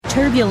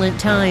Turbulent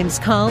times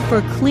call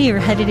for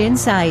clear-headed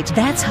insight.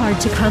 That's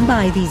hard to come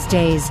by these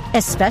days,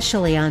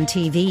 especially on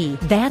TV.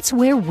 That's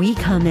where we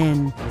come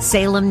in.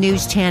 Salem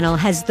News Channel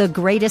has the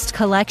greatest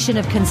collection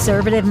of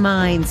conservative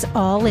minds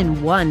all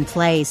in one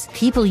place.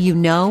 People you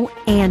know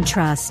and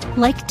trust,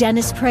 like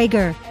Dennis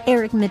Prager,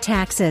 Eric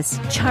Metaxas,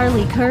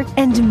 Charlie Kirk,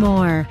 and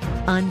more.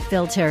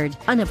 Unfiltered,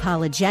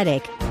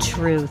 unapologetic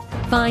truth.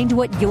 Find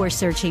what you're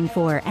searching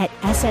for at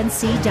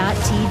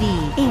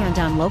snc.tv and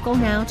on Local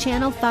Now,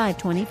 Channel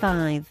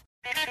 525.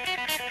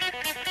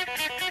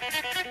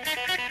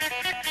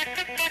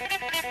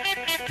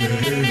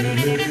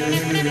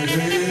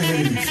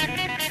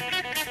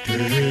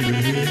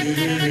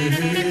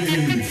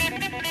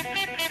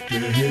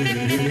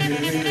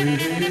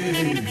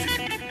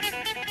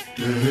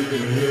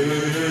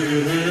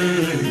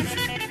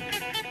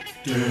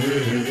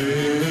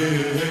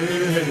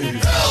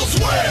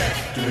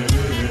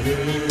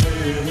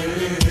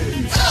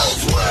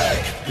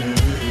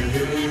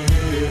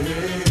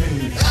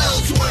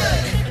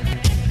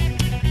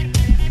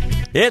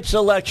 It's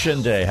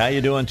Election Day. How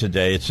you doing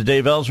today? It's the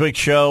Dave Elswick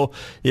Show.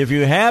 If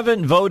you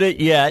haven't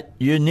voted yet,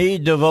 you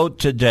need to vote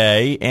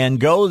today and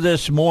go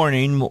this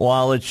morning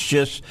while it's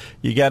just,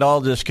 you got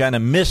all this kind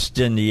of mist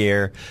in the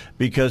air,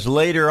 because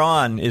later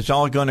on it's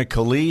all going to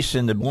coalesce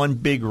into one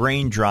big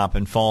raindrop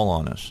and fall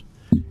on us.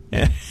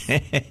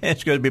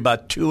 It's going to be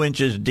about 2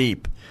 inches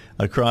deep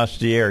across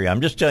the area.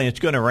 I'm just telling you, it's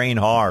going to rain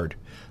hard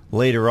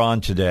later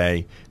on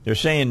today. They're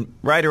saying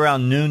right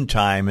around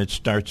noontime it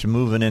starts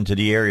moving into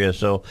the area.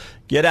 So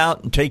get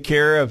out and take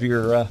care of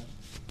your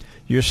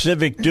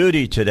civic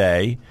duty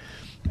today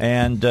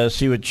and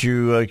see what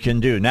you can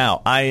do.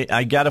 Now,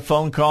 I got a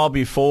phone call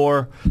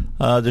before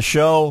the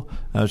show.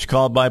 I was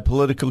called by a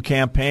political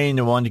campaign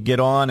that wanted to get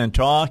on and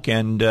talk,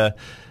 and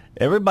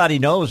everybody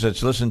knows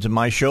that's listened to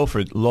my show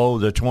for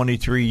the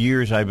 23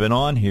 years I've been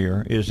on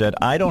here is that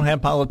I don't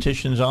have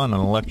politicians on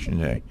Election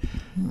Day.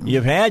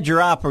 You've had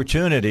your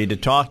opportunity to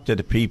talk to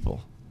the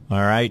people, all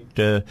right,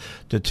 to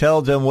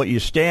tell them what you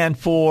stand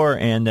for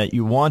and that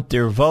you want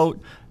their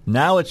vote.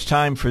 Now it's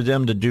time for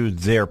them to do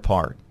their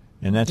part,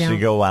 and that's to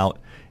go out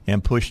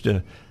and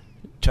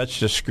touch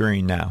the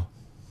screen now.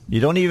 You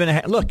don't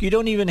even you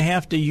don't even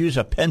have to use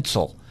a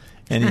pencil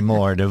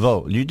anymore to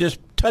vote. You just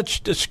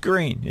touch the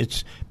screen.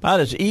 It's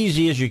about as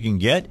easy as you can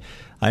get.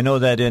 I know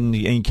that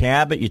in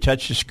Cabot, you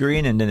touch the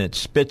screen and then it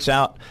spits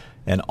out.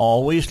 And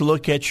always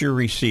look at your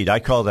receipt. I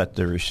call that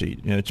the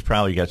receipt. It's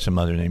probably got some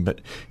other name, but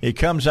it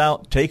comes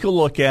out. Take a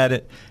look at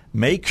it.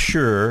 Make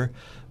sure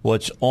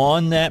what's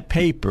on that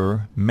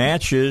paper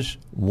matches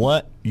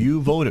what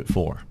you voted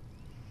for.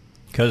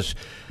 Because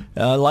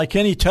like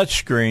any touch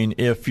screen,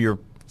 if your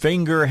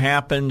finger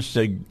happens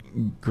to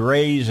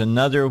graze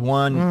another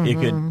one, it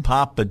could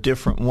pop a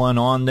different one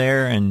on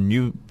there, and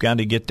you've got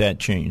to get that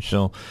changed.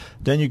 So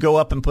then you go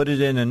up and put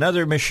it in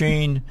another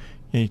machine.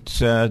 It's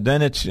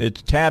then it's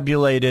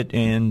tabulated,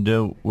 and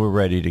we're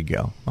ready to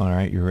go. All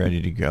right, you're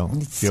ready to go.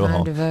 It's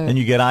time to vote. And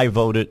you get I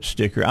voted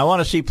sticker. I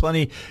want to see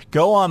plenty.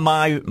 Go on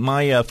my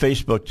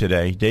Facebook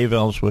today, Dave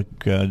Elswick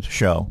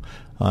Show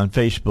on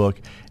Facebook,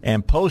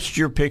 and post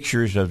your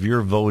pictures of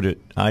your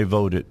I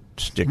voted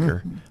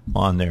sticker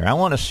on there. I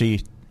want to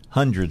see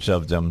hundreds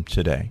of them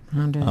today.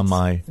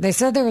 On They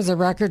said there was a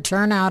record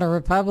turnout of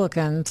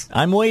Republicans.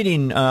 I'm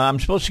waiting.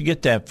 I'm supposed to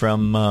get that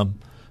from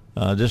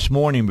this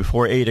morning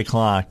before 8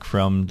 o'clock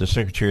from the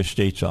Secretary of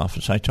State's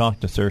office. I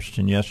talked to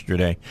Thurston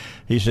yesterday.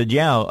 He said,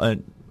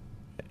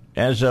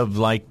 as of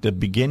like the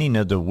beginning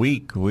of the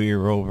week, we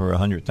are over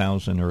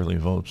 100,000 early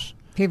votes.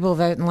 People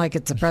voting like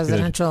it's a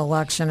presidential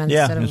election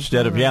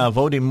instead of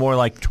voting more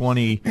like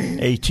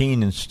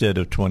 2018 instead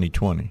of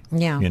 2020.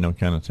 Yeah,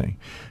 kind of thing.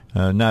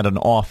 Not an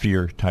off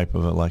year type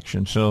of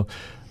election. So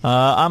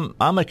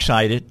I'm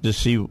excited to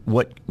see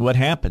what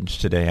happens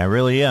today. I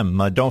really am.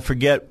 Don't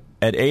forget,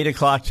 at 8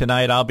 o'clock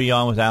tonight, I'll be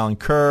on with Alan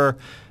Kerr.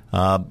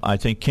 I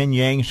think Ken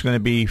Yang's going to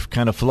be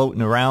kind of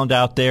floating around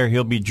out there.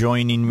 He'll be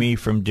joining me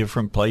from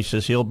different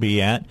places he'll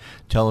be at,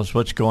 tell us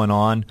what's going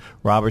on.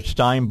 Robert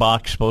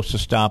Steinbach's supposed to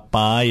stop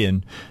by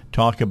and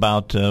talk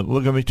about we're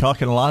going to be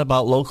talking a lot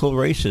about local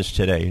races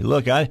today.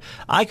 Look,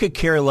 I could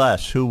care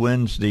less who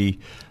wins the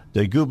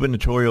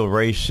gubernatorial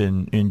race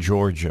in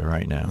Georgia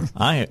right now.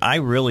 I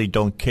really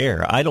don't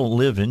care. I don't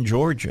live in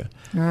Georgia.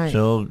 Right.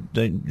 So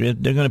they're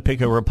going to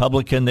pick a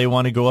Republican. They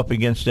want to go up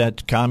against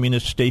that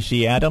communist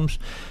Stacey Abrams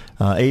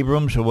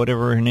or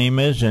whatever her name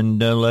is, and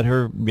let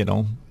her,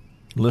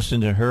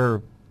 listen to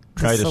her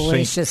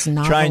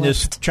trying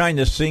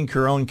to sink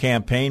her own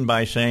campaign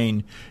by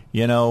saying,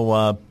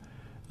 what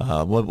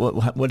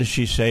does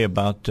she say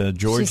about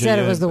Georgia? She said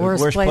it was the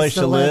worst place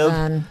to live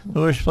in.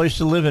 The worst place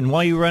to live in. Why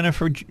are you running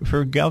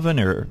for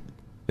governor?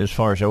 As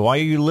far as why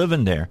are you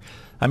living there?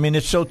 I mean,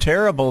 it's so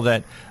terrible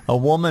that a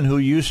woman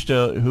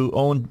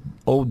who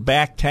owed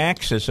back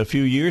taxes a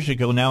few years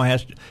ago now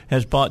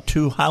has bought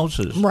 2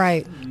 houses.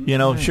 Right.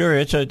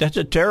 Sure, that's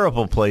a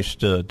terrible place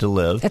to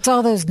live. It's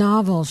all those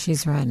novels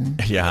she's written.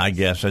 Yeah, I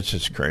guess that's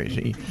just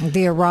crazy.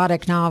 The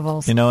erotic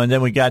novels. And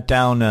then we got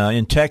down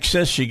in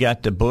Texas. You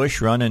got the Bush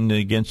running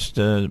against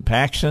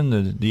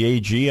Paxton, the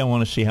AG. I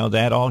want to see how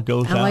that all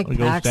goes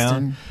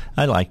down.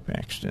 I like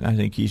Paxton. I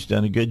think he's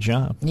done a good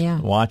job. Yeah.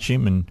 Watch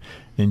him and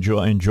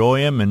enjoy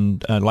him,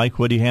 and I like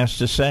what he has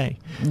to say.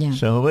 Yeah.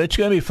 So it's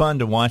going to be fun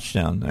to watch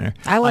down there.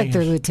 I like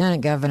their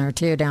lieutenant governor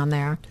too down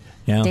there.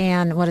 Yeah.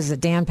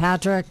 Dan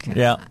Patrick?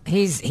 Yeah.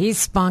 He's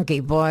spunky,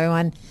 boy.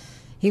 When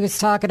he was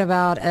talking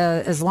about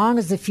as long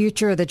as the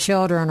future of the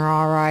children are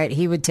all right,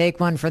 he would take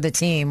one for the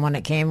team when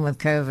it came with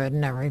COVID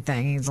and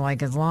everything. He's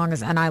like, as long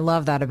as, and I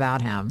love that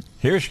about him.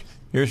 Here's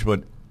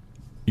what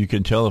you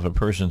can tell if a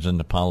person's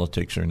into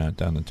politics or not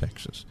down in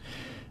Texas.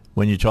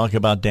 When you talk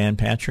about Dan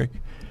Patrick,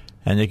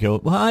 and they go,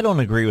 well, I don't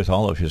agree with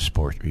all of his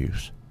sport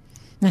views.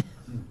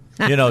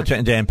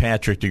 Dan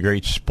Patrick, the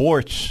great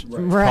sports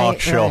talk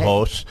show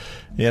host,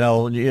 you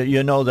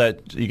know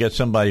that you got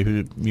somebody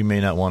who you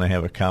may not want to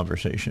have a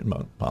conversation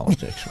about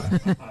politics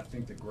with. I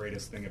think the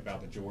greatest thing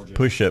about the Georgia...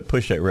 Push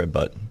that red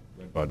button.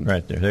 Red button.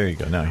 Right there. There you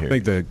go. Now here. I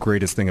think the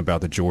greatest thing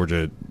about the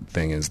Georgia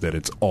thing is that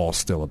it's all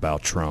still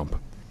about Trump.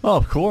 Oh,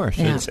 of course.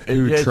 Yeah.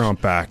 It's Trump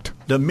backed.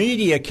 The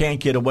media can't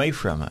get away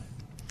from it.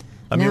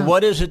 I mean,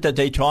 what is it that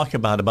they talk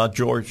about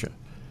Georgia?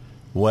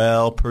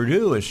 Well,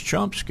 Purdue is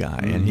Trump's guy,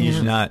 and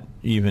he's not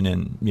even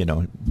in,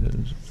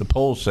 the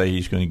polls say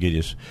he's going to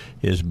get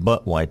his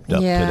butt wiped up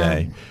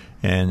today,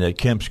 and that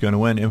Kemp's going to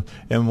win.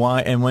 And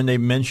why? And when they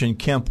mention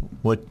Kemp,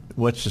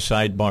 what's the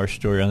sidebar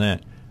story on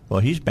that?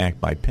 Well, he's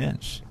backed by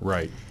Pence.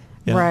 Right.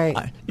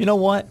 Right. You know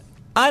what?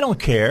 I don't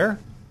care.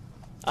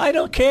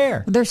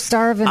 They're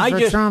starving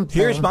for Trump.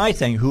 Here's my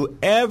thing.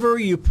 Whoever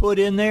you put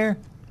in there,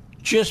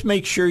 just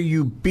make sure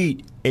you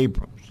beat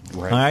Abrams.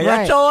 Right. All right?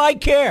 That's all I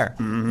care.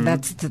 Mm-hmm.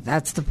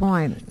 That's the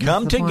point.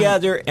 Come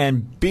together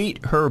and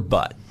beat her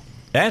butt.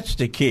 That's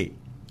the key.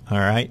 All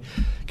right?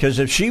 Because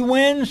if she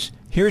wins,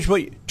 here's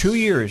what 2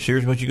 years,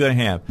 here's what you're going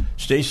to have.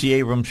 Stacey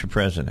Abrams for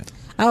president.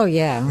 Oh,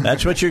 yeah.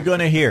 That's what you're going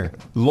to hear.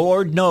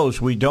 Lord knows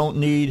we don't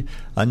need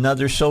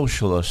another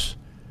socialist.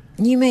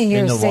 You may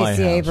hear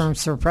Stacey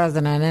Abrams for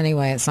president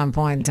anyway at some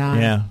point in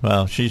time. Yeah,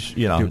 well, she's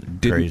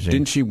crazy.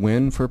 Didn't she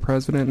win for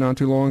president not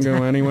too long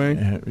ago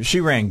anyway? She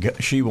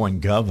won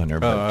governor,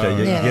 but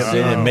they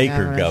didn't make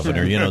her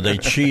governor. They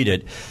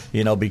cheated,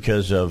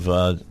 because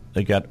of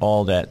they got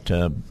all that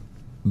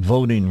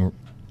voting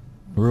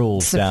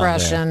rules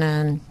suppression down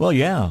there. and well,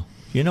 yeah,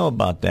 you know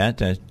about that.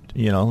 That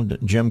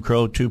Jim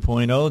Crow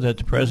 2.0 that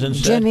the president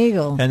said. Jim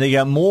Eagle, and they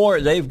got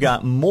more. They've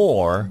got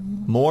more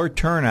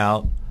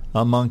turnout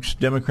amongst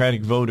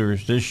Democratic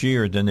voters this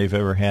year than they've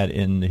ever had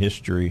in the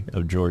history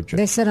of Georgia.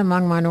 They said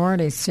among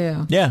minorities,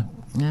 too. Yeah.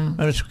 And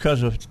it's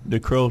because of the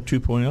Crow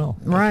 2.0.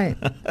 Right.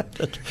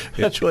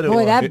 That's what it was.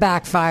 Boy, that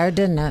backfired,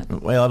 didn't it?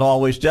 Well, it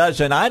always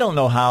does. And I don't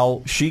know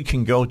how she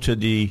can go to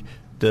the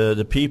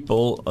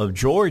people of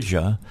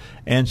Georgia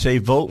and say,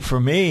 vote for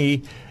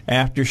me,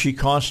 after she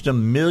cost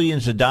them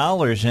millions of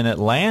dollars in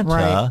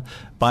Atlanta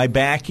by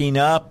backing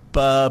up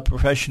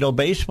professional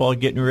baseball,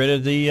 getting rid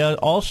of the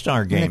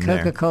All-Star game. And the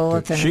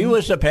Coca-Cola thing. She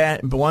was the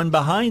one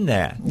behind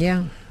that.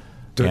 Yeah.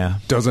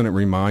 Doesn't it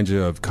remind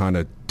you of kind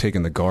of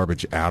taking the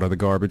garbage out of the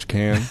garbage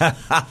can?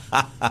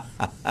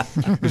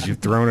 Because you've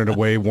thrown it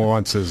away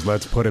once, as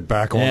let's put it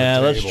back on the table. Yeah,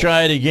 let's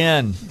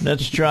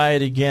try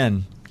it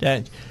again.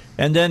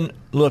 And then,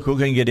 look, we're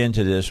going to get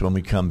into this when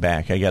we come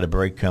back. I got a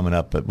break coming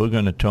up, but we're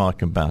going to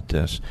talk about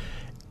this.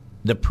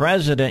 The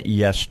president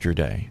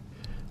yesterday,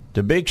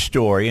 the big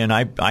story, and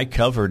I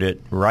covered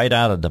it right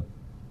out of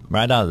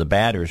the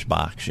batter's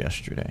box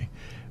yesterday,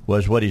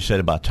 was what he said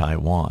about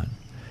Taiwan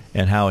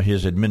and how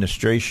his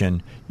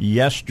administration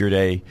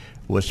yesterday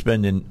was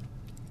spending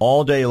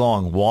all day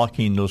long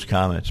walking those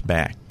comments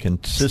back,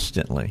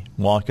 consistently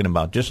walking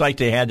about, just like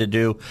they had to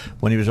do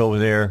when he was over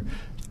there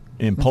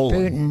in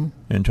Poland Putin.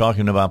 And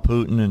talking about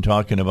Putin and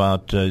talking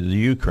about the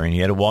Ukraine. They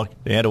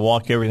had to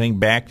walk everything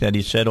back that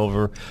he said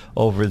over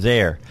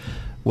there.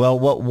 Well,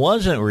 what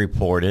wasn't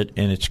reported,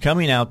 and it's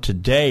coming out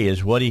today,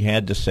 is what he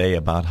had to say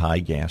about high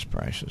gas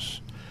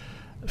prices.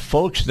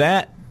 Folks,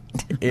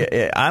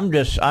 I'm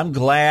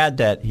glad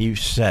that he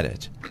said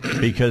it,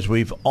 because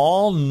we've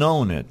all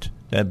known it,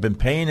 have been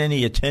paying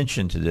any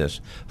attention to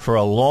this for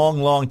a long,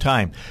 long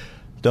time.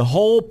 The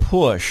whole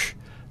push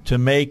to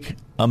make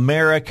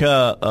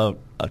America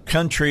a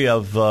country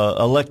of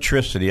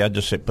electricity, I'd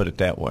just put it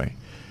that way,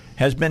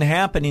 has been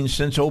happening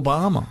since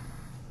Obama.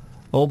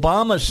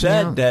 Obama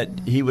said that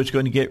he was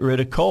going to get rid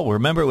of coal.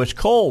 Remember, it was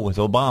coal with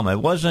Obama. It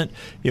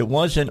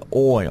wasn't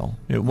oil.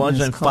 It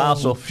wasn't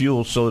fossil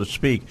fuel, so to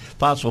speak.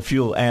 Fossil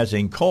fuel as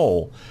in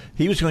coal.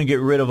 He was going to get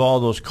rid of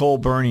all those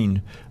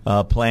coal-burning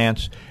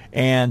plants.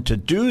 And to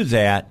do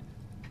that,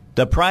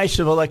 the price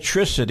of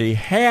electricity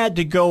had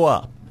to go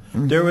up.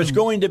 There was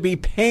going to be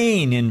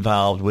pain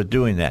involved with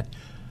doing that.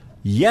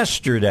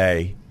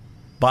 Yesterday,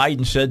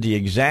 Biden said the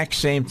exact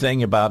same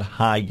thing about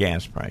high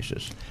gas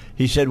prices.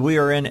 He said we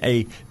are in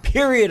a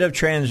period of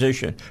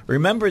transition.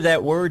 Remember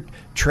that word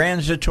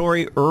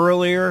transitory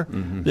earlier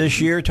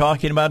this year,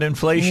 talking about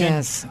inflation?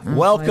 Yes.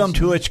 Welcome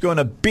to it's going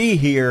to be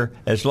here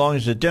as long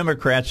as the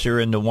Democrats are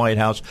in the White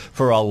House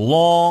for a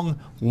long,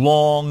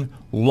 long,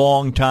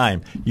 long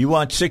time. You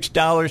want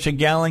 $6 a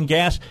gallon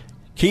gas?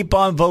 Keep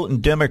on voting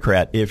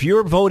Democrat. If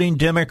you're voting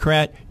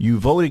Democrat, you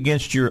vote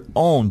against your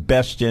own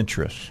best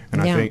interests.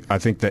 And I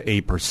think the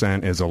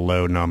 8% is a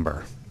low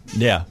number.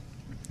 Yeah.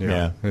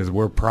 Because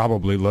we're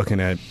probably looking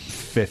at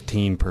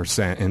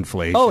 15%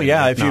 inflation. Oh,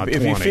 yeah. If you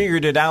 20.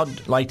 figured it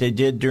out like they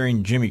did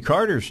during Jimmy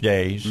Carter's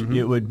days,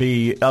 it would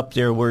be up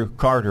there where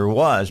Carter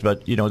was.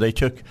 But, they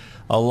took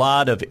a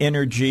lot of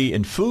energy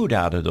and food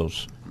out of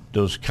those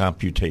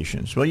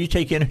computations. Well, you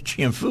take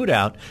energy and food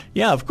out,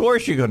 of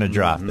course you're going to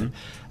drop it.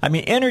 I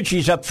mean,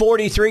 energy's up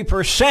 43%.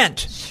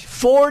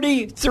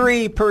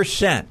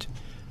 43%.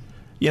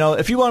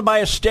 If you want to buy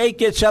a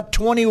steak, it's up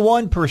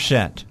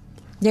 21%.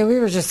 Yeah, we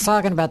were just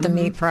talking about the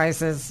meat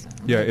prices.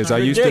 Yeah, I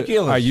used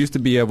to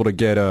be able to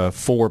get a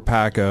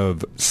 4-pack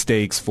of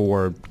steaks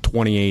for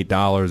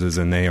 $28,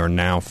 and they are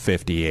now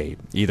 $58,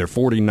 either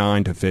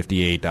 $49 to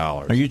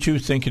 $58. Are you two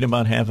thinking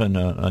about having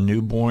a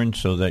newborn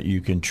so that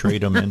you can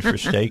trade them in for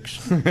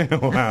steaks?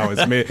 Wow,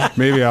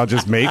 maybe I'll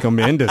just make them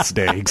into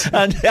steaks.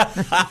 Yeah.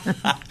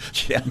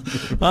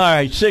 All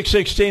right,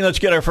 6:16. Let's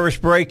get our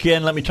first break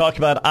in. Let me talk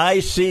about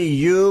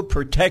ICU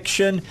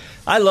protection.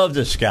 I love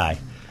this guy.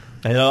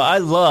 I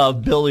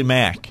love Billy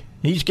Mack.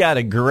 He's got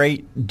a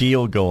great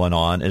deal going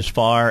on as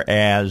far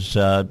as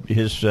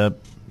his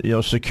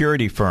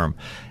security firm.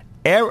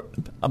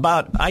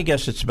 I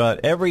guess it's about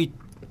every.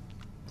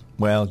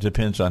 Well, it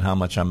depends on how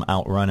much I'm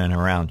out running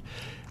around,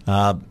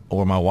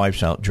 or my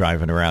wife's out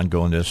driving around,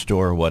 going to the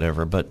store or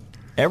whatever. But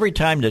every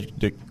time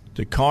the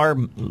car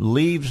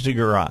leaves the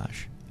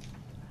garage,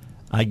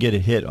 I get a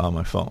hit on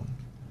my phone.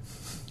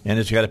 And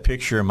it's got a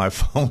picture of my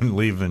phone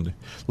leaving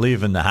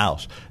the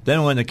house.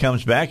 Then when it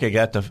comes back, I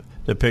got the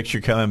picture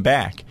coming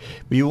back.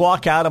 But you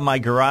walk out of my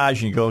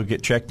garage and you go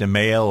check the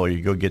mail, or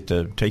you go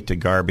take the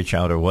garbage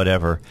out or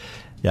whatever.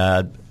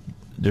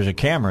 There's a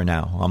camera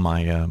now on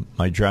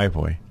my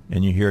driveway,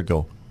 and you hear it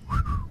go.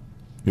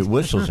 It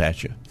whistles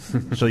at you.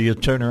 So you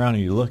turn around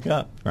and you look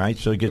up, right?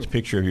 So it gets a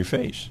picture of your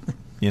face.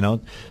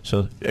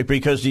 So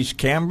because these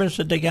cameras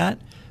that they got,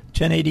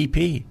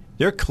 1080p,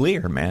 they're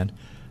clear, man.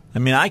 I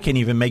mean, I can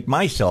even make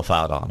myself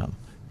out on them,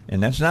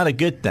 and that's not a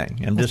good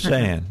thing. I'm just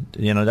saying.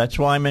 That's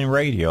why I'm in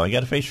radio. I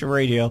got a face for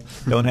radio.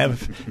 Don't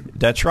have.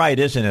 That's right,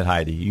 isn't it,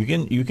 Heidi?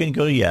 You can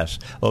go yes.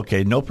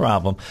 Okay, no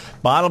problem.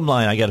 Bottom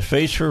line, I got a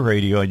face for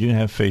radio. I do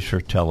have a face for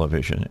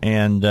television,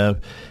 and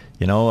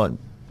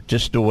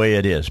just the way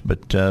it is.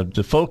 But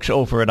the folks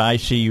over at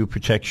ICU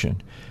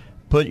Protection,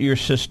 put your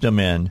system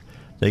in.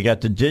 They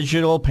got the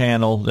digital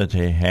panel that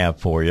they have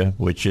for you,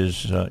 which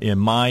is in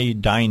my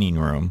dining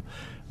room,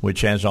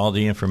 which has all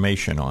the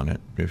information on it.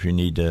 If you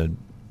need to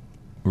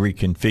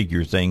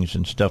reconfigure things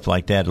and stuff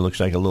like that, it looks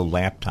like a little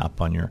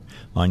laptop on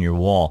your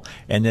wall,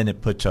 and then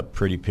it puts up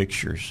pretty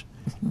pictures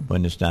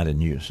when it's not in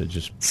use. It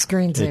just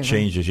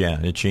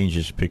Screensaver. It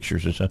changes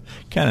pictures. It's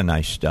kind of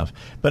nice stuff.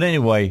 But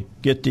anyway,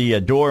 get the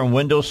door and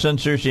window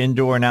sensors,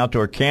 indoor and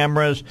outdoor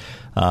cameras.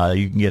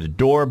 You can get a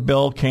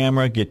doorbell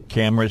camera, get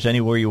cameras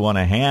anywhere you want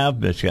to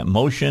have. It's got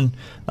motion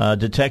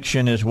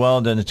detection as well.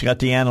 Then it's got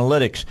the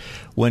analytics.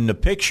 When the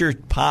picture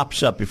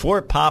pops up, before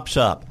it pops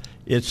up,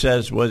 it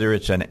says whether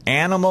it's an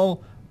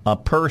animal, a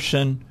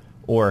person,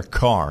 or a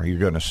car you're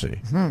going to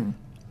see.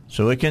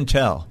 So it can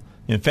tell.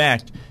 In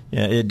fact,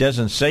 it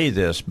doesn't say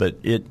this, but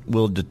it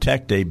will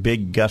detect a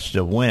big gust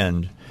of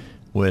wind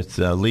with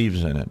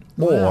leaves in it.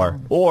 Wow.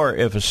 Or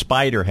if a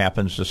spider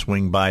happens to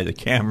swing by the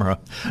camera,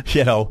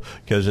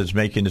 because it's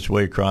making its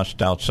way across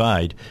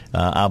outside,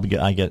 I've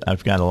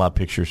got a lot of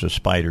pictures of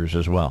spiders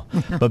as well.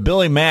 But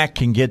Billy Mack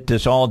can get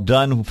this all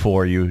done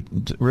for you.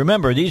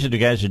 Remember, these are the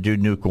guys that do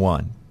Nuke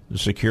One, the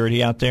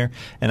security out there.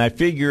 And I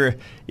figure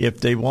if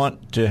they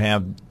want to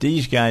have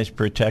these guys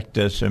protect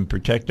us and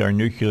protect our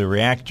nuclear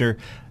reactor,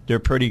 they're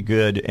pretty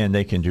good, and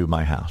they can do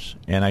my house.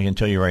 And I can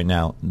tell you right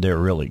now, they're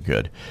really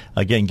good.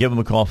 Again, give them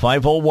a call,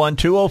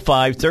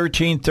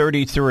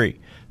 501-205-1333.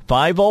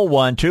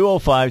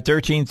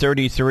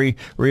 501-205-1333.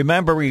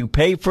 Remember, you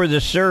pay for the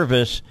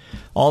service.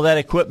 All that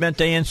equipment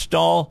they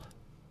install,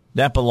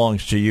 that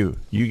belongs to you.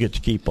 You get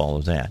to keep all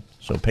of that.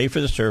 So pay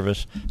for the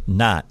service,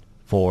 not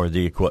for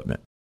the equipment.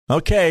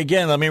 Okay,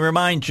 again, let me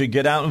remind you,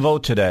 get out and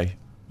vote today.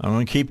 I'm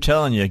going to keep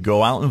telling you,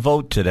 go out and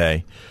vote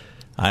today.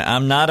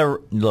 I'm not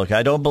look,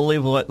 I don't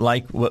believe what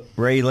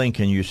Ray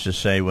Lincoln used to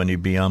say when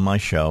he'd be on my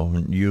show.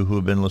 You who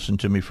have been listening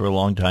to me for a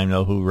long time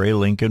know who Ray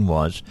Lincoln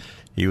was.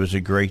 He was a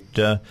great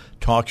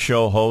talk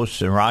show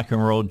host and rock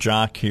and roll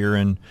jock here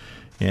in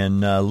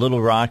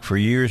Little Rock for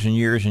years and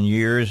years and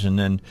years. And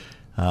then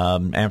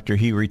after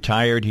he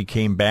retired, he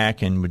came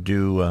back and would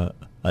do a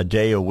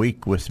day a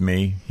week with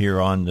me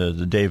here on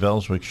the Dave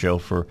Elswick Show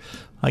for,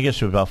 I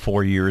guess, about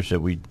 4 years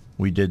that we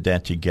did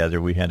that together.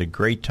 We had a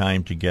great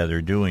time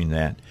together doing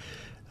that.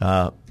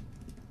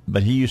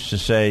 But he used to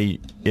say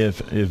if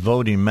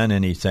voting meant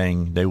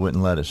anything, they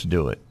wouldn't let us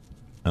do it.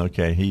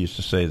 Okay, he used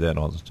to say that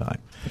all the time.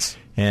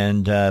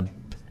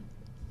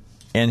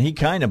 And he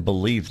kind of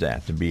believed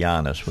that, to be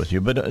honest with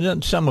you.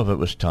 But some of it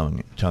was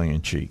tongue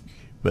in cheek.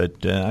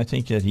 But I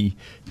think that he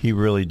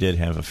really did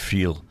have a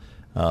feel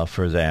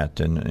for that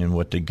and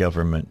what the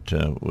government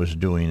was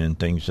doing and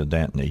things of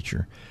that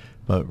nature.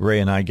 But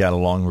Ray and I got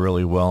along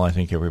really well. I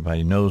think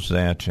everybody knows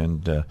that,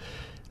 and it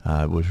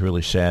was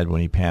really sad when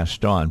he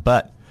passed on.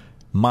 But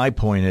my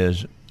point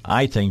is,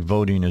 I think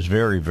voting is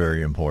very,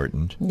 very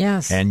important.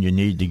 Yes. And you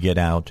need to get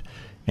out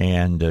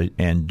and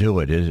do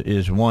it. It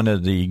is one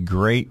of the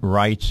great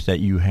rights that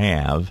you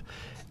have,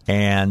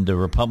 and the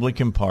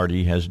Republican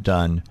Party has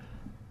done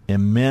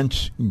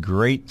immense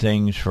great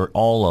things for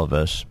all of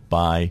us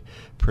by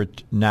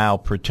now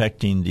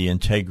protecting the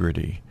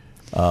integrity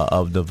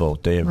of the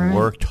vote. They have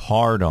worked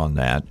hard on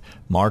that.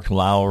 Mark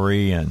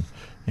Lowry and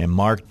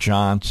Mark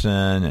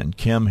Johnson and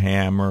Kim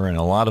Hammer and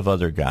a lot of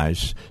other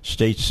guys,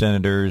 state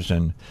senators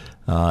and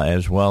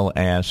as well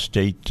as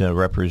state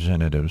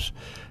representatives,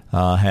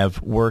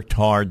 have worked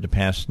hard to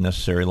pass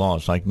necessary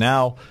laws. Like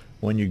now,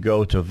 when you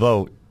go to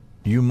vote,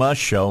 you must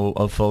show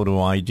a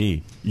photo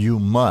ID. You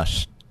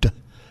must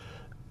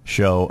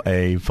show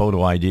a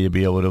photo ID to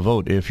be able to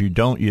vote. If you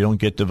don't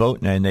get to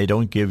vote, and they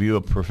don't give you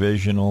a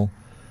provisional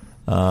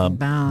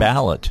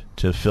ballot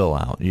to fill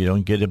out. You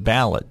don't get a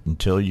ballot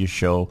until you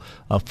show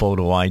a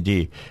photo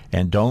ID.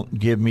 And don't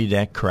give me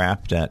that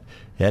crap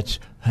that's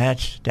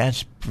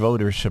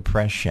voter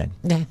suppression.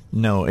 Yeah.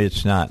 No,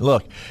 it's not.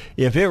 Look,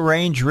 if it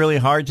rains really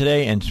hard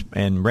today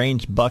and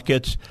rains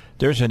buckets,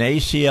 there's an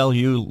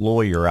ACLU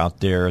lawyer out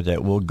there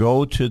that will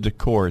go to the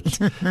courts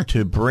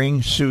to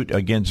bring suit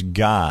against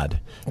God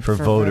for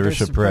voter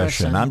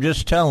suppression. I'm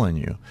just telling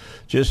you.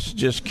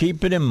 Just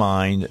keep it in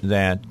mind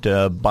that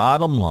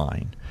bottom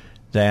line,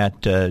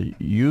 that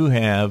you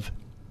have,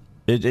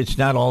 it's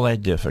not all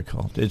that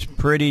difficult. It's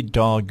pretty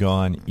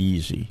doggone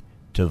easy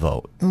to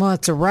vote. Well,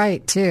 it's a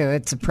right too.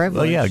 It's a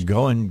privilege. Well, yeah,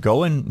 going.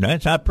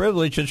 That's not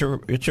privilege. It's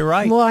a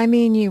right. Well, I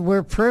mean,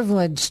 we're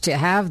privileged to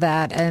have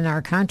that in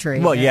our country.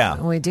 Well, yeah,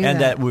 we do,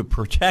 and that we're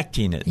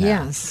protecting it now.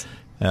 Yes,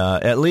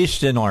 at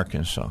least in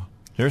Arkansas.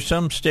 There's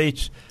some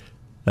states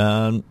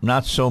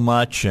not so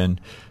much, and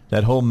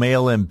that whole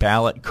mail-in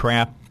ballot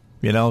crap.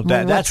 You know,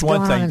 that's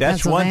one thing.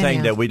 That's one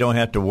thing that we don't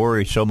have to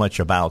worry so much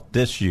about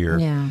this year.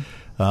 Yeah.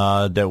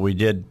 That we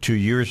did 2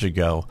 years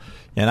ago.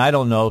 And I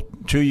don't know,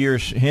 2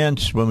 years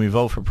hence when we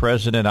vote for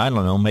president, I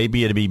don't know,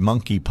 maybe it'll be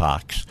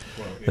monkeypox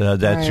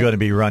that's going to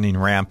be running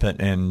rampant,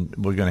 and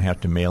we're going to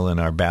have to mail in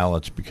our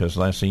ballots because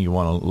the last thing you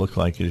want to look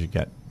like is you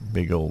got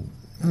big old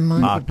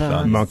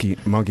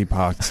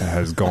monkeypox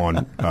has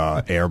gone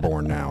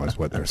airborne now, is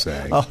what they're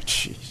saying. Oh,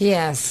 jeez.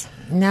 Yes.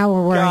 Now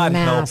we're wearing God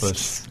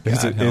masks.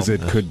 Help us.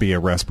 It could be a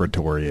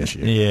respiratory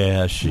issue.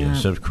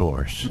 Yes, of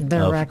course.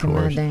 They're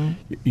recommending.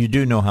 You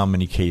do know how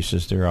many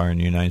cases there are in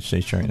the United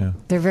States right now?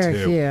 They're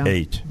very few.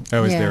 8.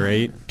 Oh, is there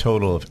 8?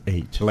 Total of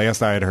 8.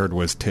 Last I had heard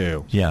was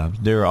 2. Yeah,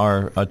 there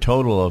are a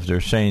total of,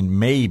 they're saying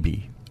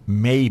maybe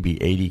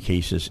 80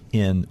 cases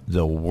in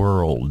the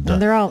world.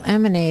 And they're all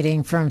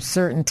emanating from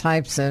certain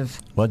types of...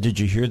 Well, did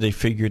you hear they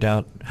figured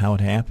out how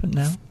it happened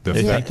now? The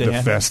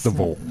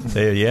festival.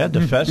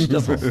 The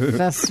festival.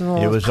 Festival.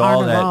 It was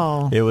Carnival.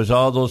 all that. It was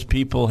all those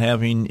people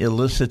having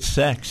illicit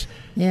sex.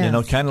 Yes. You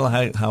know, kind of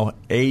like how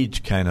AIDS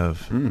kind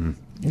of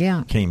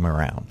came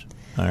around.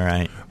 All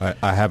right.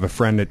 I have a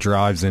friend that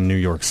drives in New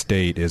York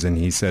State, and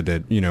he said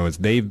that,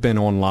 they've been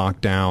on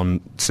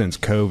lockdown since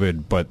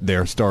COVID, but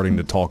they're starting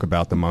to talk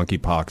about the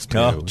monkeypox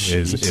too.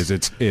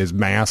 Is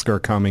masks are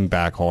coming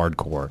back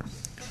hardcore.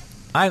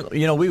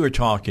 We were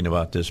talking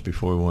about this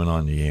before we went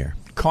on the air.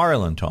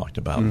 Carlin talked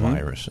about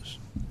viruses,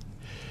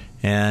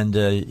 and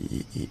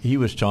he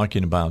was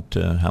talking about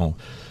how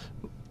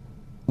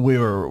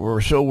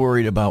we're so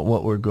worried about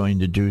what we're going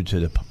to do to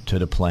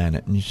the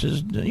planet. And he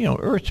says,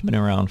 Earth's been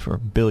around for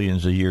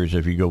billions of years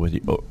if you go with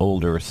the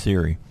old Earth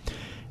theory.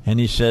 And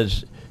he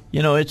says,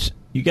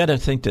 you got to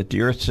think that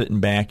the Earth's sitting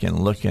back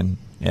and looking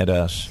at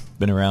us,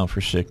 been around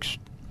for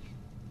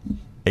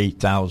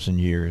 8,000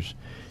 years,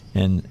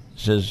 and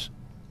says,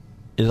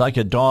 it's like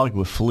a dog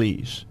with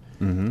fleas.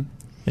 Mm-hmm.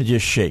 It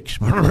just shakes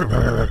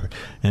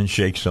and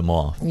shakes them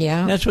off. Yeah.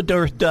 And that's what the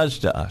Earth does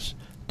to us.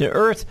 The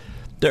Earth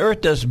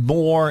does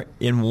more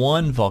in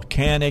one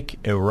volcanic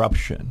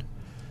eruption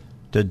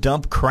to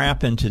dump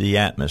crap into the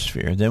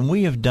atmosphere than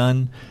we have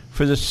done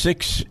for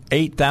the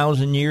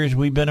 8,000 years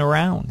we've been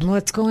around.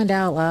 What's going to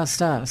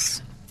outlast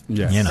us?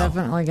 Yes.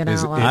 Definitely going to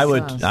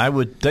outlast us. I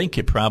would think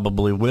it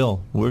probably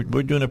will. We're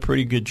doing a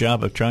pretty good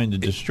job of trying to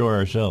destroy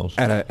ourselves.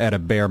 At a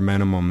bare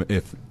minimum,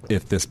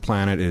 if this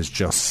planet is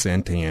just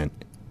sentient,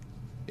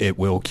 it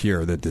will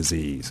cure the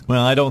disease.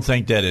 Well, I don't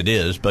think that it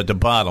is, but the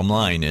bottom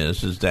line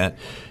is that,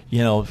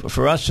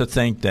 for us to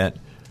think that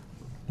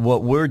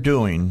what we're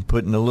doing,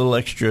 putting a little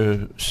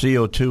extra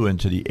CO2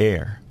 into the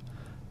air,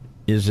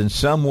 is in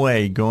some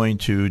way going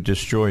to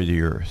destroy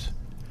the Earth.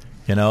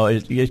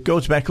 It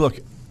goes back, look,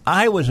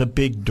 I was a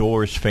big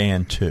Doors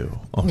fan, too.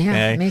 Okay?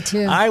 Yeah, me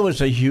too. I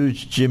was a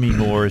huge Jimmy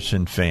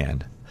Morrison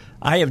fan.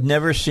 I have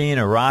never seen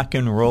a rock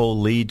and roll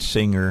lead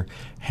singer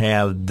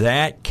have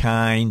that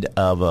kind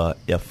of a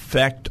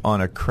effect on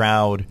a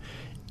crowd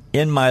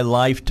in my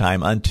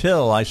lifetime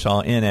until I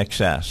saw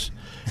NXS.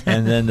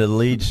 And then the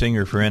lead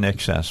singer for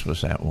NXS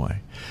was that way.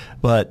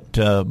 But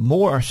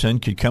Morrison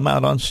could come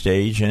out on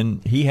stage,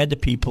 and he had the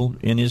people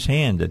in his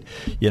hand that,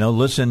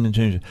 listen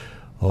to,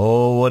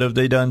 oh, what have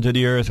they done to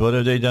the earth? What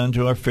have they done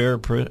to our fair,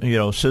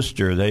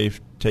 sister? They've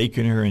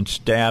taken her and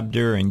stabbed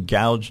her and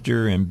gouged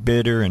her and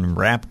bit her and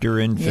wrapped her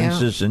in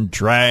fences and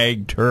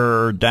dragged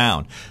her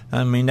down.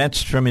 I mean,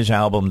 that's from his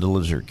album, The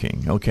Lizard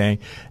King, okay?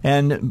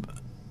 And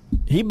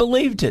he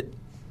believed it.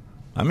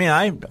 I mean,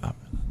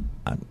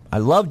 I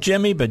love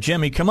Jimmy, but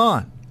Jimmy, come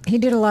on. He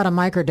did a lot of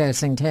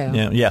microdosing, too.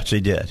 Yeah, yes,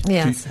 he did.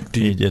 Yes.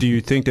 Do you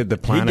think that the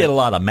planet... He did a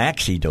lot of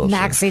maxi dosing.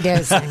 Maxi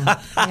dosing.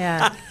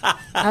 Yeah.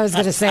 I was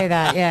going to say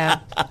that, yeah.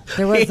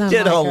 There was He no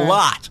did micro. a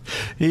lot.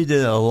 He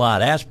did a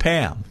lot. Ask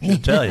Pam. She'll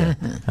tell you.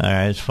 All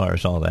right, as far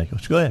as all that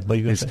goes. Go ahead. What are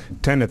you going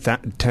to say?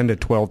 10 to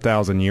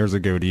 12,000 years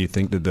ago, do you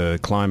think that the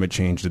climate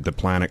change that the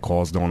planet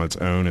caused on its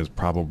own is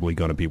probably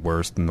going to be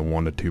worse than the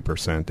 1 to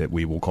 2% that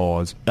we will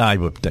cause? I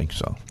would think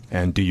so.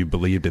 And do you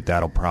believe that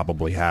that'll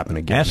probably happen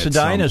again Ask the at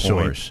some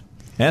dinosaurs. point?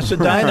 Ask the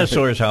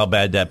dinosaurs how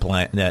bad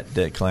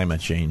that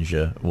climate change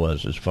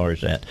was as far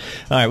as that.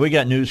 All right, we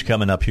got news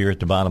coming up here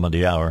at the bottom of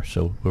the hour,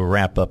 so we'll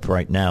wrap up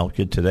right now.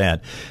 Get to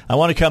that. I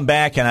want to come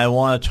back, and I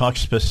want to talk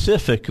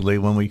specifically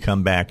when we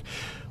come back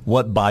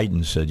what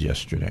Biden said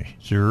yesterday.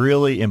 It's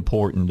really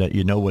important that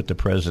you know what the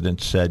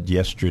president said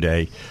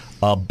yesterday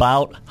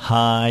about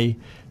high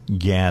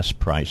gas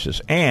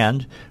prices.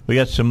 And we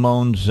got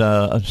Simone's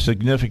a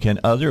significant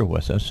other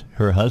with us,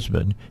 her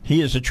husband. He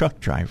is a truck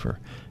driver.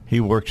 He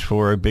works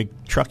for a big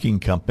trucking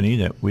company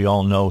that we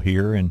all know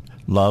here and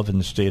love in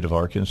the state of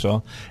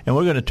Arkansas. And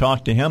we're going to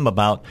talk to him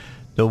about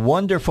the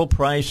wonderful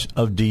price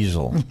of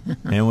diesel.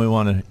 And I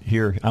want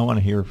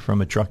to hear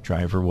from a truck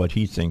driver what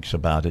he thinks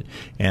about it.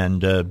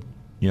 And,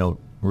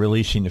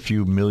 releasing a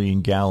few million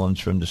gallons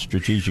from the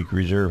strategic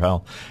reserve,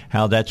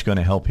 how that's going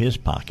to help his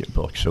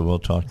pocketbook. So we'll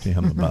talk to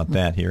him about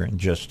that here in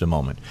just a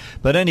moment.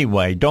 But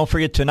anyway, don't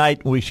forget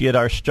tonight we get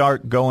our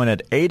start going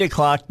at 8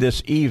 o'clock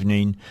this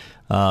evening,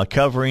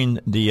 covering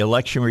the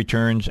election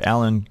returns.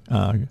 Alan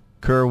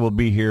Kerr will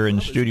be here in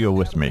the studio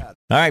with me. All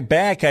right,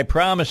 back. I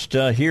promised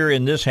here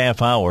in this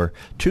half hour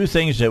 2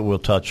 things that we'll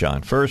touch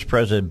on. First,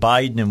 President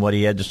Biden and what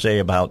he had to say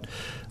about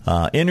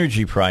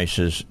energy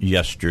prices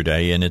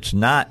yesterday. And it's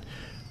not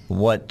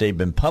what they've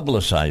been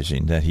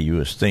publicizing that he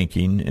was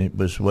thinking. It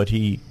was what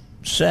he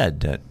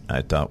said that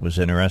I thought was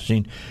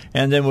interesting.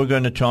 And then we're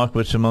going to talk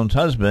with Simone's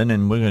husband,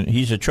 and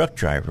he's a truck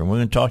driver, and we're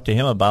going to talk to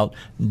him about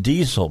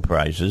diesel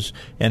prices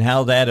and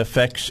how that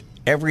affects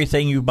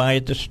everything you buy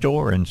at the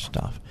store and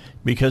stuff,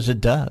 because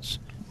it does.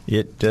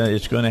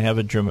 It's going to have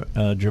a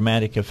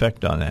dramatic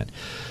effect on that.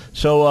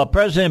 So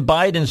President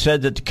Biden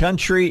said that the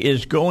country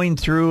is going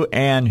through,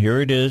 and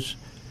here it is,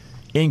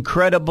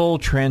 incredible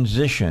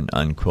transition,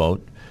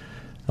 unquote,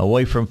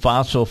 away from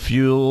fossil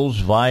fuels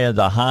via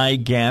the high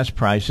gas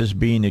prices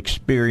being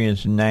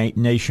experienced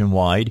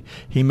nationwide.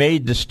 He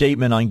made the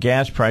statement on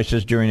gas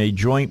prices during a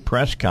joint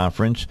press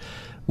conference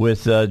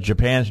with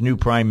Japan's new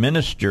prime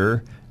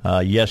minister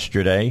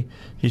yesterday.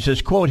 He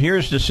says, quote,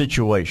 here's the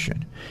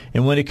situation.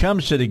 And when it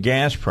comes to the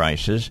gas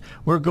prices,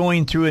 we're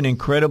going through an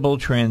incredible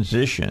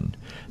transition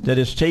that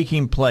is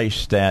taking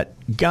place that,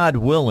 God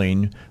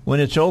willing,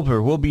 when it's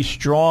over, we'll be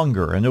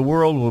stronger and the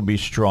world will be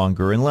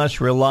stronger and less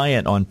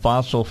reliant on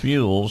fossil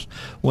fuels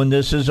when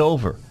this is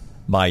over,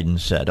 Biden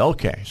said.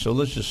 Okay, so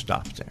let's just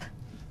stop there.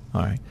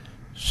 All right.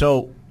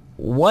 So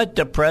what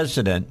the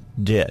president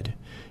did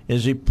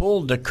is he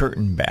pulled the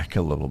curtain back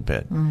a little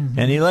bit,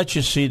 and he let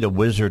you see the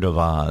Wizard of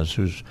Oz,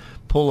 who's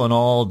pulling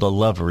all the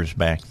levers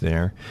back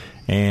there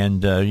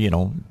and,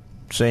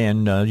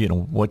 saying,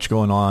 what's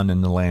going on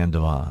in the land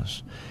of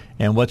Oz.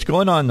 And what's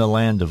going on in the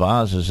land of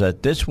Oz is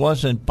that this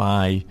wasn't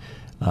by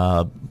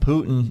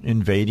Putin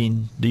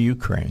invading the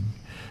Ukraine.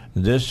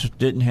 This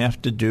didn't have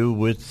to do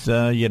with,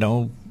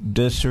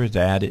 this or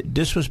that.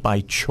 This was by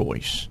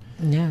choice.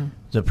 Yeah.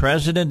 The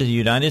President of the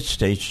United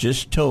States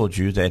just told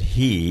you that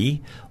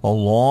he,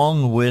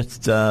 along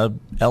with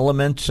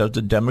elements of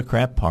the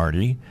Democrat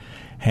Party,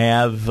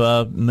 have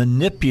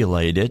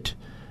manipulated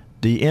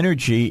the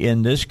energy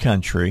in this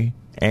country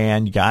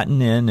and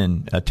gotten in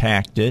and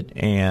attacked it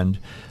and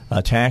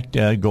attacked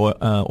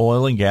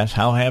oil and gas.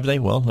 How have they?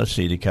 Well, let's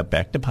see. They cut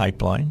back the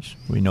pipelines.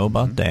 We know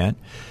about that.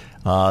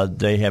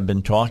 They have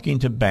been talking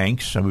to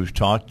banks. We've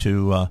talked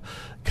to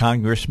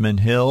Congressman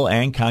Hill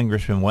and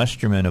Congressman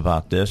Westerman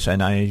about this,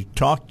 and I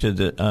talked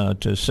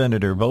to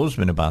Senator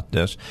Bozeman about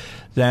this,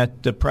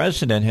 that the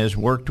president has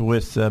worked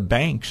with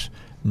banks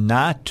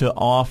not to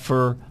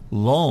offer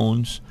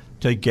loans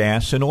to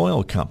gas and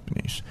oil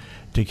companies.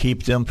 to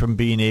keep them from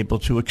being able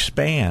to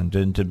expand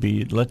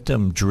and let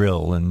them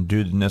drill and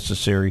do the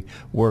necessary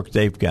work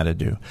they've got to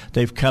do.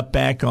 They've cut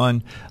back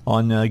on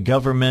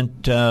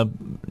government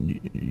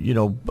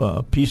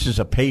pieces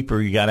of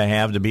paper you got to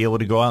have to be able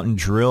to go out and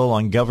drill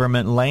on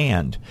government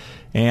land.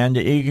 And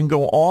you can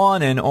go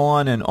on and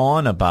on and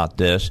on about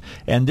this.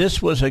 And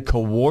this was a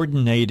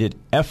coordinated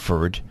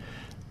effort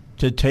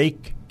to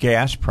take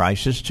gas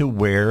prices to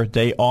where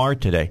they are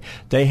today.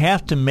 They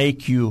have to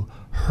make you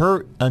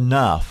hurt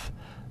enough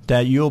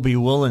that you'll be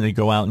willing to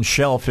go out and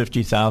shell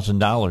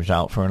 $50,000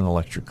 out for an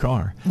electric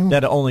car.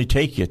 That'll only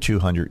take you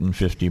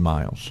 250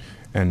 miles.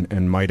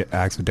 And might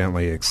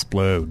accidentally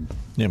explode.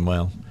 Yeah,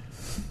 well,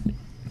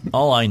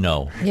 all I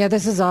know. Yeah,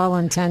 this is all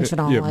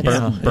intentional. Yeah,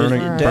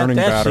 burning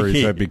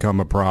batteries have become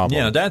a problem.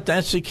 Yeah,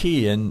 that's the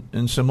key,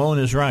 and Simone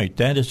is right.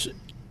 That is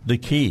the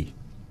key,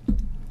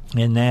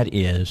 and that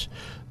is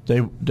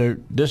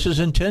this is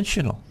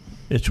intentional.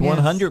 It's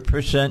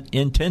 100%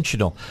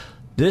 intentional.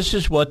 This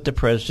is what the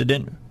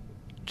president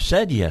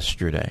said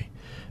yesterday.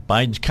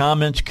 Biden's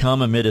comments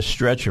come amid a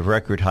stretch of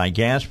record-high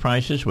gas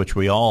prices, which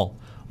we all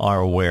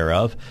are aware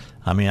of.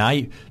 I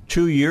mean,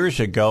 2 years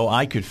ago,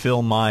 I could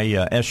fill my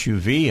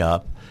SUV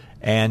up,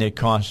 and it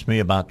cost me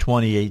about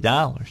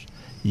 $28.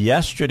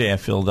 Yesterday, I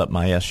filled up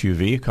my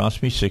SUV. It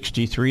cost me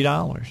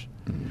 $63.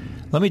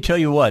 Let me tell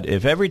you what,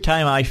 if every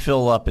time I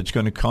fill up it's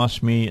going to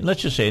cost me,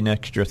 let's just say an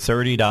extra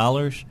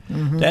 $30,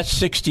 that's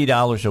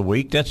 $60 a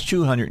week. That's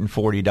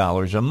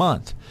 $240 a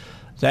month.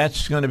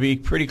 That's going to be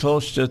pretty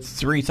close to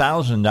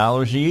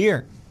 $3,000 a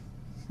year.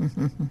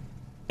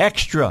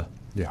 Extra.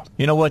 Yeah.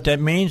 You know what that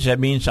means? That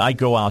means I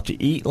go out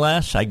to eat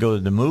less. I go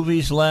to the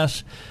movies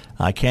less.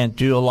 I can't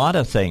do a lot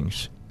of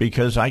things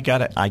because I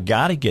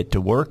gotta get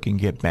to work and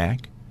get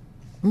back.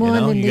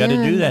 Well, you got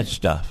to do that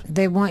stuff.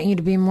 They want you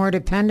to be more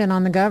dependent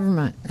on the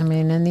government. I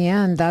mean, in the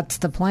end, that's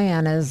the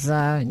plan. Is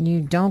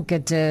you don't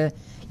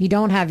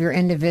have your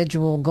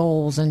individual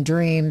goals and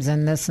dreams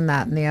and this and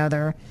that and the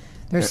other.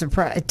 There's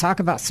talk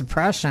about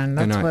suppression.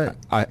 That's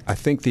I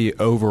think the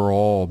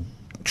overall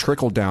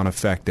trickle-down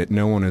effect that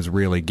no one is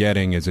really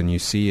getting is, and you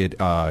see it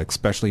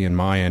especially in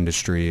my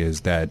industry,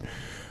 is that,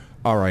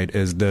 all right,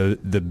 as the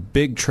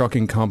big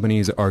trucking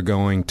companies are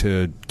going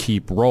to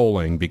keep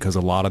rolling because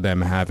a lot of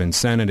them have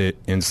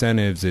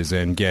incentives is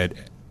and get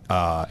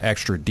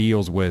extra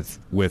deals with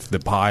the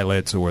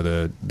pilots or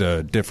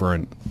the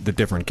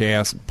different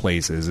gas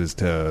places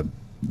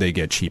they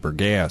get cheaper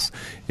gas,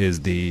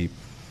 is the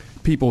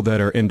people that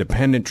are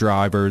independent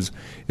drivers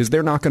is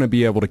they're not going to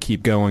be able to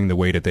keep going the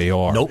way that they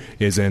are. Nope.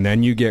 And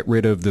then you get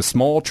rid of the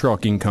small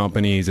trucking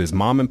companies, is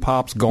mom and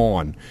pop's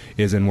gone,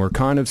 and we're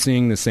kind of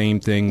seeing the same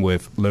thing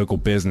with local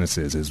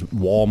businesses, is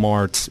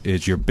Walmart's,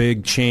 is your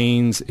big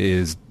chains,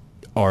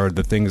 are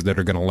the things that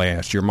are going to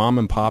last. Your mom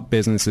and pop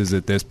businesses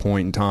at this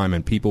point in time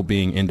and people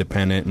being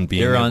independent and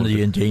being they're on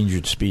the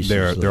endangered species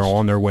list. They're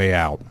on their way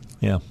out.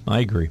 Yeah,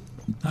 I agree.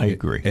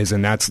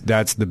 And that's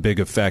the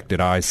big effect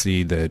that I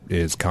see that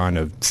is kind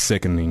of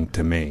sickening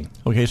to me.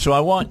 Okay, so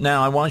I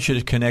want you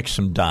to connect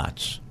some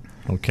dots.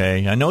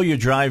 Okay, I know you're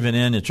driving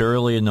in. It's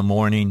early in the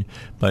morning,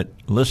 but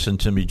listen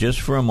to me just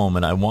for a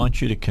moment. I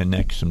want you to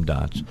connect some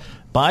dots.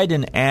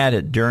 Biden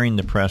added during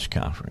the press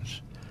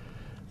conference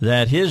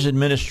that his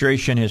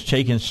administration has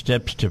taken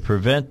steps to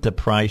prevent the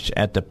price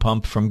at the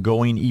pump from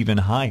going even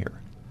higher,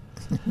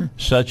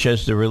 such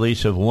as the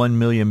release of 1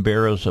 million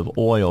barrels of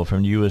oil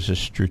from the U.S.'s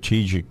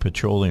Strategic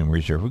Petroleum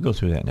Reserve. We'll go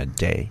through that in a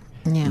day.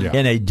 Yeah.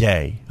 In a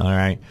day, all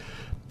right?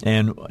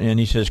 And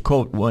he says,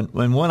 quote,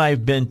 when what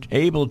I've been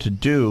able to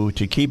do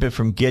to keep it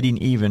from getting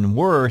even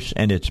worse,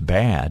 and it's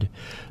bad,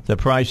 the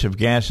price of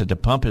gas at the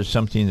pump is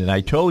something that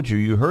I told you.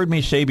 You heard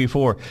me say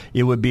before,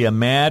 it would be a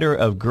matter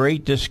of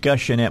great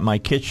discussion at my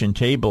kitchen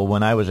table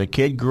when I was a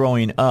kid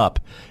growing up.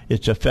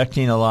 It's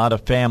affecting a lot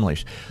of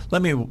families.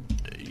 When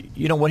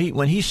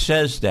he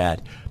says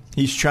that,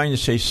 he's trying to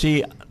say,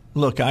 see,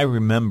 look, I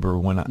remember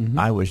when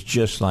I was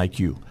just like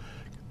you.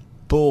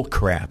 Bull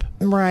crap.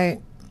 right.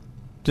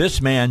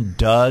 This man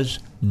does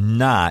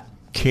not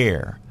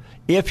care.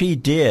 If he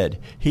did,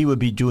 he would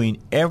be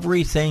doing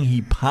everything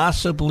he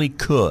possibly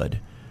could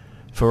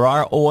for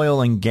our oil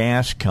and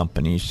gas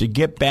companies to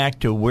get back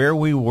to where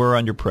we were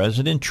under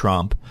President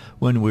Trump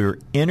when we were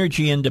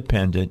energy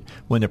independent,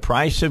 when the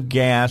price of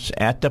gas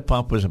at the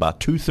pump was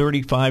about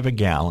 $2.35 a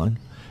gallon.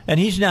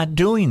 And he's not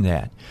doing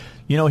that.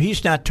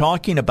 He's not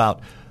talking about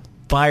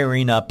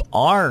firing up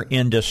our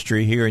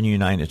industry here in the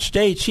United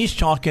States. He's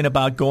talking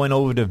about going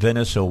over to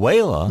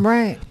Venezuela.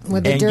 Right,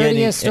 with the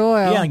dirtiest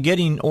oil. Yeah,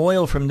 getting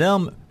oil from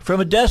them,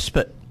 from a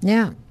despot.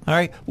 Yeah. All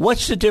right.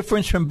 What's the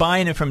difference from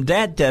buying it from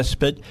that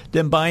despot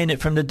than buying it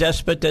from the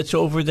despot that's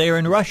over there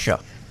in Russia?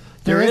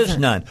 There is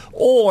none.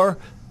 Or,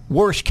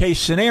 worst case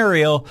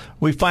scenario,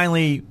 we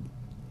finally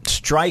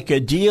strike a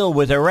deal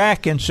with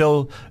Iraq, and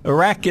so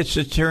Iraq gets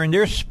to turn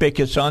their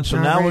spigots on,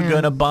 so now we're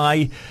going to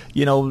buy,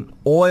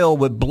 oil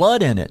with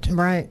blood in it.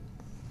 Right.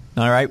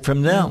 All right,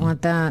 from them. I don't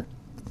want that.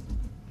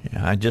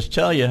 Yeah, I just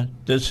tell you,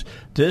 this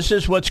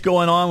is what's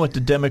going on with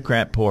the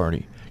Democrat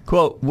Party.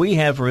 quote, we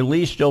have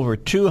released over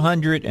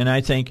 200 and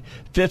I think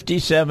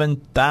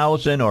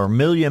 57,000 or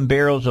million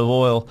barrels of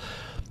oil,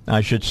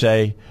 I should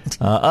say.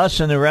 Us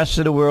and the rest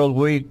of the world,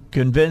 we're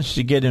convinced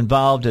to get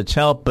involved. It's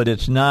helped, but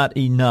it's not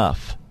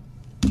enough.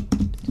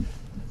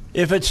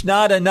 If it's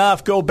not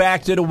enough, go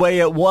back to the way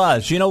it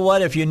was. You know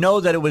what? If you know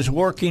that it was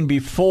working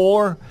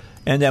before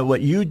and that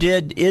what you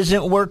did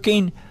isn't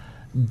working,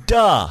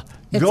 go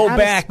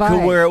back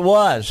to where it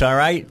was, all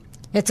right?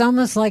 It's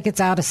almost like it's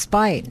out of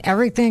spite.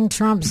 Everything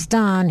Trump's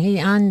done, he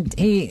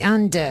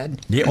undid.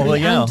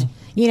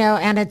 Yeah,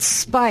 and it's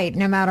spite.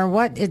 No matter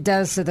what it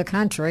does to the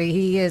country,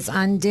 he is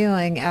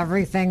undoing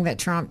everything that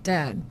Trump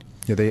did.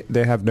 Yeah,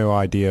 they have no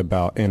idea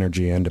about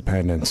energy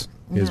independence,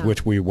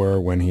 which we were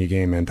when he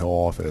came into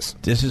office.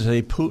 This is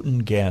a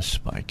Putin gas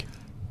spike.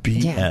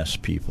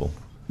 BS, people.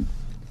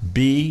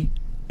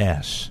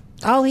 BS.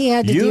 All he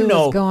had to do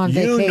was go on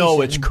vacation. You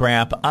know it's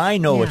crap. I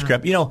know it's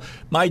crap.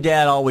 My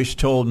dad always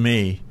told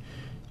me,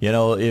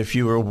 if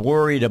you were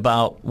worried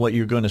about what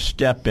you're going to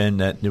step in,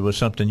 that there was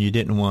something you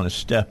didn't want to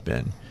step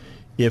in.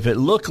 If it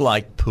looked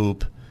like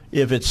poop,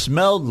 if it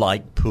smelled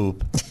like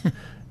poop,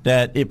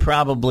 that it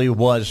probably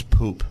was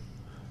poop.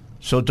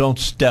 So don't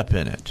step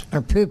in it.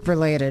 Or poop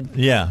related.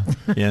 Yeah.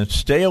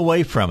 Stay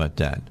away from it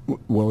then.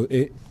 Well,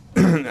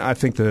 I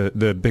think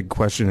the big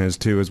question is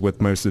with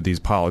most of these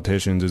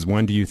politicians is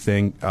when do you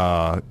think,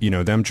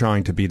 them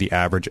trying to be the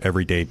average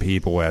everyday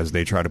people as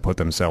they try to put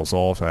themselves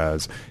off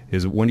as,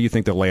 is when do you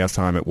think the last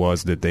time it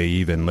was that they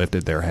even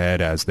lifted their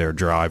head as their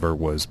driver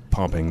was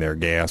pumping their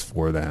gas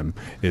for them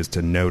is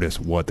to notice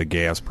what the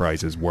gas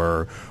prices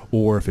were,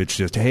 or if it's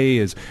just,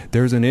 hey,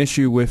 there's an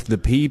issue with the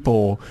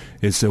people,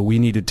 so we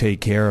need to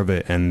take care of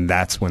it, and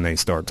that's when they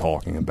start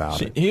talking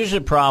about it. Here's the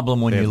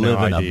problem when you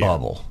live in a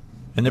bubble.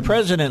 And the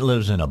president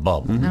lives in a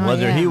bubble.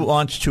 Whether he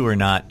wants to or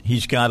not,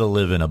 he's got to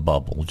live in a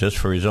bubble just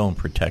for his own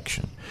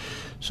protection.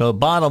 So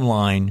bottom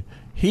line,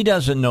 he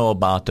doesn't know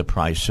about the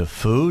price of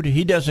food.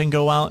 He doesn't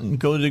go out and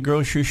go to the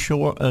grocery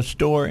store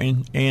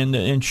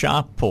and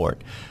shop for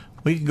it.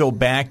 We can go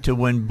back to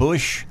when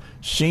Bush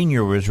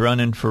Sr. was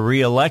running for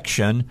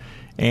re-election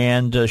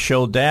and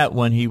showed that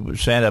when he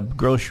was at a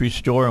grocery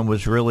store and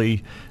was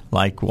really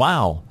like,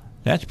 wow,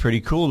 that's pretty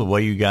cool the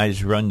way you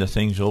guys run the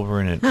things over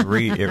and it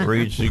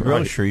reads the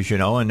groceries,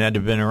 and that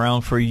have been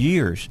around for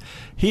years.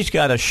 He's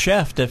got a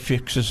chef that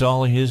fixes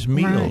all of his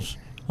meals,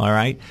 all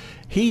right?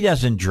 He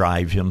doesn't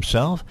drive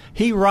himself.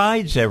 He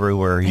rides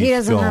everywhere he's going. He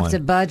doesn't have to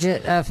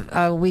budget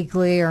a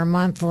weekly or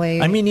monthly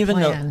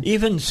plan.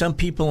 Even some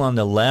people on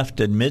the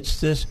left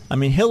admits this. I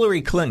mean,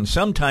 Hillary Clinton,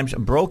 sometimes a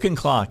broken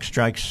clock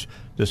strikes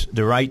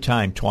the right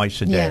time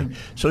twice a day. Yeah.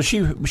 So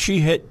she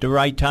hit the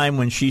right time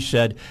when she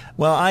said,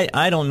 well,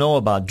 I don't know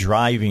about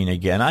driving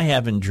again. I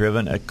haven't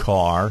driven a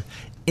car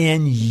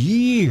in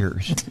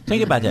years.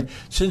 Think about that.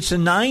 Since the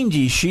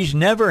 90s, she's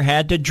never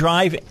had to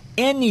drive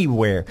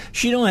anywhere.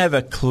 She don't have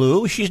a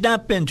clue. She's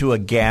not been to a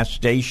gas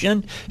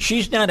station.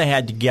 She's not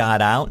had to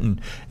get out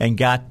and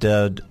got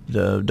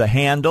the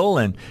handle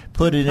and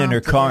put it in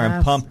her car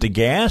and pump the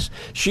gas.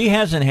 She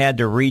hasn't had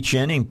to reach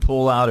in and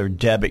pull out her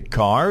debit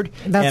card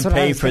and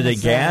pay for the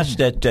gas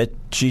that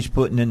she's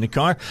putting in the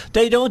car.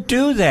 They don't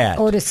do that.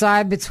 Or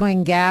decide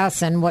between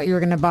gas and what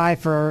you're going to buy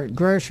for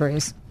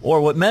groceries.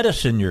 Or what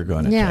medicine you're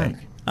going to take.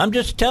 I'm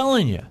just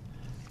telling you.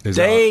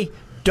 They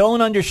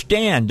don't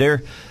understand.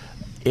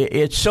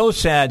 It's so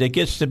sad. It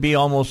gets to be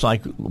almost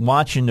like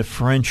watching the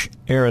French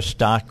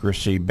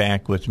aristocracy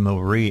back with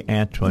Marie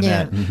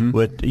Antoinette. Yeah.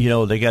 With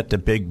they got the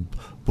big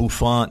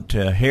bouffant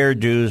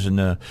hairdos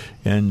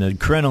and the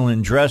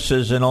crinoline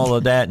dresses and all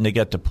of that, and they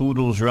got the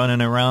poodles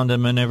running around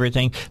them and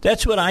everything.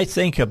 That's what I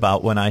think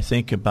about when I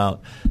think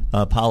about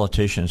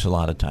politicians. A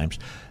lot of times,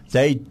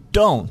 they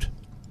don't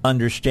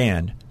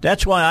understand.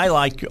 That's why I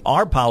like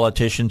our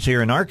politicians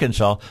here in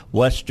Arkansas,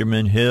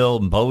 Westerman, Hill,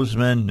 and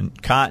Bozeman,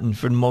 and Cotton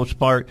for the most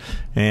part,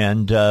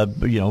 and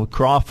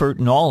Crawford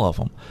and all of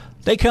them.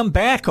 They come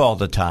back all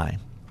the time.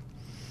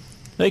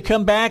 They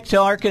come back to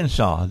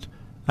Arkansas.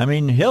 I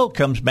mean, Hill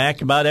comes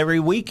back about every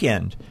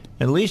weekend.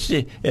 At least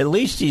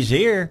he's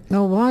here.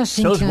 Well,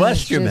 Washington so's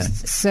Westerman.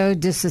 Is just so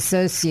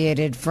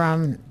disassociated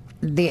from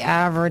the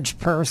average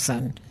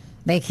person.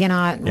 They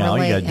cannot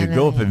relate. You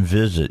go up and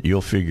visit. You'll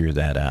figure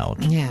that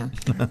out. Yeah.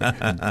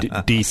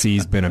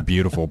 D.C.'s been a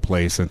beautiful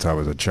place since I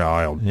was a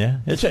child. Yeah.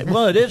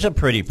 It is a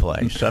pretty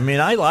place. I mean,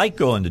 I like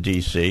going to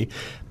D.C.,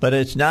 but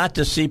it's not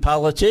to see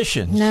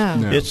politicians.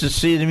 No. It's to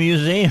see the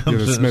museums. Yeah,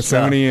 the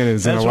Smithsonian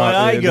is That's why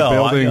I go. The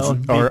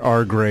buildings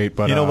are great.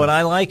 But what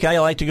I like? I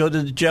like to go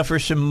to the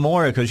Jefferson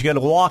Memorial because you got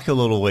to walk a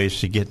little ways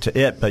to get to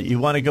it. But you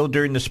want to go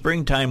during the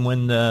springtime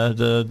when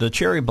the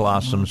cherry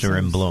blossoms are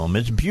in bloom.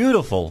 It's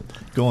beautiful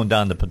going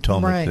down the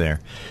Potomac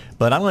there.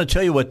 But I'm going to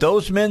tell you what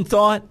those men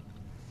thought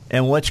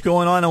and what's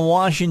going on in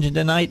Washington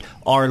tonight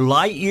are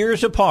light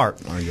years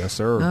apart. Oh, yes,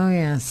 sir. Oh,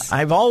 yes.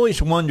 I've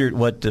always wondered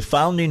what the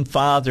founding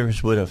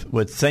fathers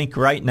would think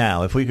right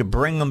now if we could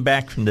bring them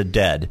back from the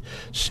dead,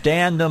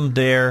 stand them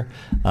there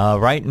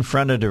right in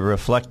front of the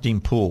reflecting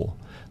pool,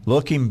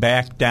 looking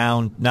back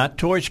down, not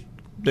towards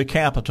the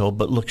Capitol,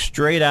 but look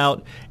straight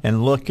out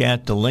and look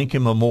at the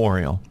Lincoln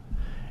Memorial.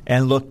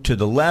 And look to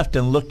the left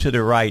and look to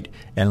the right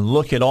and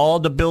look at all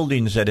the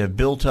buildings that have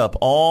built up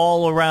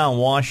all around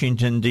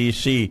Washington,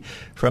 D.C.,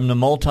 from the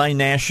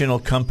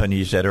multinational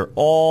companies that are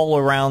all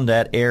around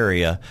that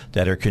area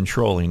that are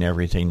controlling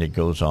everything that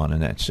goes on in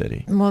that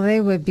city. Well, they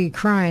would be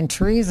crying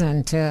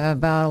treason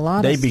about a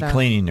lot They'd of be stuff.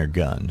 cleaning their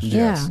guns.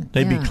 Yeah,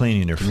 They'd be yeah.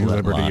 cleaning their Give me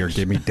liberty or flintlocks.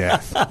 give me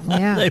death.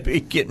 Yeah. They'd be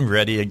getting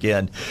ready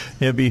again.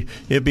 It'd be.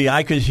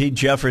 I could see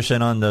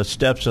Jefferson on the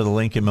steps of the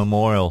Lincoln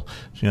Memorial,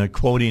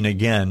 quoting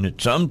again.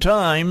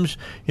 Sometimes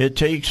it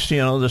takes,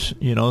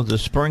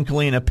 the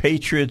sprinkling of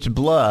patriots'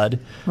 blood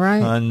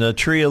Right. on the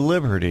tree of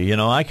liberty.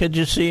 I could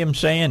just see him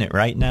saying it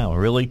right now. I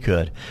really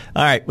could.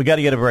 All right, we got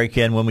to get a break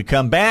in. When we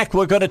come back,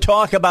 we're going to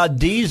talk about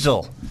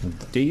diesel.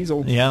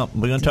 Diesel. Yeah,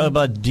 we're going to talk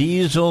about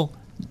diesel.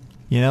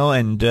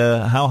 And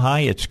how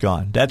high it's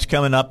gone. That's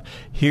coming up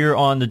here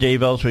on the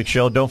Dave Elswick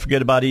Show. Don't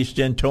forget about East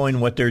End Towing,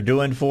 what they're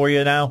doing for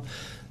you now.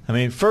 I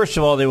mean, first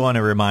of all, they want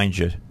to remind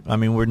you. I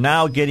mean, we're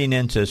now getting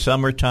into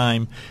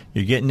summertime.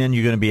 You're getting in.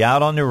 You're going to be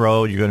out on the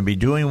road. You're going to be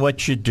doing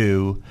what you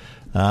do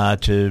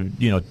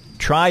to,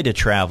 try to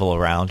travel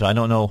around. I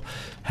don't know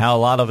how a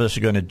lot of us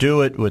are going to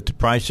do it with the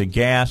price of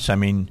gas. I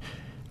mean,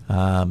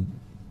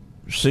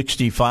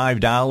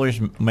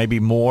 $65, maybe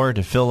more,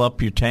 to fill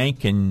up your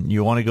tank, and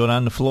you want to go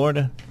down to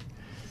Florida?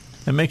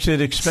 It makes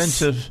it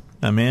expensive.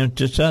 I mean, it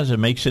just does. It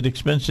makes it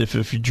expensive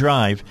if you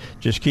drive.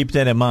 Just keep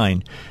that in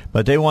mind.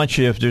 But they want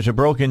you, if there's a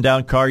broken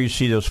down car, you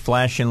see those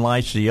flashing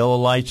lights, the yellow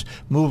lights,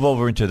 move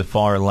over into the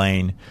far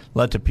lane.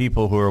 Let the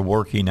people who are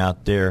working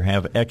out there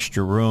have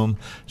extra room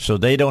so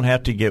they don't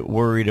have to get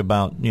worried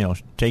about,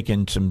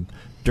 taking some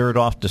dirt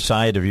off the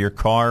side of your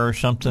car or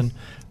something,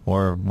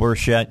 or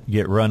worse yet,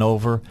 get run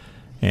over,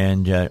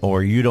 and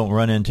or you don't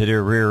run into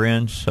their rear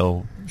end.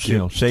 So,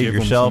 save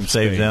yourself,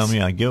 save them.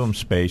 Yeah, give them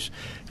space.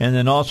 And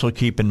then also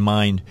keep in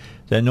mind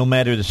that no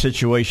matter the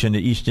situation,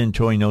 the East End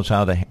Towing knows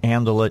how to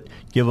handle it.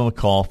 Give them a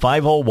call,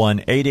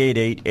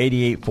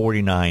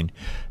 501-888-8849.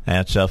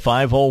 That's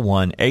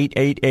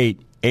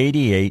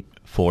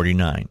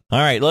 501-888-8849. All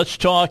right, let's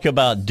talk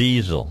about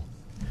diesel.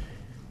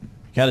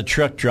 Got a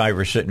truck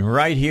driver sitting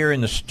right here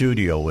in the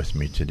studio with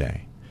me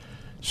today.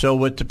 So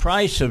with the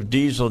price of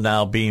diesel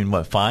now being,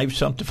 what,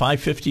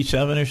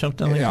 $5.57 or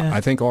something like that? Yeah,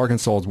 I think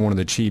Arkansas is one of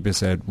the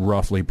cheapest at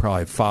roughly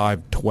probably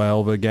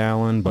 $5.12 a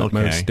gallon, but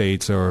most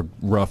states are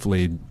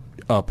roughly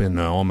up in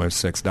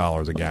almost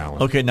 $6 a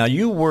gallon. Okay, now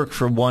you work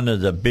for one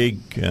of the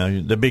big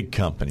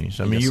companies.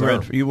 I mean,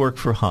 Yes, you work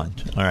for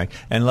Hunt. All right,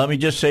 and let me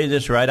just say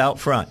this right out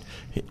front: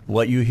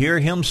 what you hear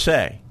him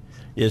say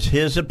is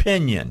his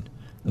opinion,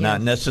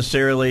 not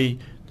necessarily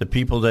the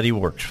people that he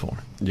works for.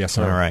 Yes,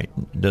 sir. All right.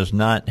 Does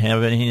not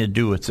have anything to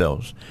do with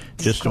those.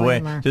 Just the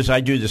way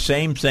I do the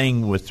same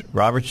thing with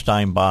Robert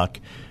Steinbach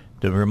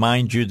to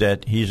remind you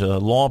that he's a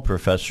law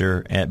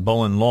professor at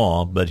Bowen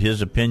Law, but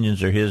his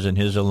opinions are his and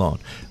his alone.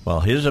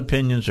 Well, his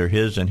opinions are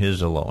his and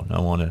his alone.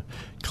 I want to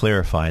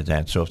clarify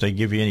that. So if they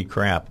give you any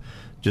crap,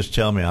 just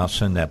tell me. I'll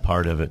send that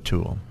part of it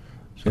to them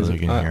so they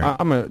can hear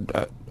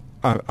it.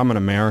 I'm an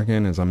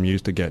American, as I'm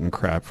used to getting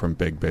crap from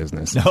big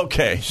business.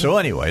 Okay, so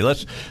anyway,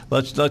 let's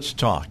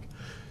talk.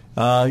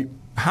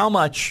 How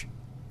much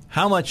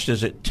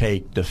does it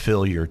take to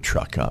fill your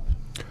truck up?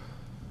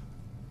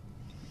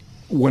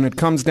 When it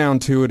comes down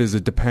to it,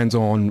 it depends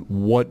on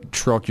what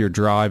truck you're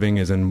driving,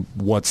 and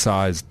what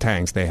size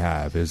tanks they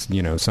have.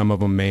 Some of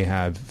them may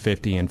have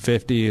 50 and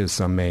 50, as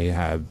some may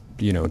have.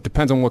 It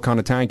depends on what kind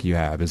of tank you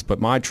have.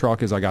 But my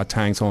truck I got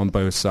tanks on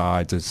both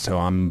sides, so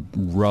I'm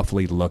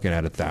roughly looking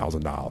at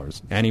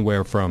 $1,000,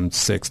 anywhere from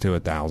 $600 to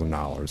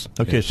 $1,000.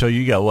 Okay, so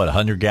you got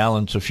 100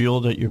 gallons of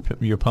fuel that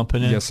you're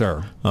pumping in? Yes,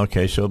 sir.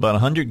 Okay, so about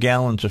 100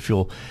 gallons of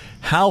fuel.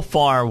 How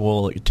far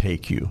will it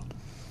take you?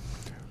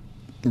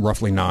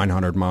 Roughly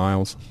 900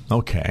 miles.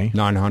 Okay,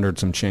 900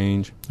 some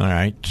change. All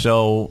right,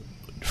 so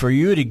for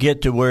you to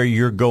get to where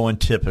you're going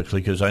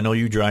typically, because I know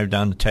you drive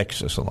down to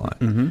Texas a lot,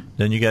 then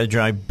you got to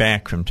drive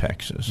back from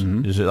Texas.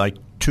 Is it like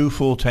 2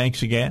 full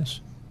tanks of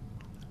gas?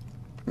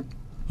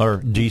 Or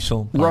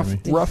diesel?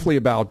 Roughly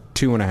about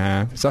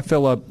 2.5. So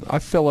I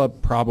fill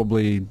up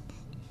probably,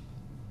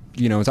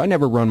 as I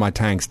never run my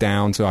tanks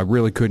down, so I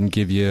really couldn't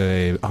give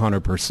you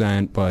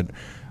 100%, but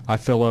I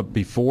fill up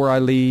before I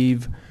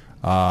leave.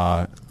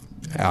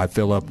 I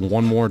fill up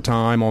one more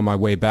time on my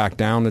way back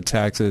down to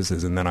Texas,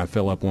 and then I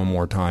fill up one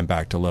more time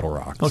back to Little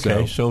Rock.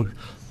 Okay, so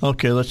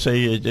let's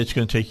say it's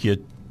going to take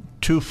you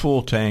 2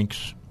 full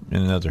tanks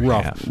and another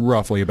half.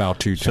 Roughly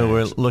about 2 tanks. So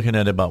we're looking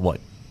at about,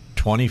 what,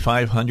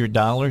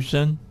 $2,500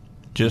 then?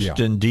 Just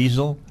in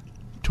diesel?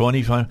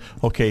 $25.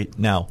 Okay,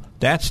 now,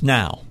 that's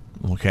now.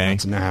 Okay?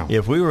 That's now.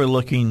 If we were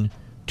looking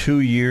 2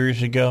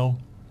 years ago,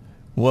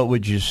 what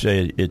would you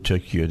say it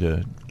took you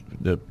to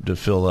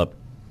fill up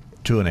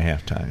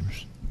 2.5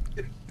 times?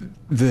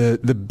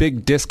 The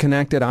big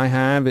disconnect that I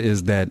have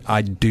is that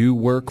I do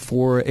work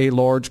for a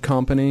large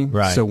company.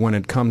 Right. So when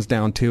it comes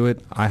down to it,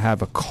 I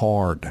have a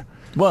card.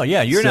 Well,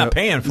 yeah, you're not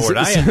paying for it.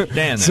 I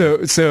understand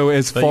that. So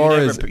as but far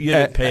you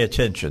didn't pay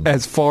attention.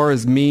 As far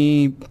as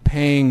me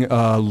paying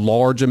a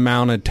large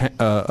amount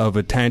of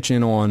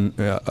attention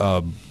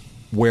on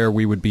where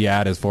we would be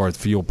at as far as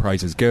fuel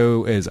prices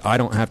go, is I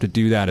don't have to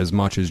do that as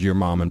much as your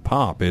mom and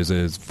pop is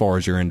as far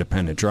as your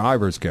independent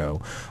drivers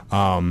go.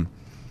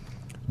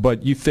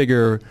 But you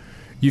figure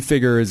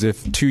as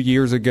if 2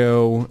 years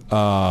ago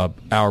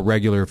our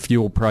regular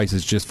fuel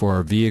prices just for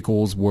our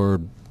vehicles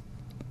were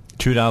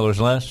 $2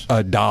 less?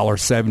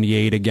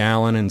 $1.78 a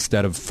gallon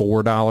instead of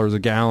 $4 a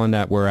gallon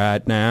that we're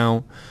at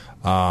now.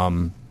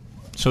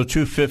 So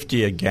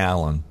 $2.50 a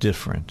gallon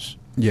difference.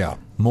 Yeah,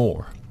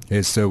 more.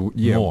 So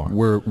yeah,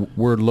 more.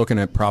 We're looking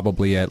at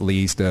probably at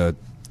least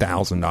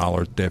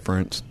 $1,000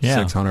 difference,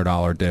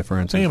 $600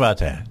 difference. Think about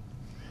that.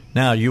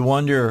 Now you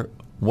wonder,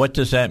 what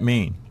does that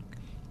mean?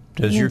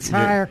 Does the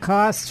entire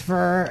cost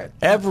for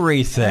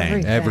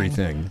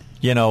everything?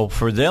 You know,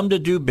 for them to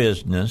do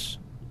business,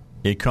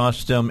 it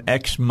costs them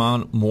X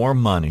amount more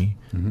money.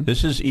 Mm-hmm.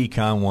 This is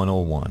Econ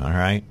 101, all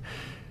right?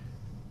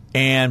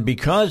 And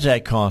because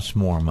that costs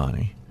more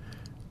money,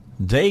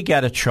 they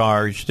got to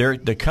charge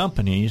the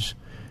companies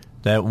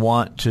that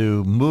want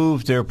to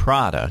move their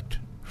product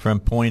from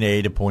point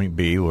A to point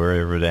B,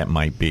 wherever that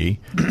might be,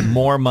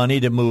 more money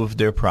to move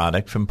their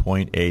product from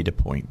point A to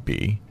point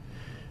B.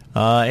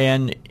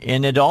 And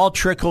it all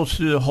trickles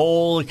through the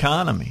whole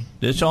economy.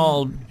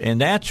 And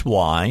that's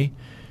why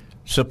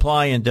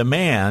supply and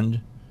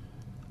demand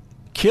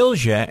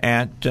kills you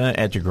at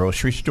the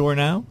grocery store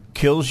now,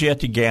 kills you at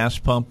the gas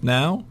pump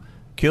now,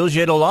 kills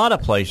you at a lot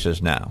of places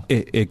now.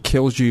 It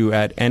kills you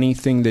at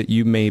anything that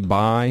you may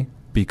buy,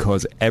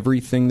 because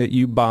everything that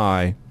you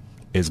buy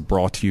is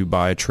brought to you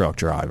by a truck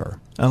driver.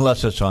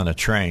 Unless it's on a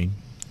train.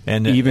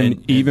 And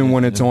even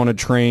when it's on a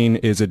train,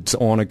 it's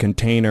on a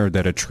container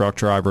that a truck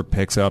driver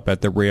picks up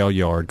at the rail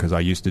yard, because I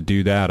used to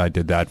do that. I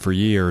did that for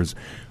years.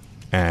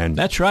 And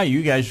that's right.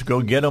 You guys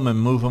go get them and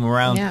move them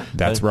around. Yeah.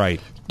 That's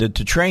right. The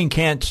train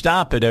can't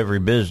stop at every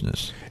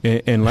business.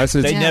 Unless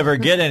it's, they'd never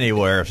get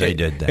anywhere if they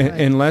did that.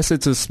 Unless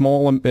it's a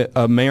small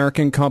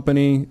American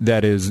company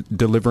that is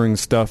delivering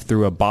stuff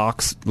through a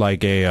box,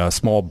 like a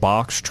small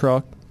box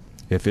truck.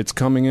 If it's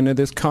coming into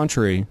this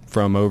country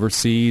from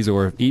overseas,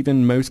 or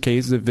even most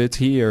cases if it's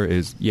here,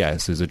 is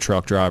a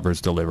truck driver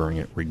is delivering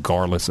it,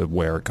 regardless of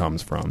where it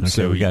comes from. Okay,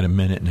 so we got a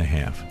minute and a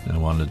half. I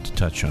wanted to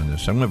touch on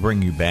this. I'm going to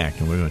bring you back,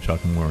 and we're going to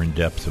talk more in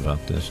depth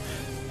about this.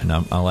 And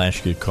I'll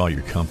ask you to call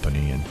your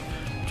company and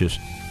just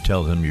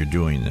tell them you're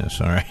doing this,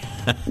 all right?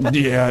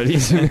 Yeah.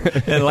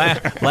 And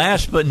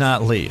last but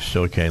not least,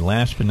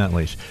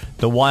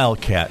 the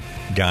Wildcat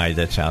guy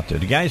that's out there.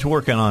 The guy's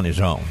working on his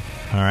own,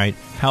 all right?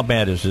 How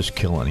bad is this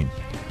killing him?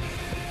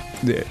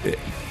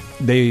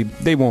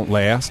 They won't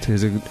last,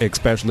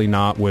 especially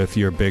not with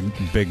your big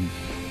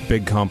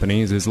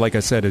companies. Is like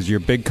I said, is your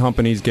big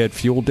companies get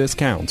fuel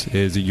discounts.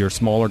 Is your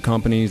smaller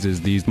companies,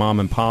 is these mom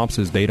and pops,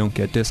 is they don't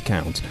get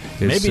discounts.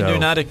 Maybe they're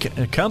not a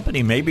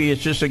company. Maybe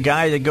it's just a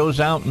guy that goes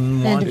out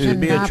and wants to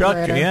be a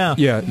trucker.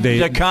 Yeah,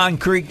 he's a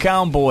concrete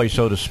cowboy,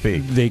 so to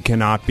speak. They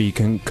cannot be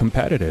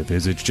competitive.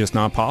 It's just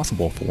not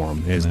possible for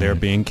them. They're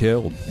being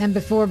killed. And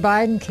before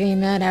Biden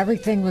came in,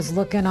 everything was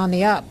looking on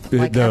the up.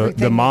 Like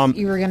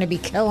you were going to be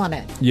killing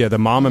it. Yeah, the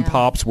mom and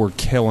pops were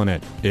killing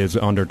it. Is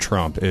under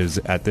Trump. Is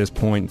at this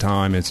point in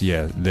time,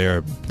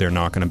 they're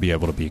not going to be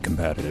able to be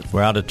competitive.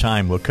 We're out of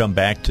time. We'll come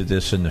back to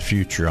this in the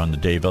future on the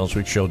Dave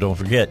Elswick Show. Don't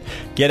forget,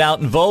 get out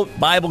and vote.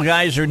 Bible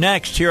guys are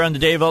next here on the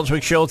Dave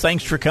Elswick Show.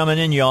 Thanks for coming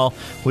in, y'all.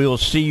 We will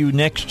see you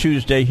next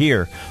Tuesday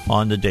here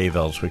on the Dave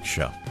Elswick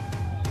Show.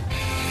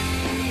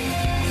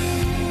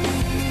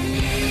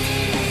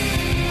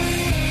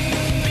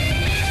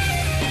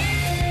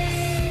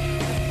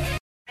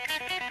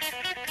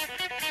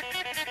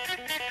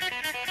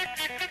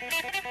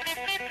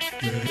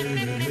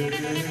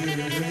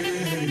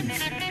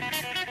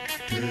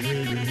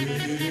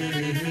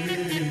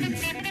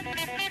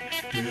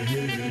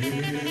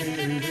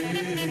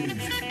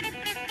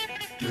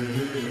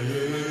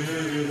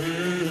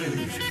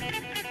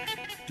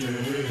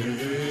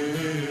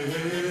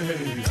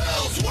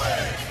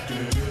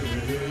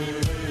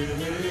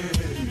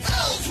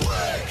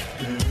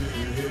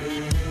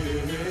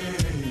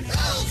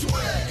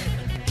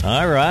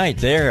 All right,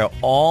 they're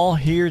all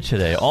here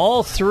today.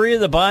 All three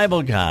of the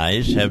Bible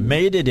guys have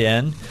made it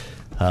in.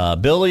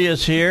 Billy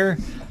is here.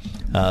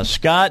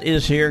 Scott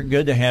is here.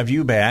 Good to have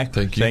you back.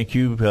 Thank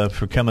you.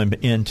 For coming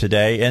in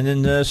today. And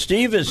then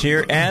Steve is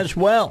here as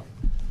well.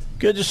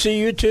 Good to see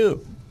you,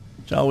 too.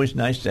 It's always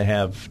nice to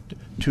have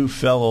two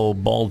fellow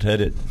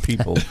bald-headed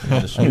people in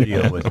the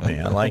studio with me.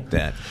 I like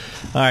that.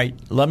 All right,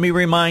 let me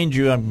remind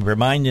you, I'm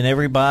reminding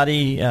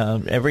everybody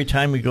every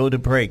time we go to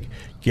break,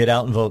 get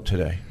out and vote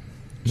today.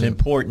 It's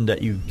important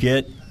that you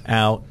get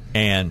out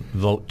and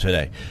vote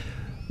today.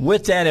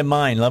 With that in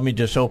mind, let me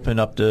just open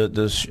up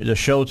the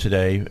show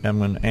today. I'm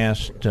going to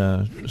ask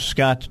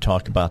Scott to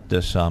talk about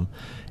this.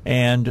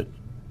 And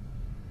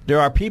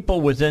there are people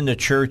within the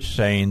church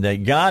saying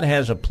that God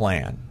has a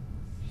plan.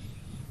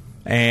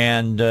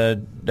 And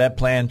that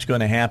plan's going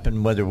to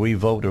happen whether we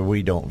vote or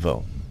we don't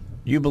vote.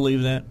 Do you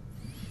believe that?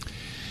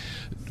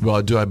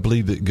 Well, do I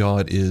believe that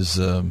God is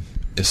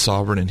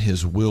sovereign and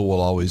His will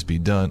always be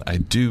done? I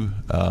do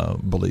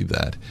believe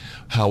that.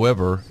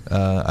 However,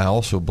 I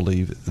also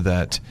believe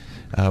that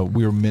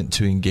we're meant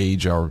to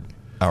engage our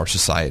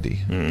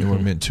society, and we're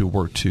meant to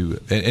work to.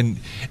 And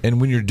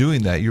when you're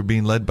doing that, you're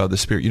being led by the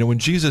Spirit. When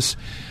Jesus,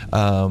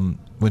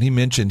 when He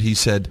mentioned, He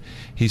said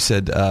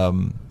that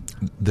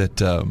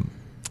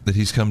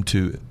He's come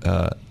to.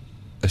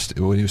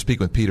 When He was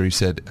speaking with Peter, He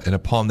said, "And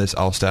upon this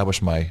I'll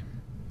establish my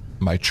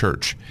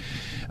church."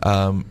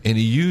 And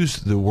He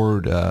used the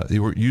word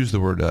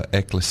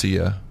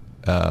ecclesia,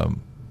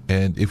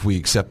 and if we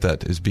accept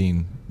that as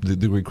being the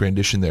Greek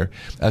rendition there,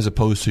 as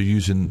opposed to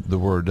using the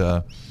word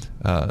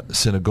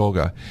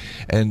synagoga,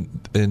 and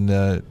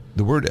the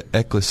word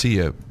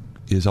ecclesia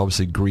is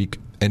obviously Greek,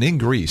 and in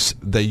Greece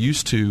they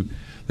used to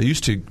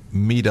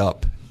meet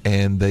up,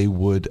 and they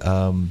would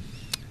an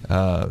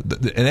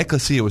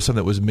ecclesia was something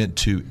that was meant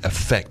to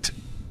affect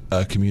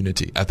a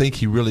community. I think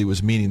He really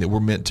was meaning that we're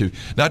meant to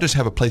not just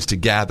have a place to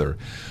gather,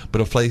 but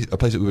a place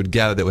that we would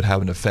gather that would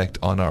have an effect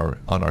on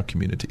our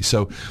community.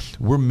 So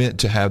we're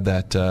meant to have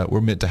that. We're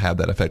meant to have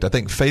that effect. I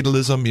think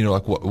fatalism,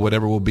 like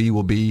whatever will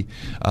be.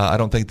 I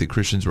don't think that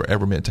Christians were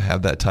ever meant to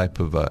have that type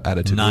of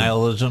attitude.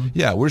 Nihilism.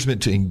 We're just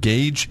meant to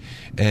engage,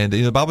 and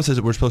the Bible says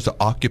that we're supposed to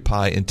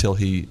occupy until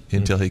He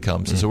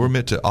comes. And so we're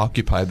meant to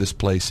occupy this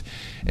place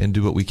and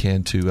do what we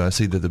can to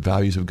see that the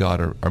values of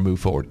God are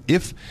moved forward.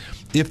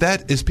 If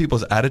that is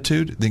people's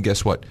attitude, then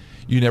guess what?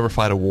 You never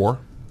fight a war.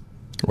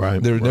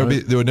 Right. There would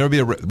never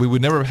be we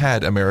would never have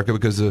had America,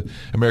 because the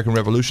American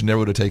Revolution never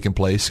would have taken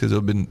place, because it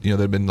would have been,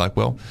 they'd been like,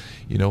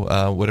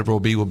 whatever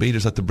will be,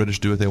 just let the British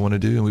do what they want to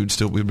do,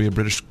 and we'd be a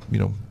British,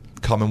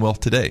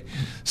 Commonwealth today.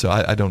 So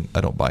I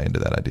don't buy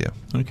into that idea.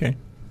 Okay.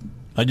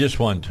 I just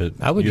want to.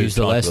 I would use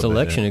the last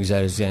election as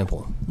an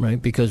example,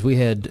 right? Because we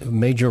had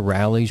major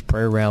rallies,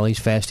 prayer rallies,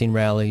 fasting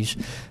rallies,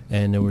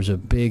 and there was a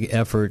big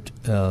effort,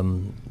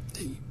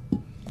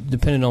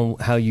 depending on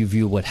how you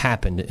view what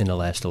happened in the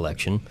last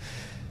election,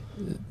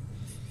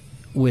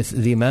 with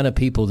the amount of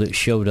people that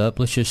showed up.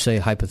 Let's just say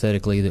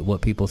hypothetically that what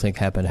people think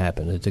happened,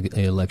 that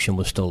the election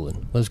was stolen.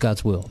 What was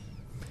God's will?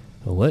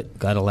 What?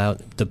 God allowed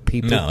the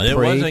people to pray. No, it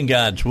wasn't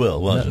God's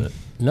will, was it?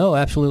 No,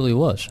 absolutely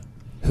was.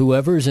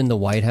 Whoever is in the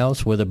White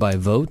House, whether by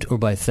vote or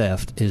by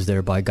theft, is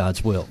there by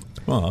God's will.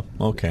 Well,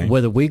 okay.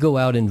 Whether we go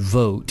out and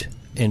vote,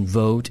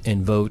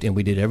 and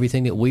we did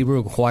everything that we were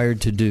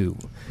required to do,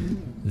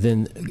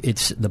 then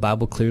the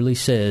Bible clearly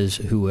says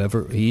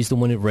He's the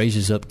one that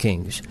raises up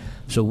kings.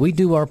 So we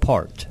do our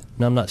part.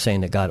 Now, I'm not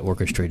saying that God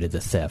orchestrated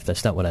the theft.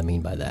 That's not what I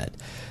mean by that.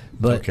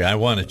 But, okay, I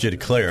wanted you to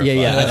clarify.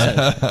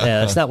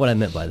 That's not what I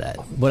meant by that.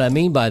 What I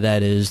mean by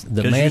that is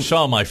because you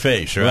saw my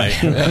face, right?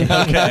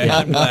 Okay,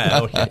 I'm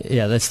glad. Okay.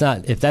 Yeah, that's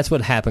not. If that's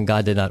what happened,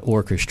 God did not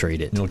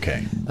orchestrate it.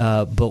 Okay.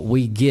 But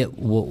we get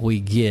what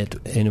we get,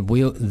 and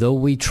though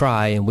we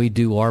try and we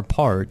do our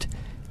part,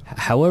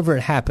 however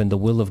it happened, the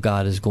will of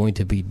God is going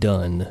to be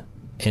done.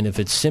 And if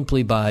it's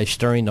simply by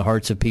stirring the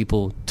hearts of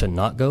people to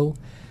not go,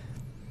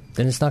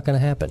 then it's not going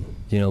to happen.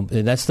 And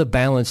that's the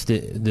balance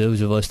that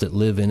those of us that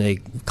live in a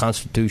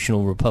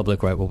constitutional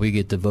republic, right, where we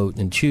get to vote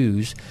and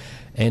choose.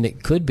 And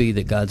it could be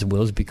that God's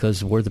will is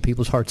because where the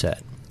people's heart's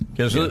at.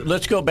 Because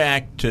let's go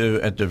back to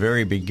at the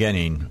very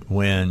beginning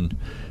when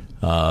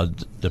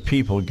the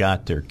people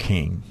got their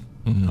king.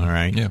 Mm-hmm. All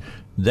right. Yeah.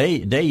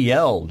 They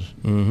yelled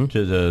to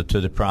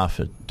the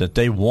prophet that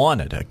they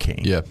wanted a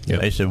king. Yeah.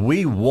 They said,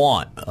 "We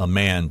want a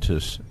man to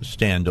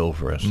stand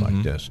over us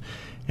like this,"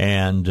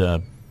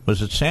 and.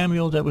 Was it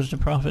Samuel that was the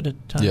prophet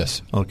at the time?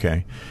 Yes.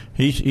 Okay.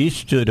 He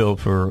stood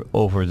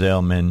over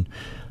them, and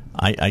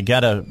I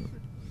got to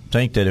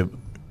think that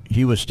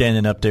he was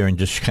standing up there and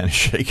just kind of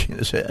shaking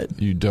his head.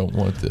 You don't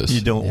want this.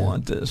 You don't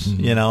want this,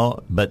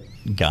 But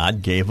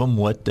God gave them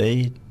what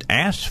they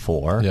asked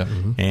for,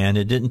 and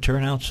it didn't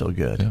turn out so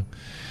good. Yeah.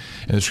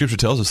 And the Scripture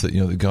tells us that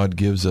that God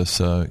gives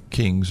us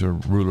kings or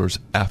rulers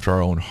after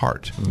our own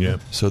heart. Yeah.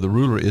 So the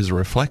ruler is a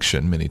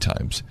reflection many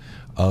times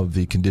of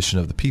the condition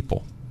of the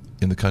people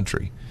in the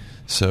country.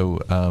 So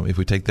if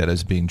we take that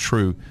as being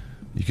true,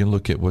 you can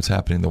look at what's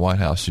happening in the White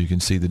House, so you can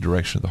see the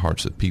direction of the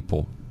hearts of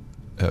people,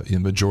 in the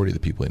majority of the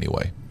people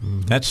anyway.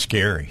 That's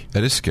scary.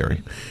 That is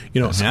scary.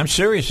 I'm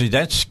seriously,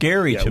 that's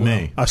scary to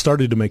me. I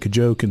started to make a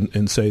joke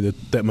and say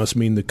that must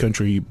mean the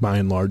country, by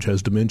and large,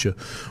 has dementia.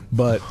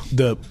 But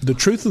the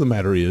truth of the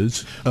matter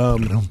is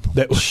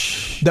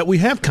that we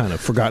have kind of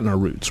forgotten our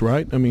roots,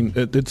 right? I mean,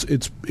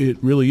 it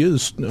really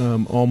is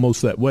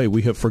almost that way.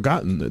 We have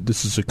forgotten that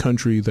this is a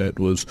country that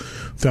was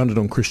founded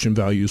on Christian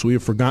values. We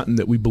have forgotten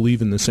that we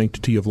believe in the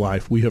sanctity of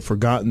life. We have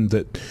forgotten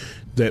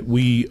that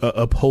we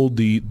uphold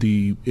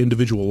the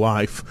individual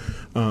life.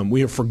 We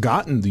have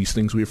forgotten these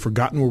things. We have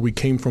forgotten where we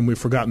came from. We've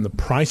forgotten the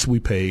price we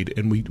paid,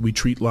 and we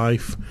treat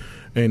life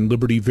and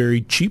liberty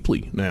very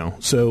cheaply now.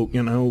 So,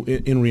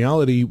 in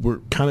reality, we're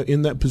kind of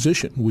in that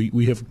position.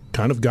 We have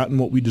kind of gotten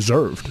what we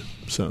deserved.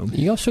 So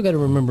you also got to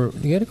remember,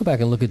 you got to go back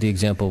and look at the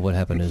example of what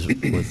happened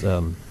with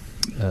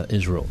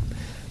Israel.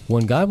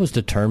 When God was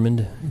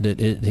determined that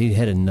he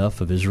had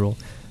enough of Israel,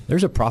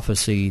 There's a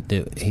prophecy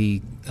that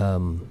he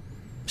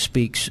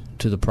speaks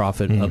to the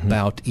prophet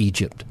about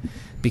Egypt,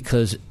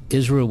 because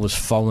Israel was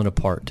falling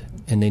apart,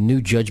 and they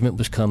knew judgment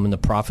was coming. The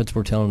prophets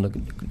were telling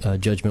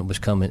them judgment was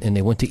coming, and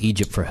they went to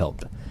Egypt for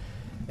help.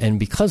 And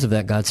because of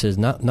that, God says,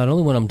 not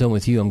only when I'm done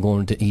with you, I'm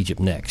going to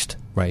Egypt next,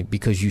 right?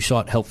 Because you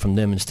sought help from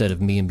them instead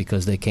of me, and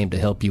because they came to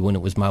help you when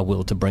it was my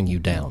will to bring you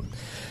down.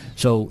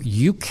 So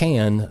you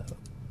can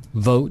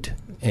vote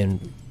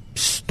and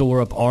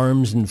store up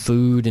arms and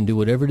food and do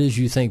whatever it is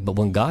you think, but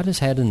when God has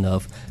had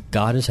enough,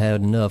 God has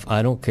had enough.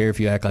 I don't care if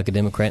you act like a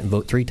Democrat and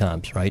vote 3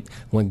 times, right?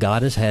 When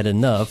God has had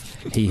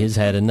enough, he has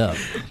had enough.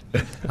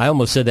 I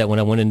almost said that when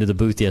I went into the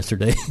booth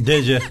yesterday.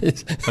 Did you?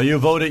 Oh, you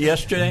voted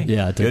yesterday?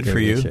 Yeah, I took good for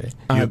you.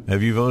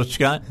 Have you voted,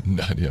 Scott?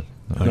 Not yet.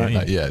 Okay.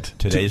 Not yet.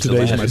 Today's the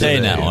last day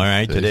now. All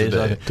right. Today's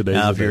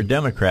Now, if you're a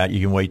Democrat,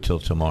 you can wait till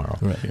tomorrow.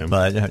 Right. Yeah.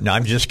 But no,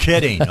 I'm just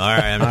kidding. All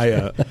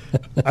right.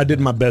 I did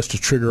my best to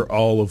trigger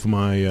all of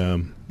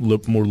my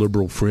more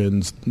liberal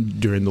friends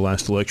during the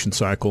last election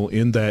cycle.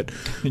 In that,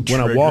 when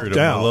I walked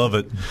out, I love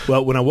it.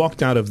 Well, when I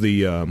walked out of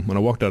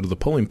the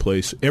polling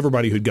place,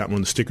 everybody who'd gotten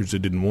one of the stickers that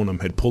didn't want them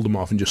had pulled them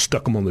off and just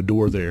stuck them on the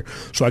door there.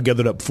 So I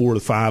gathered up 4 to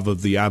 5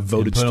 of the "I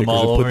voted" stickers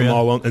and put them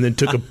all on, and then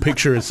took a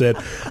picture and said,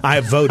 "I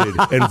have voted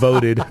and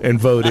voted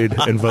and voted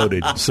and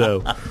voted."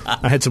 So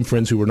I had some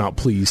friends who were not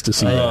pleased to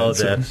see that. Oh,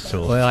 that's so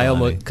Well, funny. I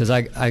almost, because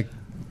I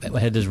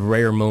had this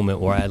rare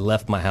moment where I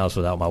left my house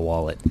without my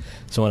wallet.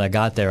 So when I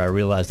got there, I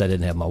realized I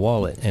didn't have my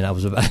wallet, and I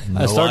was about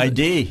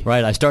ID.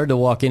 Right, I started to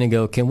walk in and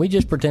go, "Can we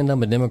just pretend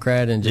I'm a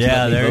Democrat and just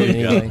let me there vote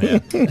you anyway?"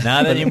 go. Yeah.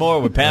 Not anymore.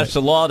 We passed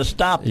a law to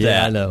stop that.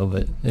 Yeah, I know,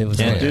 but it was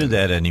Can't fun. do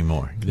that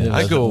anymore.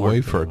 I go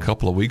away for a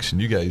couple of weeks,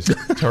 and you guys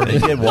turn They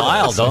get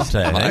wild, don't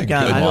they? My They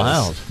got goodness.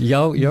 wild.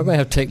 Y'all going to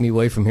have to take me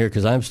away from here,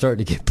 because I'm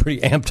starting to get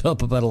pretty amped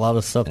up about a lot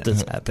of stuff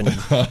that's happening.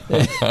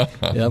 Yeah,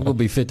 I'm going to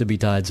be fit to be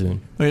tied soon.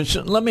 Okay,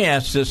 so let me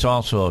ask this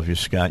also of you,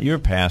 Scott. You're a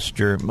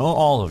pastor.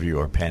 All of you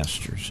are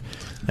pastors.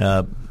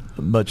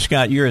 But,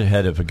 Scott, you're the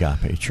head of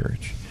Agape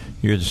Church.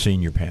 You're the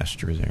senior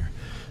pastor there.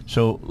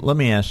 So let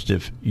me ask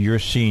if you're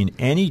seeing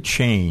any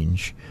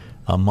change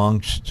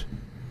amongst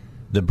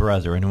the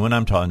brethren. And when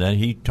I'm talking that,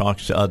 he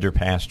talks to other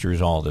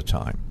pastors all the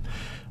time.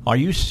 Are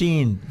you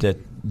seeing that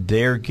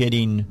they're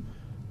getting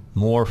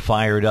more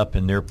fired up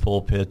in their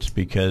pulpits?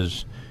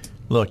 Because,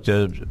 look,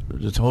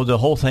 the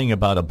whole thing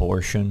about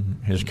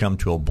abortion has come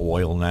to a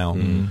boil now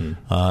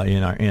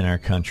in our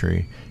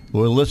country.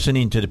 We're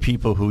listening to the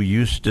people who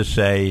used to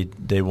say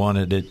they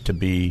wanted it to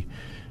be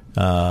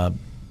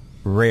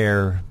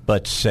rare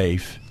but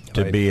safe,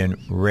 to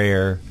being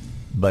rare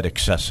but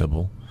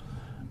accessible.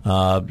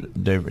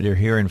 They're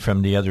hearing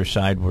from the other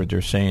side where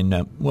they're saying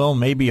that, well,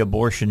 maybe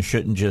abortion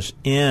shouldn't just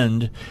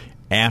end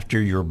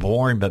after you're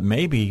born, but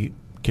maybe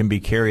can be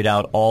carried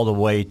out all the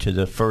way to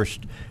the first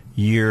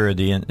year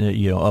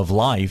of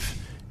life,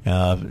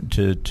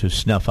 to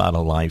snuff out a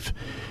life.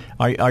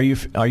 Are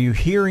you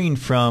hearing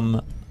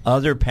from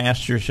other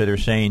pastors that are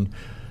saying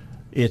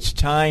it's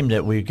time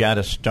that we've got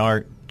to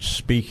start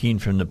speaking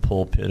from the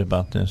pulpit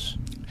about this?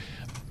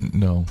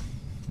 No,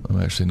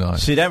 I'm actually not.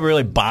 See, that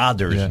really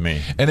bothers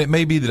me. And it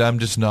may be that I'm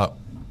just not,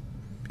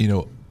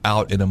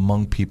 out and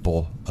among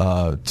people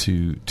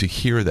to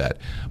hear that.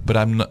 But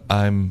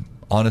I'm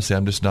honestly,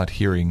 I'm just not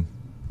hearing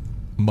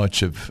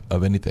much of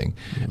anything.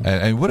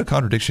 And what a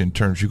contradiction in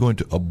terms. You're going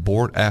to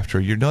abort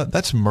after you're not.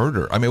 That's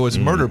murder. I mean, it was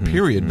murder,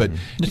 period. But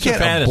you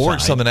can't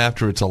abort something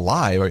after it's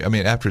alive. I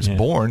mean, after it's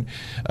born.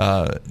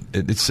 But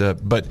it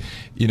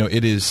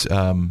is.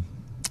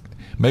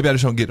 Maybe I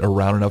just don't get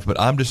around enough. But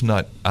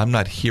I'm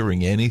not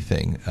hearing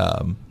anything.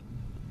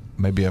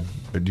 Maybe I'm.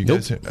 Do you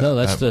guys? No,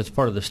 that's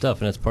part of the stuff,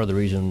 and that's part of the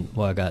reason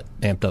why I got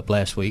amped up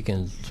last week,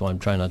 and so I'm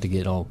trying not to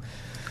get all.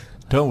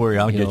 Don't worry,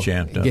 I'll get you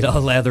amped up. Get all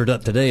lathered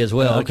up today as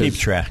well. I'll keep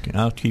tracking.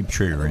 I'll keep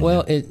triggering.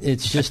 Well,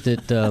 it's just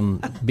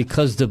that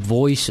because the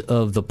voice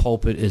of the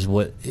pulpit is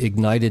what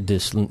ignited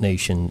this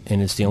nation,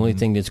 and it's the only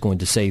thing that's going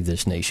to save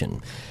this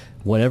nation.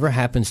 Whatever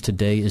happens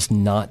today is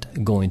not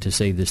going to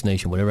save this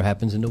nation. Whatever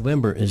happens in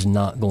November is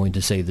not going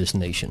to save this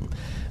nation.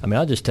 I mean,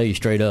 I'll just tell you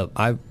straight up,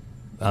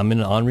 I'm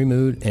in an ornery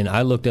mood, and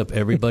I looked up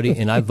everybody,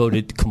 and I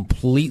voted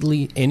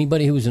completely.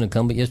 Anybody who was an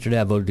incumbent yesterday,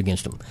 I voted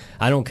against them.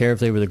 I don't care if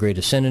they were the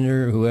greatest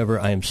senator or whoever.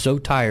 I am so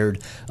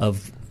tired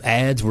of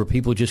ads where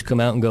people just come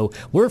out and go,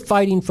 "We're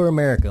fighting for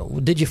America." Well,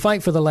 did you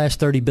fight for the last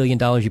 $30 billion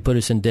you put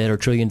us in debt, or $1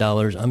 trillion?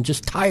 I'm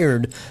just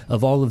tired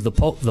of all of the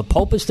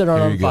pulpits that are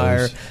on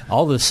fire,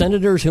 all the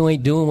senators who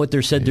ain't doing what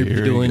they're said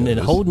they're doing and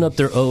holding up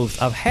their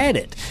oath. I've had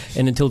it.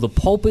 And until the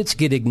pulpits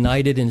get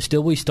ignited and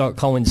still we start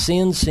calling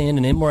sin, sin,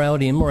 and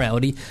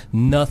immorality,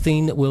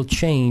 nothing will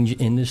change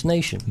in this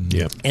nation.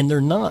 Yep. And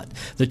they're not.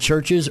 The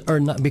churches are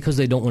not, because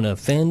they don't want to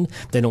offend.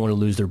 They don't want to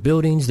lose their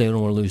buildings. They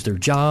don't want to lose their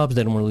jobs.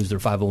 They don't want to lose their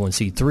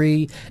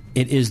 501c3.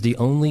 It is the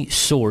only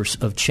source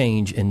of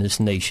change in this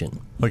nation.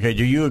 Okay,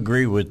 do you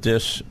agree with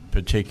this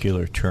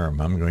particular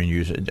term? I'm going to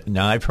use it.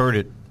 Now, I've heard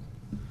it,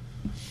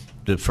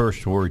 the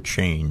first word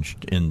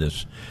changed in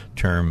this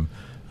term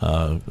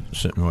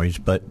certain ways,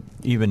 but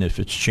even if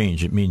it's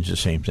changed, it means the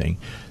same thing.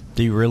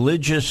 the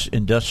religious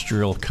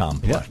industrial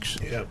complex.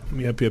 Yep.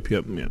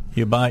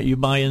 You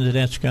buy into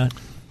that, Scott?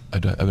 I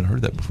haven't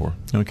heard that before.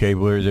 Okay,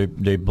 where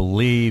they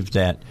believe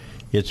that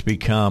it's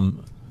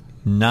become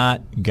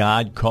not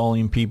God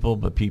calling people,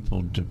 but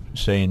people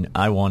saying,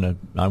 I want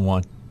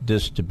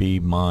this to be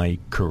my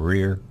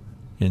career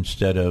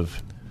instead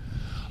of.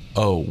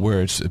 Oh,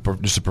 where it's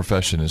just a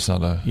profession. It's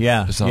not a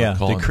a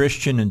calling. The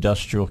Christian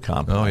industrial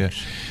complex. Oh yeah,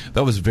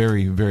 that was a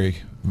very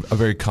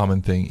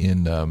common thing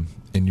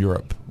in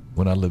Europe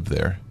when I lived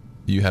there.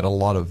 You had a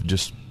lot of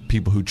just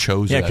people who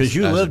chose. Yeah, because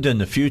you lived in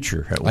the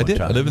future at one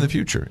time. I lived in the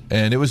future,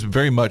 and it was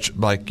very much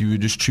like you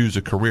would just choose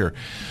a career.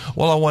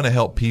 Well, I want to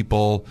help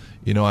people.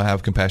 I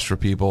have compassion for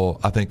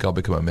people. I think I'll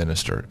become a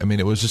minister. I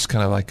mean, it was just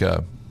kind of like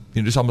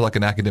just almost like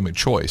an academic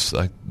choice.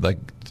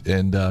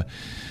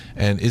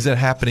 And is that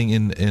happening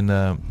in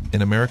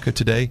America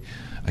today?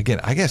 Again,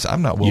 I guess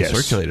I'm not well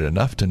circulated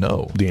enough to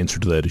know. The answer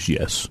to that is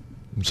yes.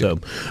 Okay. So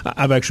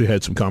I've actually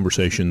had some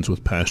conversations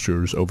with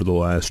pastors over the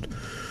last,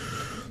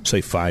 say,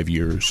 5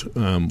 years,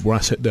 where I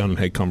sat down and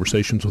had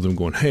conversations with them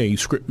going, hey,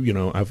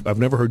 I've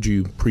never heard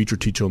you preach or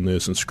teach on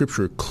this, and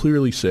Scripture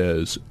clearly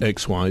says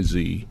X, Y,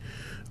 Z.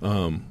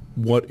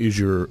 What is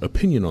your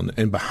opinion on that?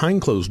 And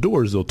behind closed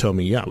doors, they'll tell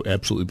me, yeah, I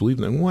absolutely believe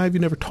that. And why have you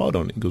never taught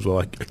on it? He goes, well,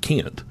 I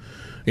can't.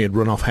 And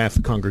run off half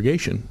the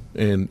congregation,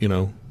 and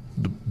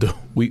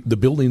the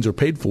buildings are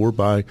paid for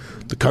by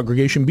the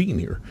congregation being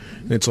here.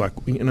 And it's like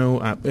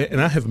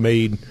I have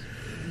made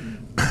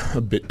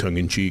a bit tongue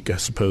in cheek, I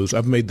suppose.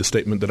 I've made the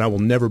statement that I will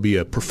never be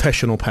a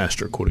professional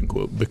pastor, quote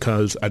unquote,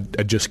 because I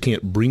just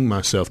can't bring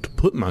myself to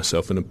put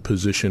myself in a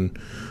position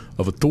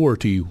of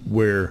authority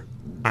where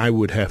I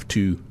would have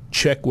to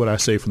check what I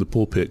say from the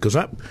pulpit, because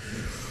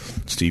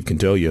Steve can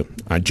tell you,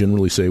 I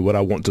generally say what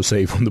I want to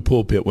say from the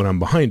pulpit when I'm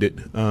behind it,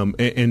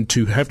 and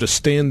to have to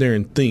stand there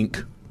and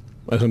think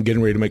as I'm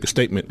getting ready to make a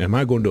statement, am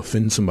I going to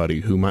offend somebody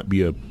who might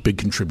be a big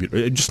contributor?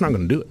 I'm just not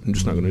going to do it. I'm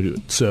just not going to do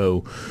it.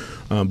 So,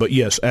 but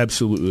yes,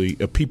 absolutely.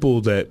 People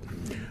that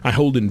I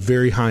hold in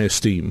very high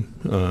esteem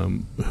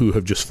who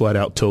have just flat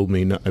out told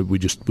me, no, we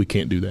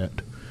can't do that,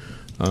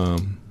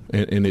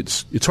 and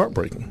it's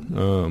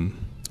heartbreaking.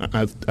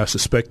 I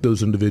suspect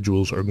those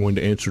individuals are going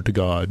to answer to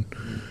God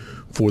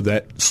for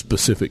that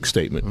specific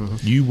statement.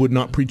 Mm-hmm. You would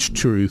not preach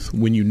truth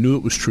when you knew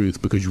it was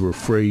truth because you were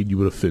afraid you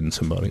would offend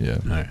somebody. Yeah.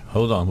 All right,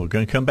 hold on. We're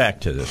going to come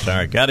back to this. All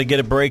right, got to get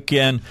a break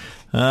in.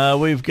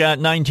 We've got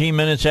 19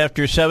 minutes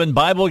after 7.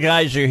 Bible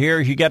guys are here.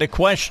 If you got a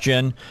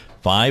question,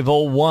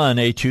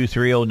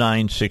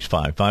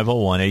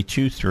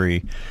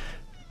 501-823-0965.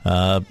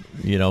 501-823,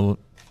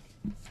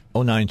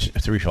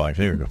 0935.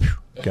 There we go.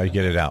 Got to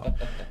get it out.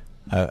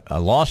 I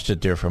lost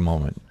it there for a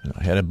moment.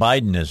 I had a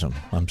Bidenism.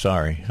 I'm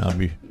sorry. I'll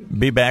be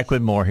back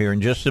with more here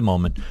in just a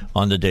moment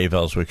on the Dave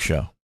Elswick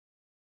Show.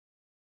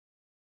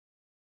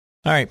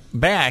 All right,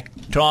 back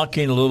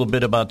talking a little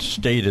bit about the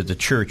state of the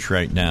church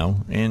right now,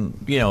 and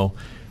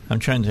I'm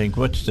trying to think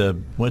what's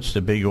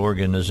the big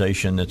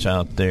organization that's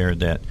out there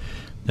that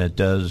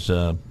does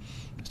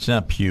it's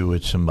not Pew,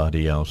 it's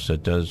somebody else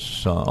that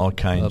does all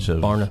kinds of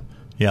Barna.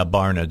 Yeah,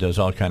 Barna does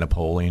all kind of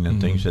polling and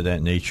things of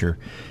that nature.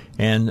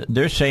 And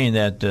they're saying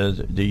that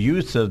the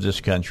youth of this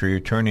country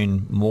are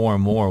turning more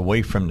and more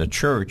away from the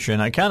church.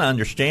 And I kind of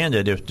understand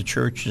it if the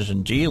church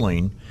isn't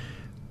dealing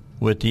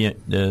with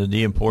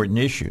the important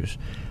issues.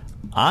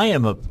 I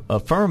am a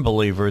firm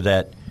believer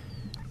that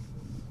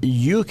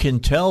you can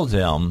tell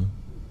them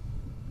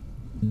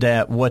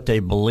that what they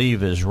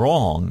believe is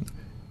wrong,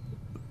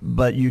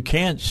 but you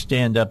can't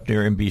stand up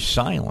there and be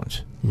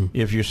silent.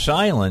 If you're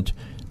silent,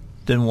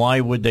 then why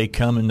would they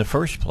come in the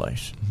first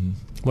place?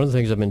 One of the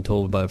things I've been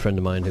told by a friend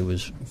of mine who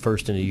was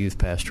first in a youth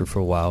pastor for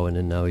a while and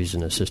then now he's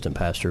an assistant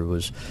pastor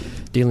was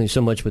dealing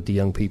so much with the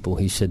young people.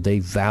 He said they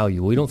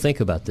value, we don't think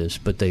about this,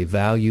 but they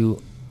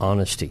value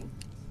honesty.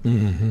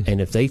 Mm-hmm.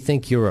 And if they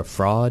think you're a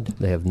fraud,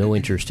 they have no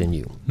interest in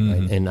you. Mm-hmm.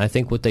 Right? And I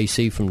think what they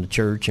see from the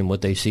church and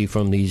what they see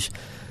from these,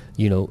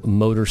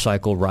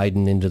 motorcycle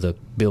riding into the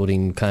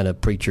building kind of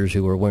preachers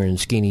who are wearing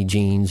skinny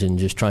jeans and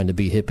just trying to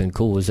be hip and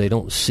cool is they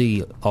don't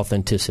see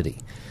authenticity.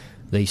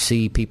 They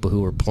see people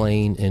who are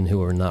plain and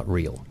who are not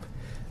real.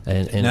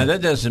 And now,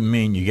 that doesn't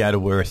mean you got to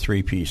wear a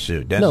three-piece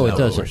suit. That's no, not it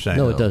doesn't. What we're saying,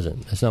 no, it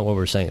doesn't. That's not what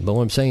we're saying. But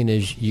what I'm saying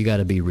is you got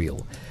to be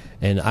real.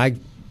 And I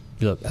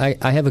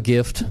have a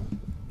gift.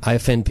 I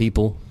offend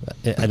people.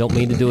 I don't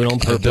mean to do it on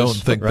purpose. I don't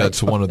think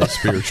that's one of the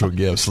spiritual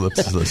gifts.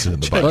 Let's listen in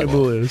the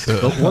Bible.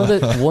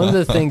 But one of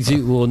the things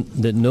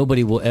that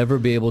nobody will ever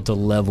be able to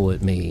level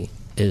at me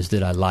is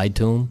that I lied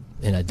to them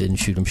and I didn't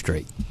shoot them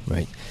straight.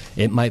 Right?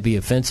 It might be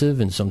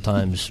offensive, and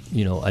sometimes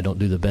I don't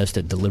do the best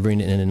at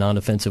delivering it in a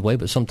non-offensive way.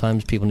 But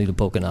sometimes people need to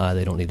poke an eye;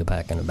 they don't need to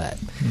pack in a bat.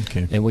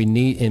 Okay.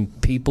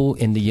 And people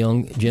in the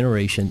young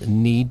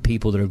generation need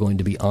people that are going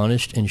to be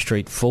honest and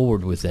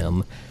straightforward with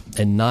them,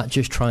 and not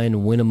just trying to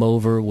win them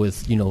over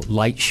with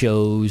light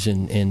shows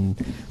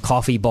and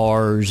coffee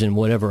bars and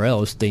whatever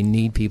else. They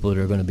need people that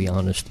are going to be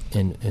honest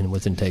and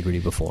with integrity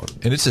before them.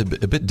 And it's a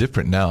bit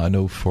different now. I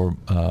know for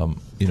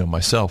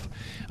myself,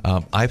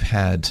 I've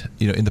had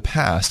in the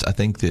past. I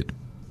think that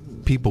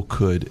people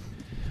could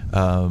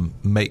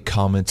make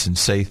comments and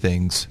say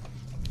things,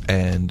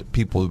 and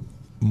people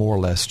more or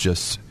less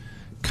just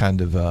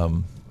kind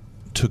of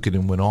took it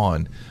and went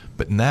on.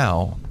 But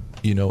now,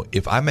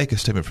 if I make a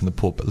statement from the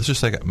pulpit, let's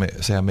just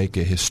say I make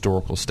a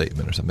historical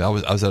statement or something. I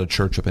was at a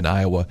church up in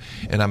Iowa,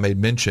 and I made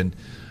mention,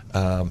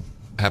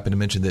 happened to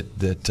mention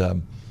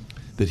that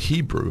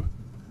Hebrew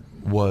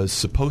was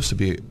supposed to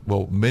be,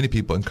 many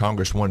people in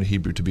Congress wanted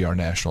Hebrew to be our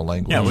national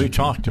language. Yeah, we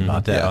talked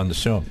about that on the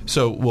show.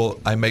 So,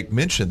 I make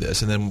mention of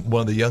this, and then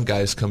one of the young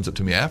guys comes up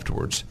to me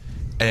afterwards,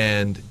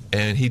 and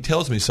he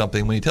tells me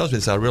something. When he tells me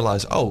this, I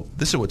realize,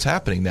 this is what's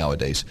happening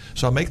nowadays.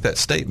 So I make that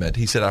statement.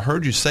 He said, I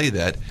heard you say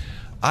that.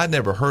 I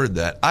never heard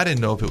that. I didn't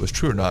know if it was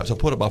true or not. So I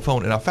put up my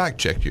phone and I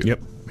fact-checked you.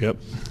 Yep.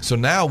 So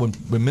now when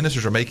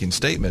ministers are making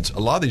statements, a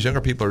lot of these younger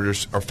people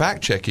are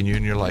fact-checking you,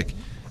 and you're like,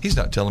 he's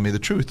not telling me the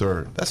truth,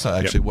 or that's not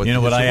actually what. You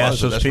know what I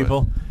ask those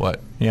people? What?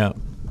 Yeah.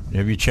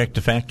 Have you checked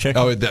the fact check?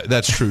 Oh,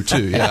 that's true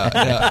too.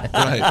 Yeah,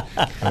 right.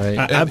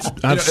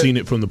 I've seen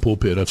it from the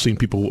pulpit. I've seen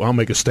people. I'll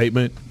make a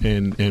statement,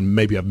 and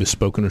maybe I've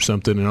misspoken or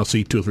something, and I'll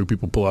see 2 or 3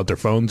 people pull out their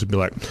phones and be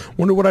like,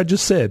 "Wonder what I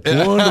just said.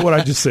 Wonder what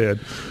I just said."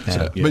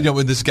 But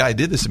when this guy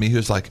did this to me, he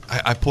was like,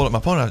 I pulled up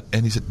my phone out,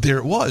 and he said, "There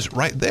it was,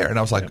 right there." And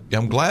I was like,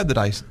 I'm glad that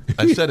I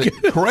said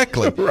it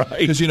correctly, right?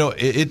 Because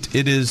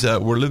it is.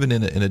 We're living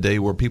in a day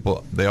where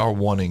people, they are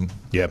wanting.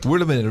 Yep. We're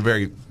living in a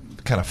very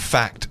kind of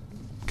fact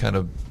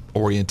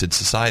oriented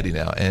society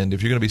now, and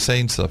if you're going to be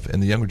saying stuff,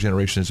 and the younger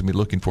generation is going to be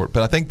looking for it,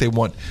 but I think they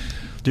want.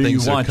 Do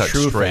you want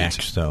true straight.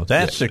 Facts, though?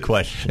 That's the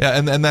question. Yeah,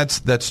 and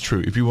that's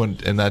true. If you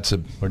want, and that's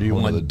or do you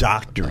want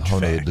doctored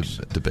facts?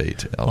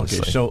 Debate.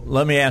 Okay, so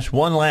let me ask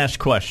one last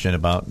question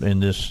about in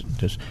this.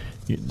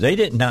 They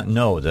did not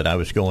know that I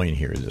was going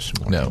here this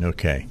morning. No.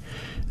 Okay,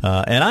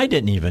 and I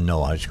didn't even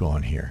know I was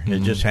going here.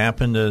 It just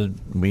happened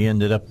we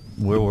ended up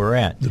where we're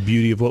at. The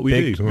beauty of what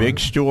we do. Big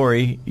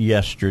story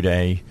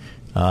yesterday.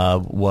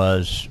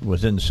 Was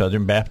within the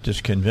Southern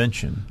Baptist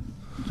Convention.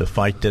 The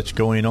fight that's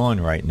going on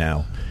right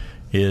now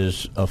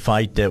is a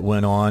fight that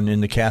went on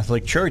in the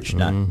Catholic Church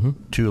not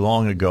too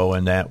long ago,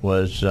 and that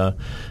was,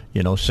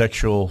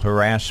 sexual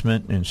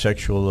harassment and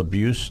sexual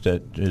abuse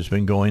that has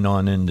been going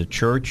on in the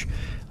church.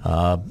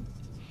 I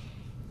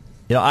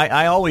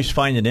always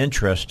find it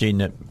interesting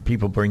that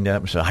people bring that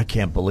up and say, I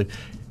can't believe.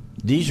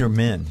 These are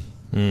men.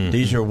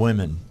 These are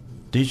women.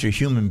 These are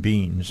human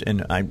beings.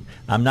 And I'm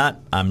not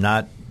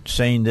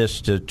saying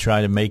this to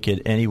try to make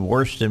it any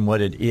worse than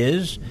what it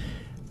is,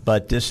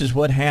 but this is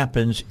what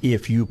happens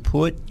if you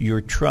put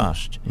your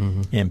trust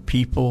in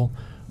people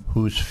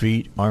whose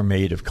feet are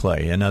made of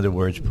clay. In other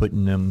words,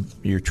 putting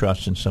your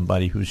trust in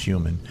somebody who's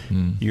human.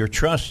 Your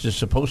trust is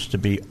supposed to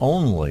be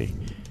only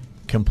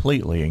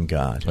completely in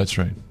God. That's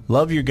right.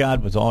 Love your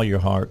God with all your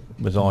heart,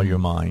 with all your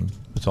mind,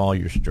 with all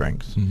your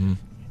strength, and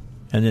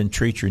then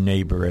treat your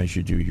neighbor as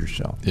you do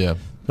yourself. Yeah,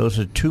 those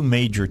are 2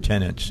 major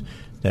tenets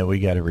that we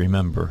got to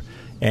remember.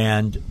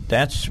 And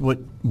that's what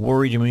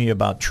worried me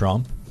about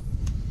Trump.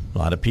 A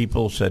lot of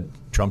people said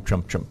Trump,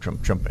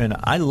 and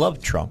I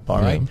love Trump. All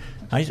right,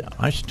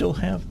 I still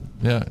have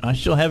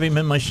him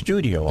in my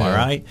studio. All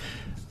right,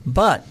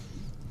 but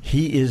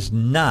he is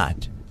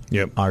not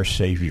our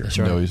savior. Right.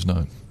 No, he's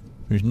not.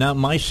 He's not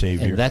my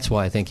savior. And that's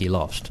why I think he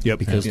lost.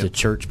 Because the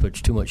church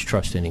puts too much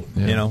trust in him.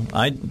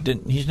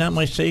 He's not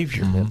my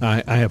savior.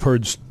 I have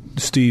heard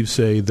Steve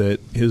say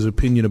that his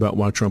opinion about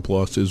why Trump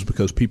lost is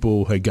because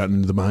people had gotten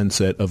into the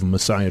mindset of a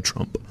Messiah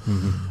Trump.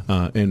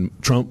 And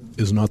Trump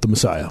is not the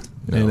Messiah.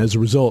 No. And as a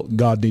result,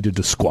 God needed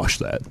to squash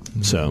that.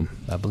 So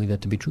I believe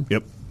that to be true.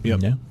 Yep.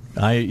 Yeah.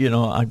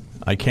 I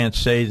can't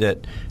say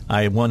that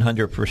I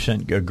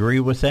 100% agree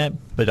with that,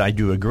 but I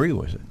do agree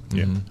with it.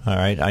 Yeah. All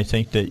right. I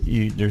think that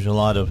there's a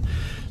lot of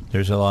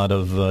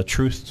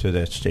truth to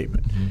that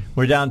statement.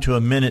 We're down to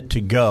a minute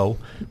to go.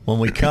 When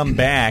we come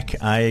back,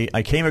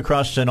 I came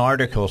across an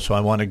article, so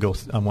I want to go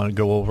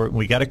over it.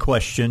 We got a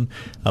question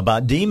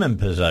about demon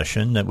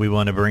possession that we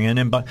want to bring in,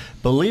 and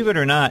believe it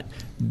or not,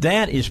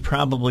 that is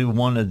probably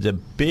one of the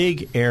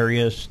big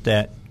areas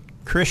that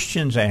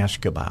Christians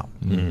ask about,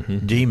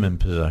 demon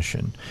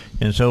possession.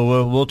 And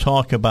so we'll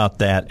talk about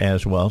that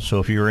as well. So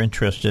if you're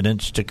interested in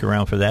it, stick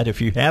around for that.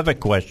 If you have a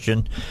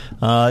question,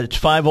 it's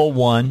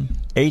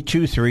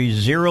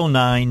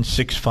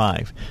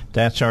 501-823-0965.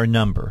 That's our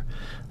number.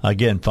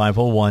 Again,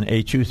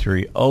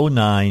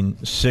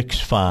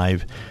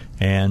 501-823-0965.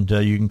 And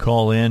you can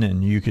call in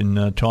and you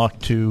can talk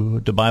to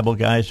the Bible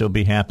guys. They'll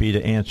be happy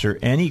to answer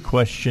any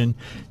question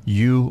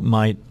you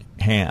might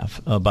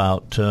have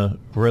about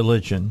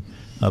religion,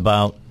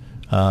 about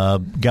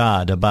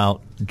God,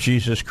 about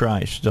Jesus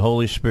Christ, the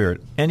Holy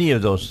Spirit, any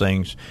of those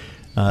things.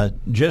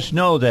 Just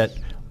know that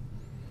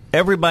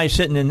everybody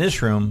sitting in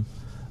this room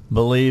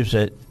believes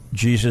that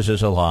Jesus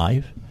is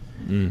alive.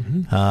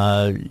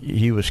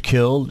 He was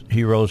killed.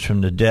 He rose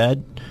from the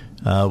dead.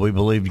 We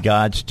believe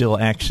God still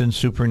acts in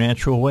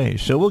supernatural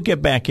ways. So we'll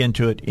get back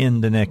into it in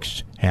the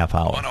next half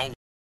hour. All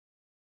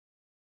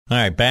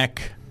right,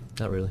 back.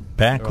 Not really.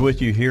 Back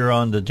with you here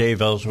on the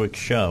Dave Elswick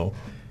Show.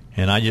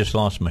 And I just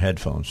lost my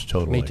headphones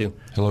totally. Me too.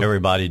 Hello.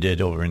 Everybody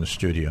did over in the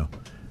studio.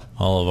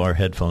 All of our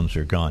headphones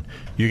are gone.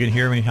 You can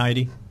hear me,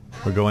 Heidi?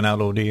 We're going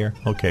out over the air?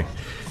 Okay.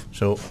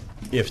 So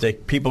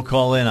if people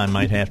call in, I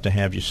might have to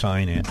have you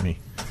sign at me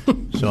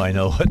so I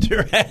know what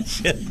they're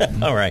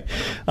asking. All right.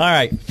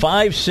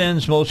 5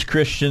 sins most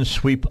Christians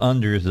sweep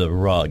under the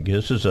rug.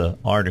 This is an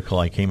article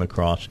I came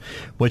across,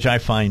 which I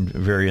find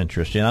very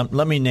interesting.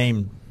 Let me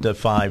name the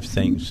 5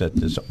 things that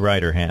this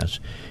writer has.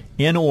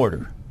 In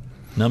order.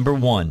 Number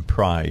 1,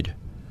 pride.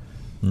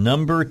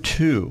 Number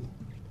 2,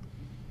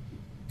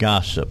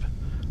 gossip.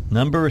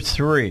 Number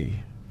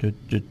 3,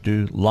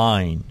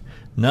 lying.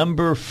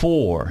 Number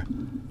 4,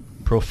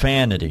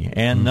 profanity.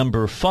 And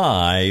number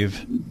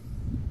 5,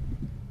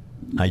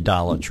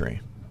 idolatry.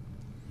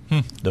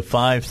 The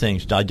 5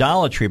 things.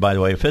 Idolatry, by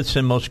the way, a 5th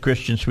sin most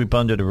Christians sweep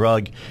under the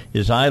rug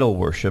is idol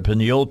worship. In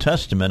the Old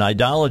Testament,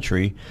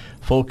 idolatry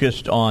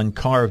focused on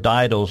carved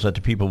idols that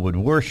the people would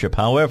worship.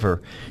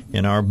 However,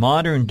 in our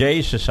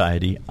modern-day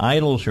society,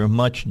 idols are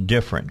much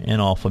different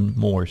and often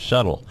more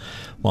subtle.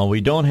 While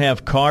we don't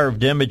have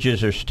carved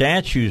images or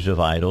statues of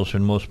idols, for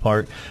the most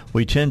part,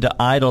 we tend to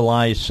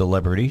idolize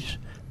celebrities,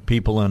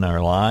 people in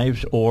our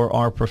lives, or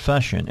our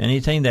profession.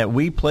 Anything that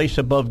we place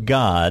above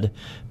God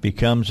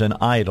becomes an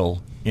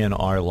idol in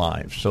our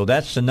lives. So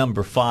that's the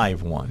number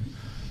 5 one.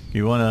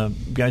 You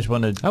guys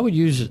want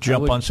to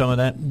jump on some of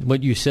that?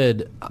 What you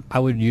said, I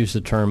would use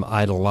the term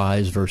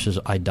idolize versus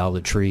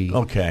idolatry.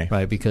 Okay.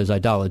 Right, because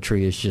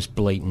idolatry is just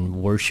blatant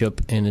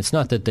worship, and it's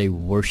not that they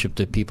worship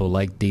the people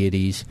like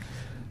deities,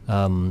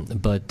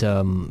 but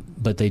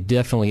they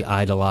definitely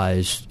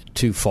idolize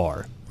too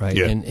far, right?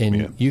 Yeah.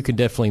 And you could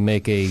definitely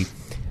make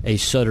a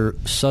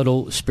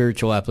subtle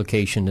spiritual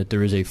application that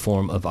there is a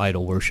form of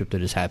idol worship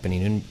that is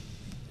happening, and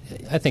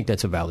I think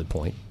that's a valid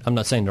point. I'm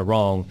not saying they're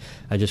wrong.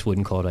 I just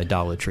wouldn't call it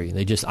idolatry.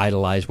 They just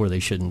idolize where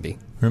they shouldn't be.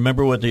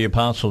 Remember what the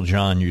Apostle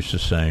John used to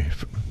say,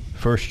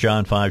 1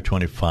 John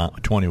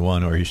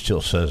 5:21, or he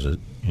still says it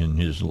in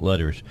his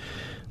letters.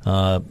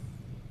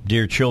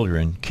 Dear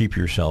children, keep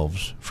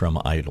yourselves from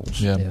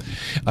idols. Yeah.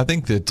 I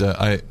think that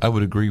I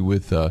would agree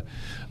with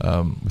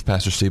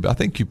Pastor Steve. I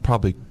think you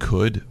probably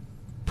could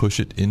push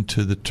it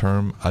into the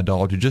term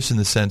idolatry, just in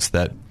the sense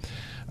that,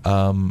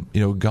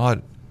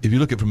 God, if you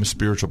look at it from a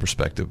spiritual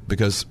perspective,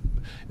 because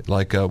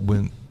like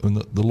when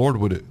the Lord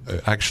would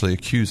actually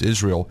accuse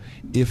Israel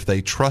if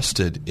they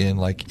trusted in,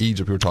 like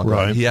Egypt we were talking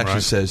about, he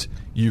actually says,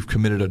 you've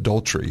committed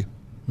adultery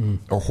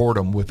or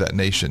whoredom with that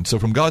nation. So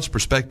from God's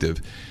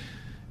perspective,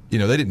 they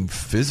didn't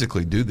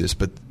physically do this,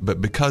 but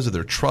because of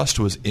their trust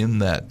was in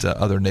that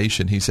other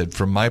nation, he said,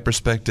 from my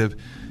perspective,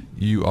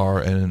 you are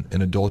an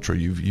adulterer.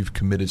 You've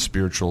committed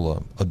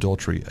spiritual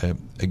adultery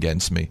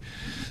against me.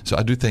 So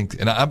I do think,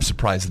 and I'm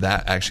surprised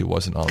that actually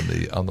wasn't on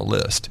the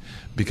list,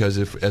 because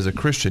if as a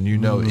Christian,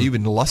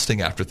 even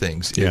lusting after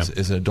things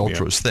is an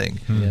adulterous thing.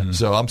 Yeah.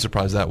 So I'm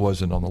surprised that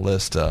wasn't on the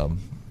list.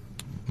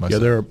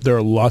 There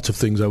are lots of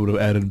things I would have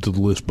added to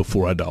the list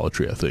before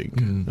idolatry, I think.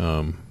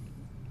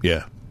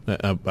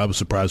 I was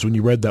surprised when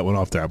you read that one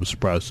off there. I was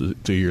surprised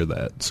to hear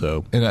that.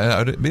 So, and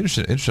I'd be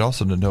interested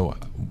also to know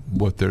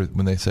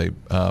when they say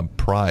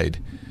pride,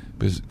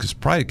 because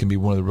pride can be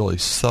one of the really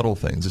subtle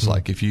things. It's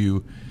like if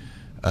you,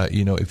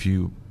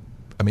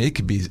 it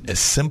could be as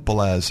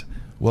simple as,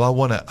 well, I'm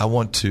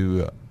going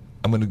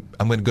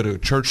to go to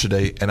church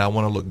today, and I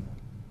want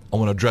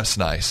to dress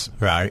nice.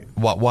 Right.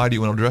 Why do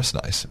you want to dress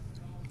nice?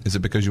 Is it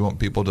because you want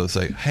people to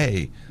say,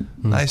 "Hey,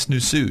 nice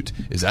new suit"?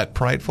 Is that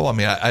prideful? I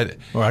mean, I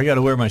got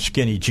to wear my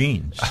skinny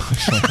jeans. All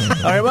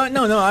right, well,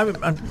 no, I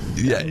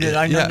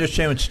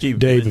understand what Steve.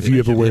 Dave, if you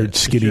ever wear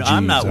skinny jeans,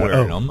 I'm not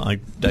wearing them.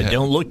 They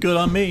don't look good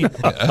on me.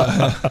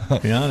 To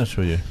be honest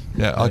with you.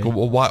 Yeah, like,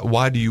 well,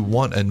 why do you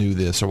want a new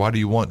this, or why do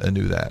you want a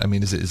new that? I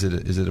mean, is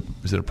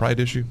it a pride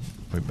issue?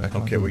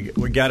 Okay,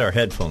 we got our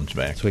headphones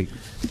back. Sweet.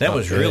 That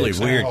was really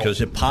weird because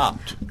it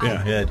popped.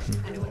 Yeah.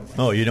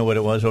 Oh, you know what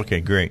it was?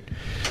 Okay, great.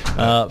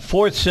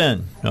 4th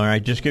sin. All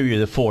right, just give you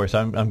the 4th.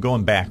 I'm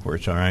going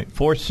backwards. All right.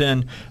 4th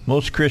sin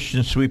most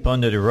Christians sweep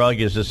under the rug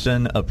is the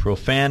sin of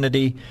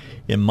profanity.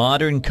 In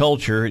modern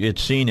culture,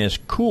 it's seen as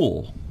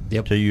cool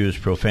to use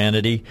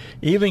profanity.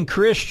 Even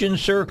Christian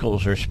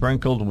circles are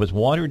sprinkled with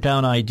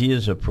watered-down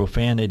ideas of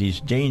profanity's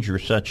danger,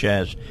 such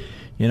as,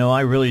 I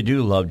really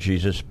do love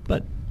Jesus,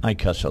 but I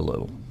cuss a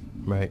little.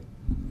 Right.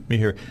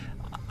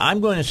 I'm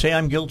going to say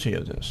I'm guilty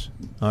of this.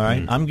 All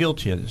right? I'm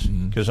guilty of this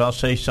because I'll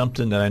say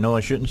something that I know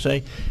I shouldn't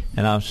say,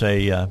 and I'll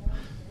say,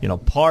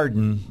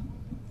 pardon.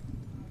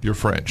 You're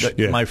French.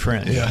 My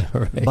friend. Yeah.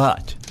 Right.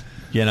 But,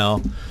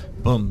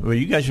 boom. Well,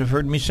 you guys have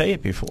heard me say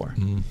it before.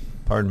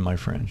 Pardon my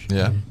French.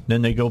 Yeah.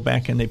 Then they go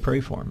back and they pray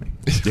for me.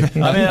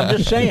 I'm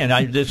just saying.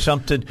 I did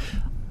something.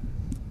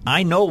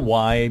 I know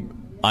why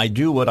I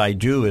do what I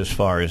do as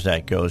far as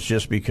that goes,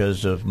 just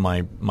because of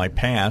my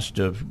past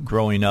of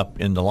growing up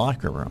in the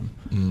locker room.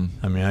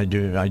 I mean, I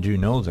do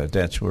know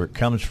that's where it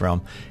comes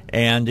from,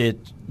 and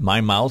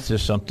my mouth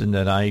is something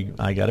that I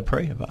got to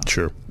pray about.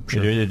 Sure.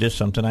 It is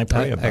something I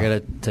pray about. I got to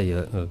tell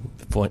you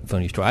a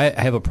funny story.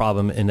 I have a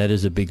problem, and that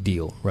is a big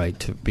deal,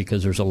 right?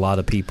 Because there's a lot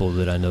of people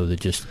that I know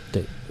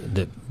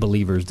that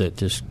believers that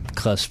just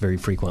cuss very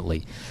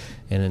frequently.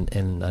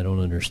 and I don't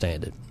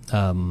understand it.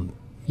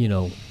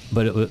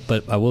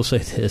 But I will say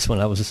this: when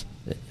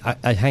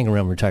I hang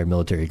around retired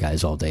military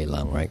guys all day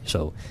long, right?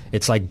 So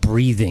it's like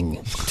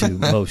breathing to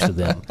most of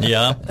them.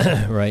 Yeah.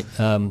 Right.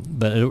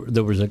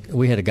 But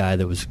we had a guy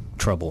that was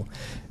trouble,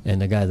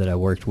 and the guy that I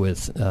worked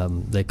with,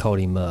 they called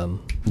him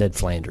Ned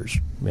Flanders,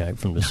 right,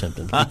 from The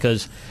Simpsons,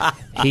 because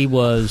he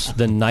was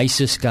the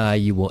nicest guy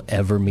you will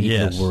ever meet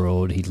in the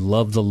world. He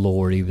loved the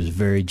Lord. He was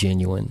very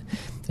genuine,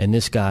 and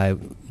this guy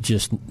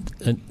just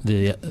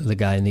the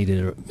guy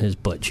needed his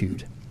butt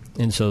chewed.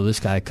 And so this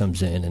guy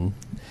comes in, and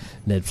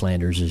Ned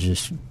Flanders is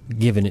just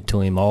giving it to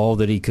him all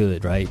that he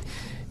could, right?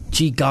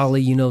 Gee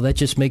golly, that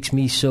just makes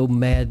me so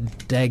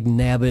mad, dag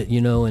nabbit,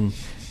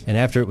 and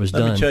after it was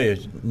done. Let me tell you,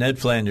 Ned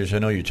Flanders, I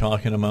know you're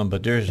talking about him,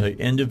 but there's an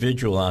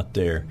individual out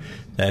there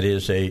that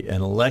is an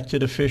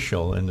elected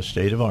official in the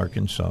state of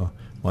Arkansas.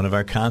 One of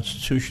our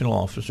constitutional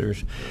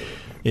officers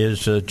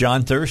is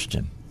John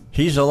Thurston.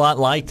 He's a lot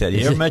like that.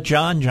 You ever met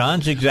John?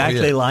 John's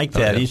exactly like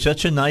that. He's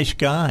such a nice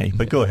guy.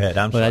 But go ahead.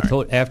 I'm sorry. I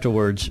told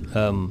afterwards,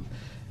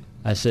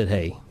 I said,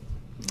 hey,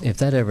 if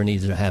that ever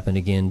needs to happen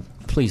again,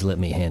 please let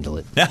me handle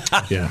it.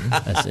 Yeah.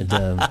 I said,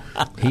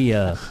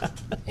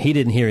 he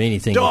didn't hear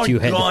anything that you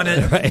had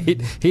to,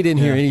 right? He didn't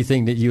hear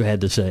anything that you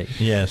had to say.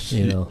 Yes.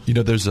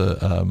 There's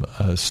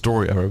a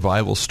story, a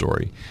revival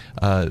story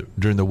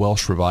during the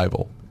Welsh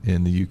revival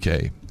in the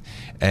UK.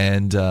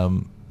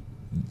 And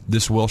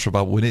this Welsh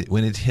revival,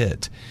 when it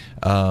hit,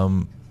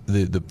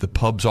 the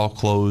pubs all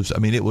closed. I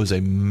mean, it was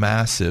a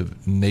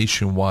massive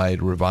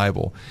nationwide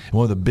revival. And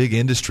one of the big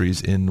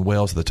industries in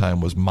Wales at the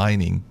time was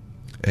mining,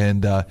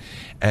 and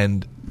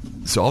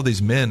so all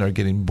these men are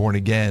getting born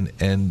again.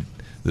 And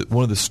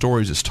one of the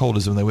stories that's told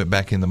is when they went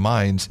back in the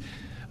mines,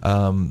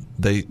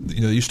 they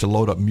used to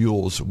load up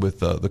mules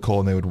with the coal,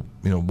 and they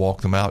would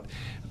walk them out.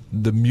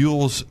 The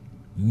mules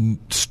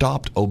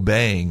stopped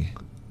obeying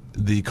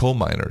the coal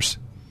miners.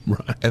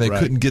 Right, and they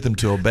couldn't get them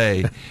to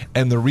obey.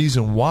 And the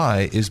reason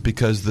why is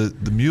because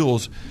the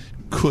mules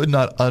could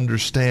not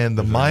understand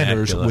the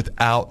miners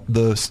without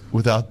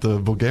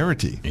the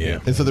vulgarity. Yeah.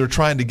 And so they're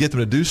trying to get them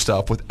to do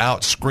stuff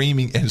without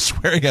screaming and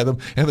swearing at them.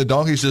 And the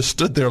donkeys just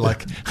stood there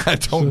like, I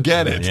don't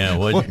get it. Yeah,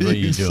 what are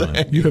you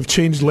doing? You have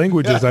changed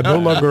languages I no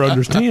longer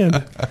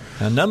understand.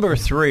 Now, number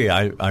 3,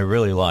 I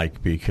really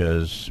like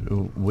because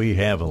we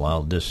have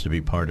allowed this to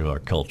be part of our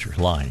culture,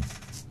 lying.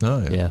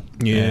 Oh, yeah.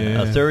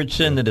 A third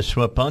sin that is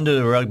swept under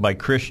the rug by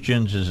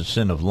Christians is a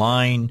sin of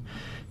lying.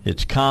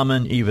 It's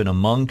common even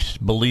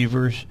amongst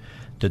believers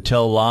to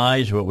tell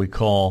lies, what we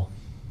call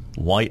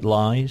white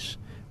lies.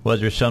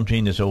 Whether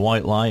something is a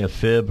white lie, a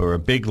fib, or a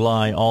big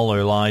lie, all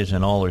are lies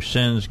and all are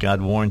sins.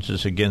 God warns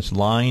us against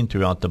lying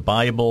throughout the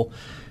Bible.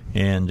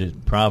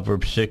 And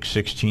Proverbs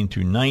 6:16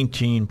 through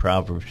 19,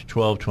 Proverbs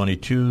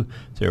 12:22,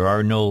 there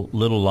are no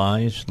little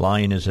lies.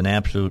 Lying is an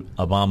absolute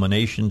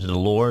abomination to the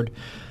Lord.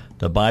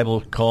 The Bible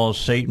calls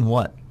Satan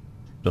what?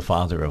 The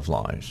father of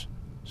lies.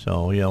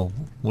 So,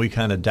 we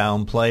kind of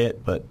downplay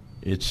it, but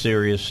it's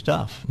serious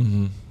stuff.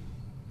 Mm-hmm.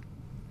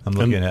 I'm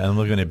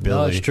looking at Billy.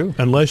 No, it's true.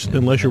 Unless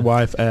your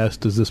wife asks,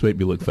 does this make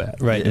me look fat?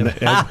 Right. And you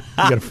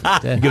get a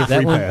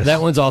free pass.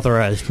 That one's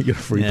authorized. You get a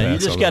free pass.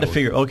 You just got to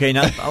figure, okay,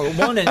 now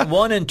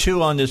 1 and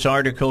 2 on this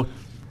article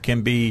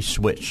can be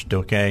switched,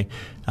 okay?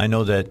 I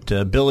know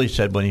that Billy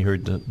said when he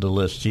heard the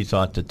list, he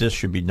thought that this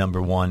should be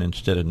number 1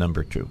 instead of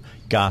number 2.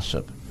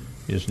 Gossip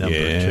is number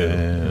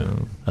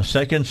 2. A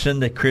second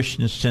sin that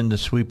Christians tend to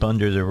sweep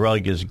under the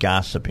rug is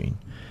gossiping.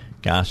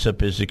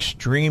 Gossip is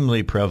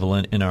extremely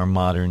prevalent in our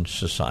modern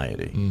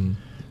society.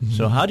 Mm-hmm.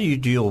 So how do you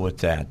deal with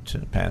that,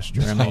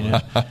 Pastor?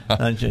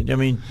 I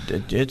mean,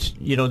 it's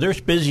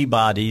there's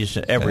busybodies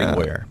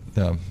everywhere.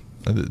 Yeah.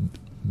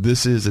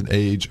 This is an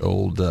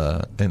age-old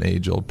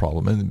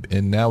problem,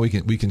 and now we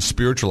can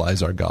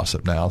spiritualize our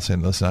gossip now,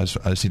 saying, "Listen, I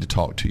just need to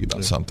talk to you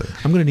about something.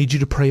 I'm going to need you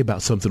to pray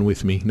about something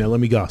with me. Now let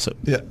me gossip."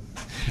 Yeah.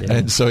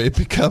 And so it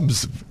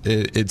becomes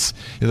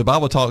the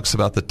Bible talks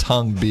about the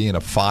tongue being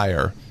a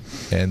fire,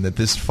 and that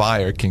this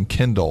fire can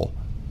kindle.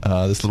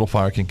 This little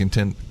fire can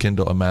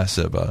kindle a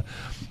massive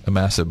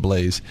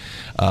blaze.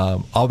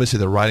 Obviously,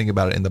 they're writing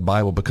about it in the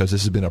Bible because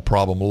this has been a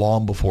problem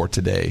long before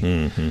today.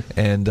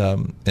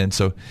 Mm-hmm. And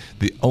so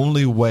the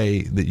only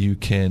way that you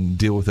can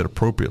deal with it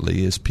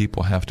appropriately is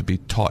people have to be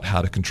taught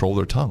how to control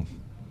their tongue,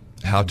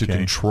 how to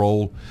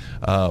control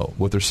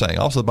what they're saying.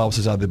 Also, the Bible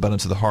says, out of the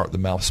abundance of the heart, the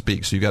mouth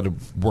speaks. So you've got to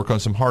work on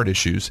some heart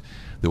issues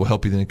that will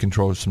help you then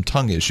control some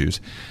tongue issues.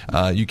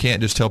 You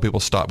can't just tell people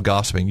stop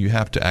gossiping. You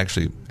have to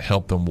actually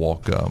help them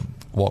walk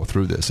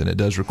through this, and it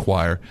does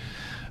require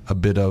a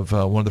bit of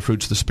one of the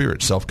fruits of the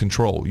Spirit,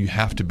 self-control. You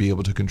have to be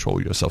able to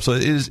control yourself. So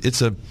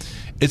it's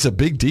a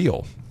big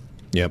deal.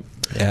 Yep.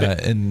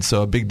 And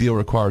so a big deal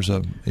requires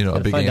a big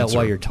answer. Find out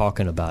why you're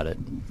talking about it.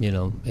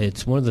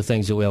 It's one of the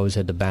things that we always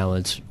had to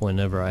balance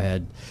whenever I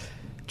had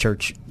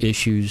church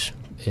issues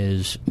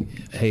is,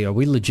 hey, are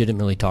we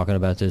legitimately talking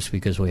about this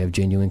because we have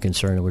genuine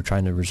concern and we're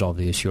trying to resolve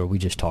the issue, or are we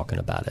just talking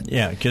about it?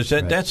 Yeah, because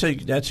that's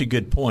a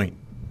good point.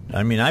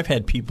 I mean, I've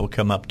had people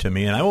come up to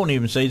me, and I won't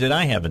even say that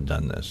I haven't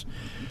done this,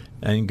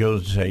 and go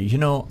say,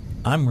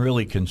 I'm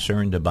really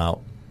concerned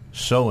about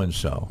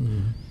so-and-so.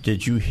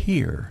 Did you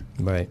hear?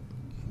 Right.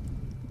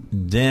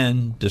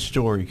 Then the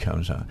story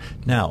comes out.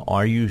 Now,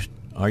 are you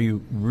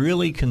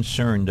really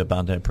concerned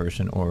about that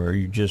person, or are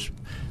you just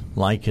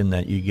liking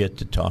that you get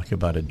to talk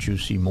about a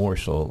juicy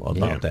morsel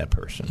about that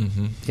person?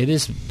 Mm-hmm. It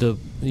is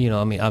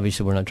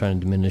obviously we're not trying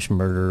to diminish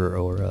murder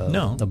or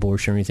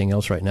abortion or anything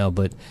else right now,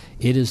 but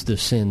it is the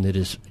sin that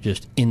is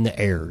just in the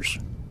airs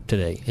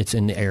today. It's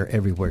in the air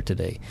everywhere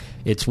today.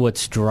 It's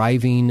what's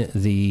driving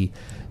the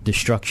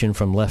destruction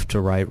from left to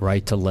right,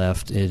 right to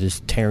left. It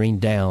is tearing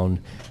down,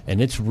 and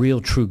it's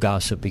real true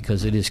gossip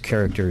because it is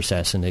character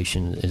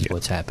assassination is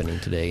what's happening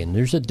today. And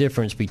there's a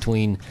difference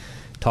between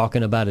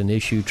talking about an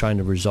issue, trying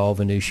to resolve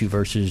an issue,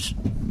 versus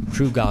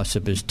true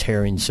gossip is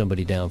tearing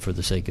somebody down for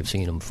the sake of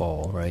seeing them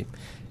fall, right?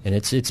 And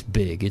it's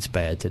big. It's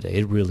bad today.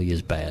 It really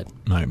is bad.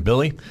 All right,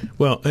 Billy?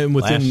 Well, and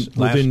within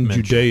mention.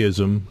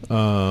 Judaism,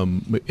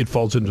 it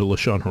falls into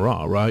Lashon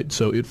Hara, right?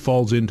 So it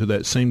falls into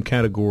that same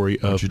category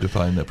of... Would you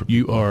define that?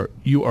 You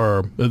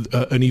are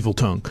an evil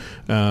tongue.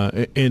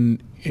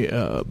 And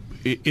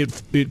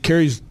it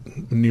carries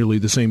nearly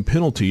the same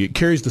penalty. It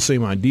carries the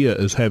same idea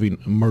as having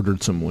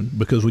murdered someone,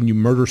 because when you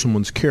murder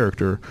someone's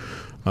character...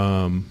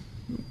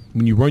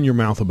 when you run your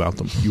mouth about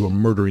them, you are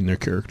murdering their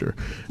character,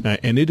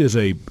 and it is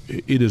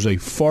a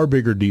far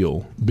bigger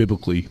deal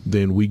biblically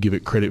than we give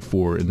it credit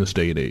for in this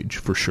day and age,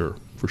 for sure.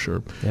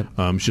 Yep.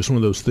 It's just one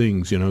of those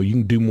things. You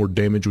can do more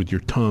damage with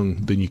your tongue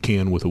than you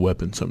can with a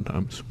weapon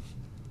sometimes.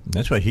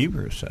 That's what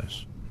Hebrews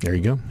says. There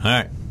you go. All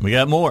right, we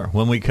got more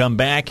when we come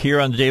back here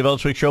on the Dave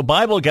Elswick Show.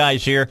 Bible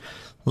guys here,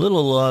 a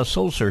little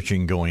soul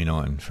searching going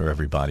on for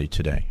everybody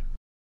today.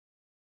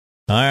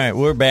 All right,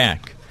 we're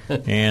back.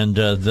 And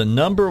the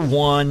number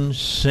one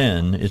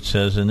sin, it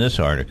says in this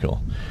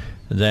article,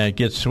 that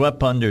gets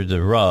swept under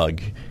the rug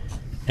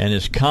and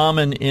is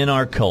common in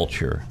our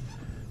culture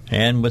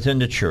and within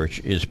the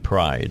church is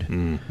pride.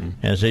 Mm-hmm.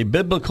 As a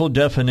biblical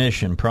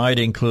definition, pride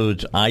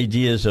includes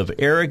ideas of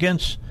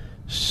arrogance,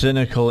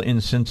 cynical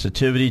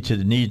insensitivity to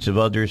the needs of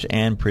others,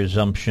 and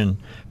presumption.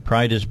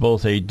 Pride is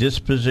both a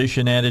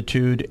disposition,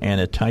 attitude, and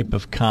a type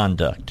of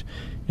conduct.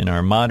 In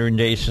our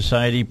modern-day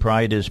society,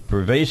 pride is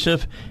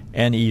pervasive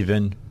and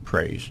even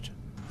praised.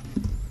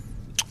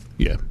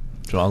 Yeah.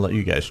 So I'll let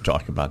you guys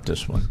talk about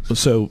this one.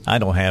 So I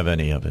don't have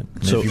any of it.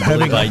 So if you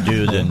believe I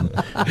do, then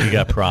you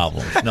got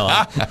problems. No,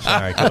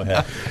 sorry, go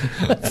ahead.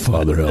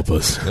 Father, help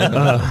us.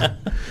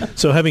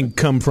 So having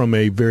come from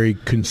a very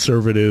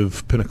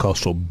conservative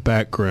Pentecostal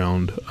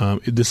background,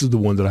 this is the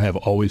one that I have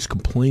always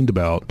complained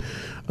about,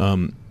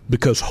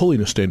 because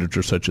holiness standards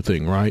are such a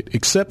thing, right?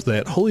 Except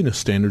that holiness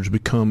standards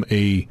become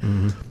a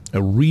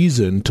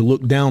reason to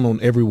look down on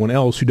everyone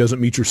else who doesn't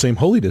meet your same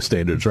holiness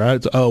standards,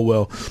 right?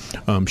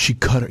 It's, she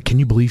cut her. Can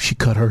you believe she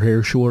cut her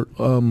hair short?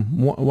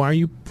 Why are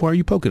you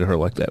poking at her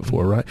like that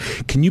for, right?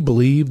 Can you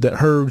believe that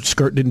her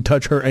skirt didn't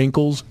touch her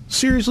ankles?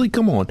 Seriously,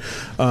 come on.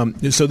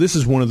 So this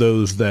is one of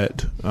those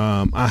that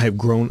I have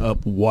grown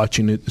up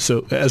watching it.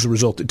 So as a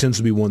result, it tends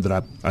to be one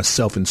that I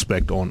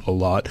self-inspect on a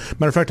lot.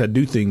 Matter of fact, I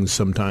do things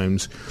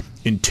sometimes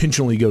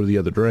intentionally go to the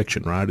other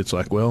direction, right? It's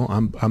like, well,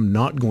 I'm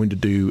not going to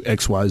do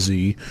X, Y,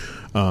 Z,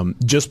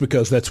 just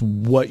because that's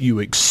what you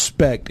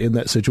expect in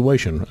that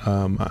situation.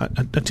 I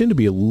tend to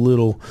be a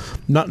little,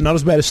 not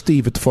as bad as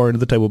Steve at the far end of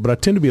the table, but I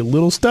tend to be a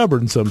little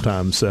stubborn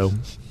sometimes. So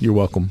you're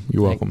welcome.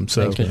 You're welcome.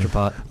 Thanks, Mr.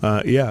 Pot.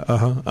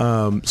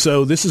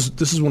 So this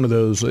is one of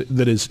those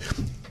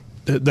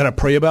that I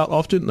pray about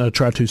often, I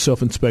try to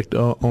self-inspect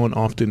on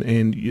often,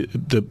 and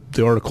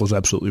the article is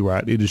absolutely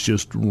right. It is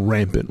just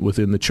rampant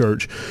within the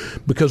church,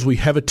 because we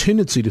have a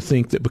tendency to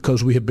think that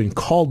because we have been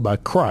called by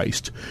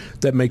Christ,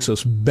 that makes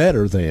us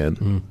better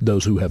than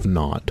those who have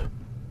not.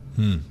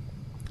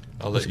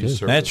 I'll let you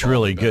serve. That's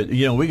really good.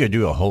 We could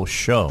do a whole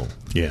show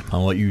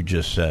on what you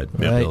just said.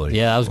 Right. Billy.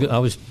 Yeah, I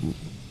was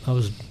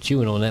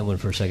chewing on that one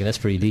for a second. That's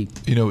pretty deep.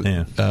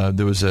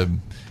 There was a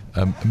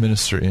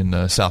minister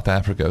in South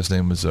Africa. His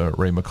name was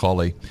Ray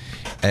McCauley,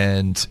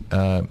 and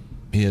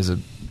he has a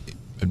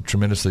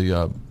tremendously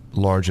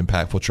large,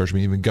 impactful church. I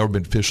mean, even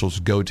government officials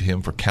go to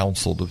him for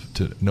counsel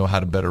to know how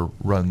to better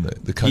run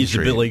the country. He's the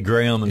Billy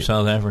Graham in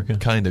South Africa?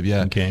 Kind of,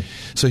 yeah. Okay.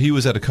 So he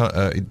was at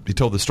he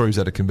told the story. He was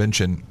at a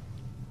convention,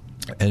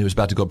 and he was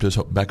about to go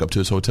back up to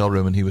his hotel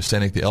room, and he was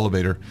standing at the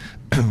elevator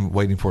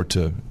waiting for it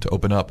to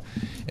open up,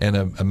 and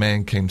a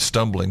man came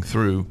stumbling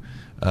through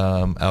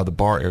out of the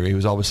bar area. He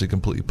was obviously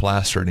completely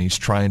plastered, and he's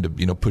trying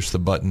to push the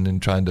button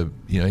and trying to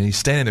and he's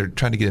standing there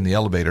trying to get in the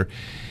elevator,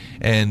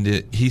 and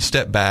he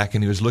stepped back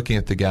and he was looking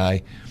at the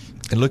guy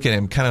and looking at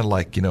him kind of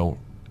like in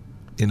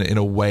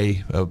a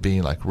way of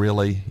being like,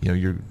 really,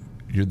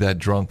 you're that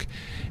drunk.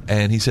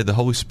 And he said the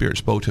Holy Spirit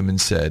spoke to him and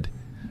said,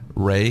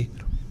 Ray,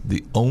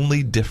 the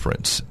only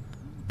difference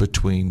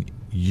between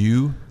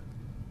you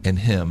and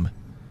him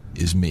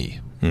is me.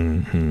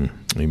 Mm-hmm.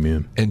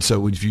 Amen. And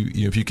so if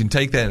you can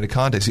take that into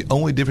context, the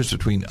only difference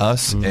between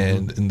us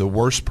and the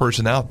worst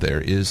person out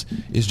there is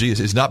Jesus.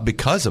 It's not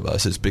because of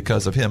us; it's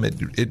because of Him.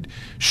 It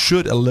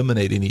should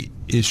eliminate any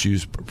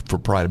issues for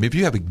pride. I mean, if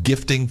you have a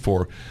gifting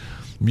for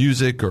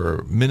music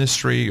or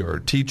ministry or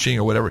teaching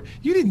or whatever.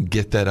 You didn't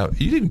get that out.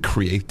 You didn't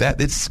create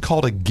that. It's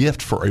called a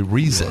gift for a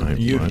reason.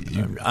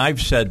 Right. I've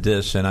said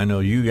this, and I know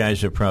you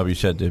guys have probably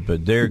said this,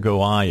 but there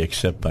go I,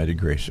 except by the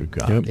grace of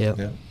God.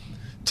 Yep.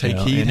 Take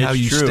heed how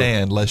you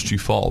stand, lest you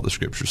fall, the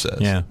Scripture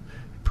says. Yeah.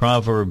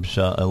 Proverbs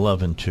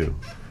 11:2.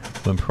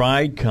 When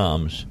pride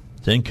comes,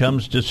 then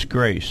comes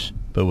disgrace,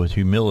 but with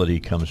humility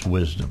comes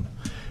wisdom.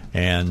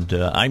 And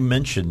I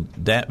mentioned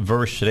that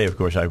verse today. Of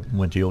course, I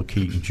went the old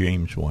King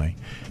James way.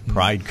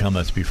 Pride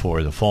cometh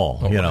before the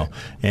fall,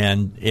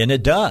 and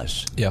it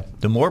does. Yeah.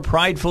 The more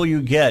prideful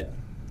you get,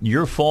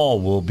 your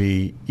fall will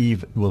be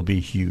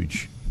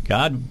huge.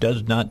 God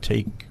does not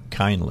take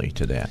kindly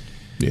to that.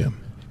 Yeah.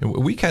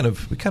 We kind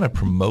of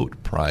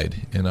promote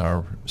pride in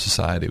our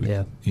society.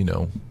 Yeah. You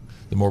know,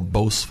 the more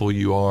boastful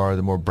you are,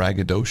 the more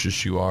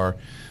braggadocious you are,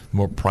 the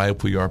more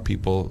prideful you are.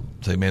 People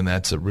say, "Man,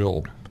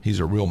 he's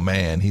a real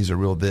man. He's a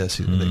real this."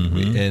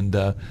 And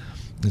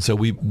so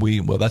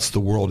we well, that's the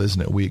world,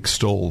 isn't it? We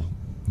extol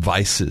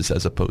vices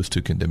as opposed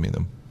to condemning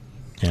them.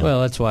 Yeah.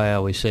 Well, that's why I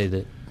always say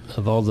that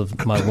of all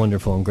of my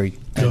wonderful and great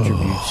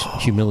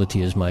attributes,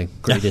 humility is my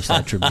greatest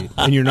attribute.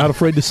 And you're not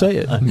afraid to say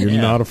it. You're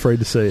not afraid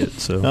to say it.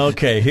 So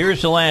okay,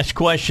 here's the last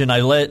question.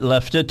 I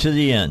left it to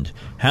the end.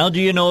 How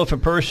do you know if a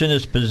person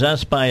is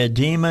possessed by a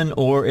demon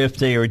or if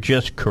they are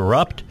just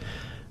corrupt?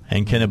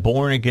 And can a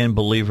born-again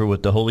believer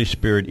with the Holy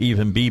Spirit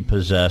even be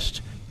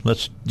possessed?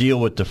 Let's deal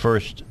with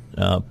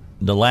the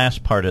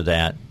last part of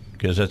that,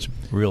 because that's a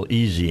real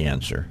easy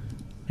answer.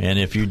 And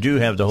if you do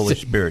have the Holy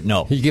Spirit,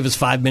 no. You give us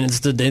 5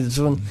 minutes to do this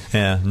one?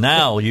 Yeah,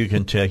 now you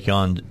can take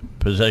on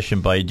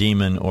possession by a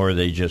demon, or are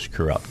they just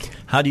corrupt?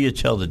 How do you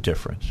tell the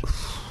difference?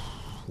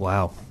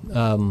 Wow.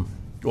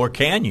 Or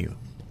can you?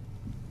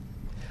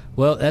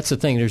 Well, that's the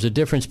thing. There's a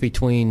difference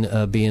between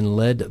being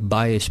led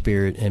by a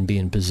spirit and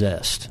being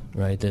possessed,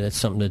 right? That's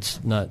something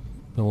that's not...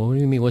 Well, what do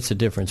you mean, what's the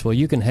difference? Well,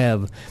 you can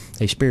have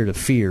a spirit of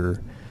fear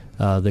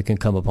that can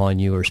come upon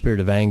you, or a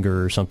spirit of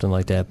anger or something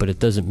like that, but it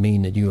doesn't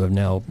mean that you have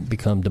now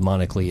become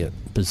demonically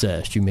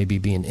possessed. You may be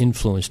being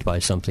influenced by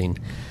something.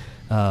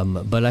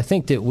 But I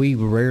think that we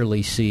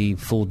rarely see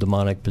full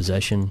demonic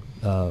possession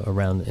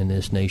around in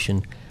this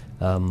nation.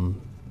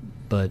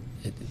 But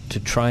to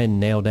try and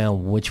nail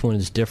down which one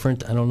is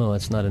different, I don't know.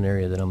 That's not an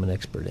area that I'm an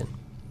expert in.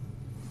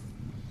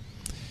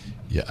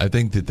 Yeah, I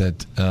think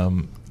that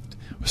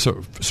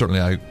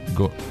certainly I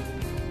go...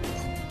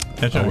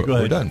 That's all right. Go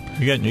ahead. We're done.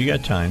 You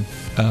got time.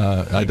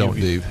 I don't,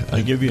 Dave.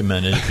 I'll give you a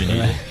minute if you need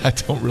it. I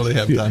don't really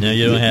have time. No,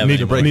 you don't have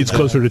it. Needs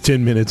closer to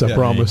 10 minutes, I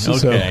promise.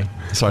 Okay.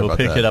 Sorry we'll about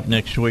pick that. it up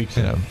next week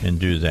and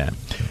do that.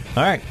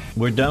 All right.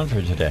 We're done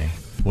for today.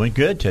 Went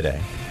good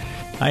today.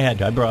 I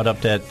brought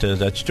up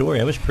that story.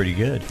 That was pretty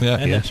good. Yeah.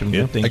 I had some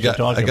good things to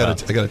talk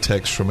about. I got a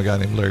text from a guy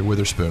named Larry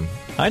Witherspoon.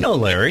 I know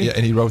Larry. Yeah,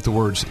 and he wrote the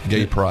words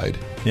 "gay pride."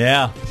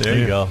 Yeah, there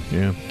you go.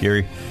 Yeah,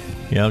 Gary.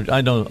 Yeah,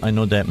 I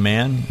know that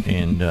man,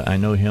 and I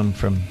know him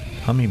from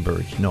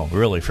hummingbirds. No,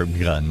 really from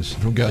guns.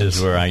 From guns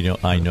is where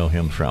I know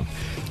him from.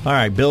 All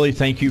right, Billy,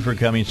 thank you for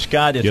coming.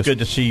 Scott, it's good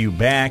to see you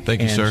back.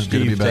 Thank you, and sir. Steve,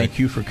 Good to be back. Thank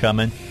you for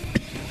coming.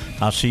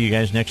 I'll see you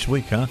guys next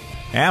week, huh?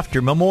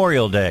 After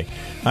Memorial Day.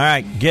 All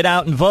right, get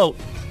out and vote.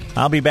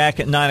 I'll be back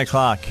at 9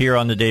 o'clock here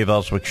on the Dave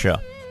Elswick Show.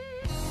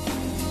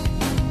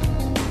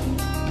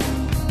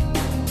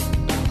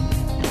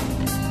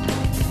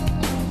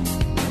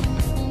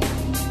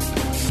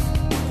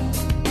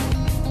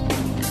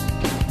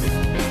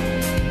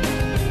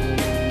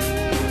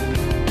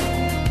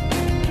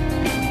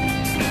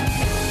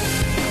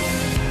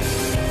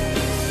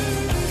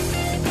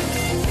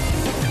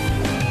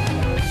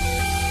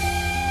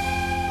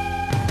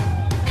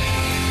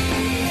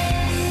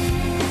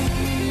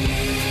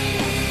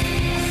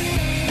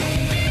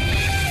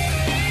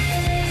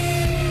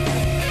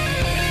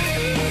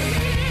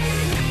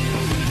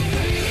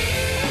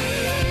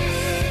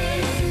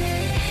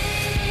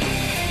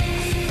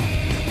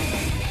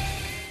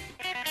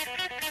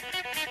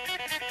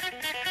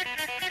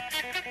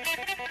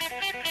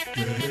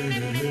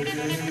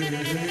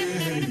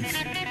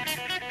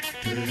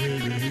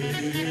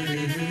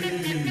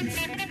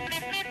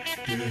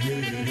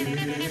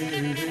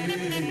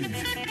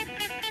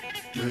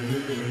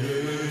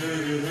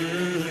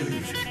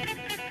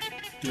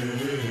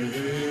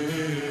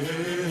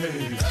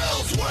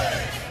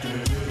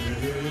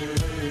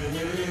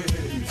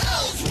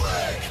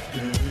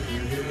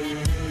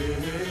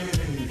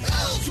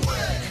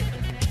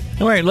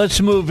 All right, let's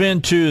move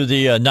into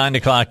the 9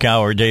 o'clock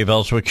hour Dave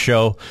Elswick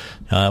Show.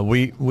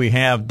 We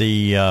have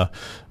the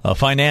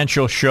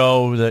financial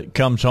show that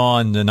comes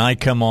on, then I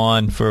come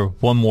on for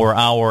one more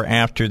hour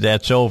after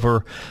that's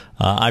over.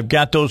 I've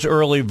got those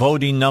early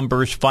voting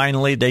numbers.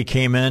 Finally, they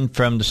came in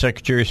from the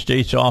Secretary of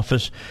State's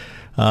office.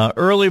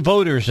 Early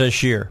voters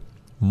this year,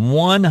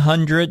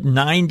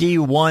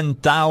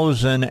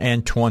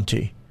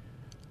 191,020.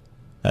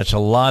 That's a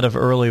lot of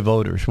early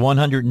voters.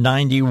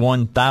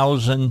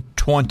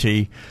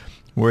 191,020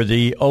 were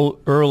the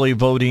early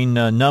voting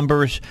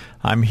numbers.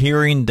 I'm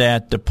hearing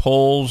that the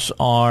polls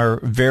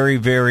are very,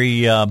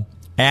 very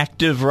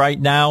active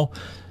right now.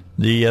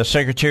 The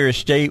Secretary of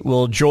State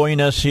will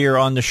join us here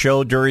on the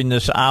show during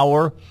this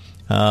hour,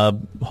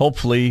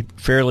 hopefully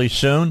fairly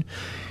soon.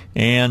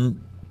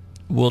 And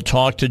we'll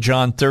talk to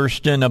John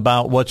Thurston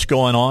about what's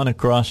going on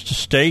across the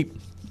state.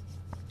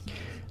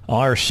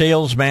 Our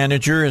sales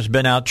manager has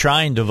been out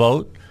trying to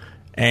vote,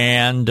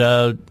 and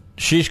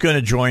she's going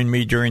to join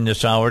me during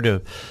this hour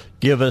to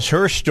give us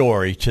her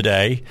story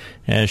today,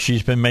 as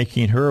she's been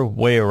making her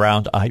way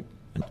around.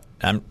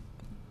 I'm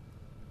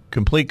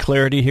complete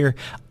clarity here.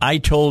 I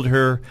told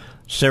her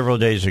several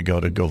days ago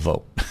to go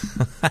vote.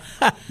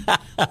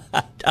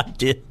 I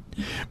did,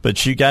 but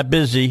she got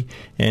busy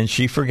and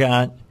she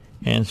forgot.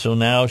 And so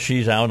now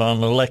she's out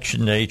on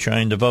Election Day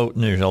trying to vote,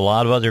 and there's a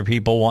lot of other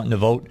people wanting to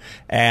vote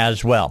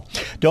as well.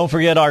 Don't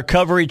forget our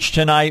coverage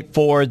tonight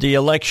for the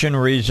election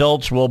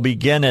results will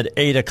begin at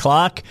 8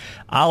 o'clock.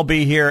 I'll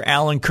be here.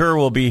 Alan Kerr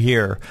will be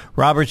here.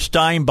 Robert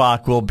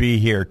Steinbach will be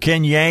here.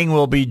 Ken Yang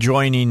will be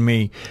joining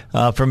me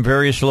from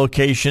various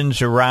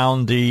locations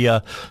around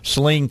the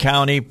Saline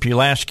County,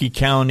 Pulaski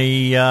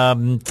County,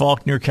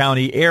 Faulkner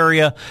County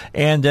area.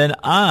 And then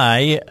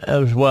I,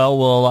 as well,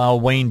 will allow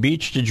Wayne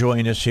Beach to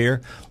join us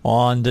here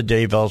on the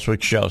Dave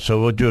Elswick Show.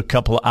 So we'll do a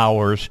couple of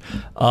hours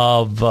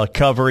of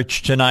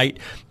coverage tonight.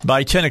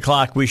 By 10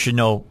 o'clock, we should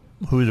know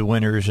who the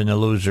winners and the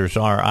losers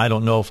are. I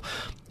don't know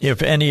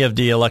if any of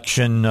the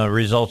election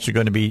results are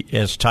going to be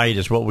as tight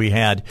as what we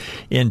had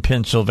in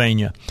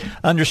Pennsylvania.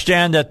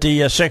 Understand that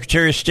the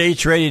Secretary of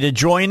State's ready to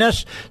join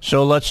us,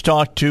 so let's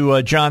talk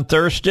to John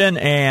Thurston.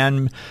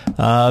 And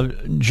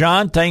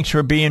John, thanks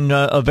for being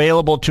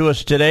available to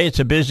us today. It's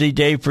a busy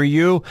day for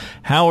you.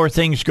 How are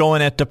things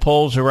going at the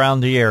polls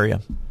around the area?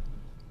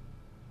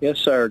 Yes,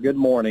 sir. Good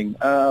morning.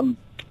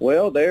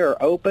 Well,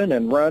 they're open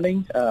and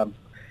running, and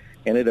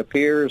it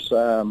appears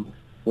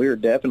we're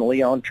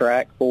definitely on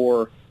track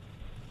for,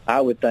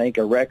 I would think,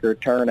 a record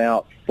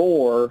turnout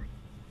for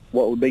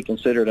what would be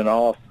considered an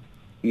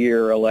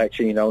off-year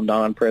election,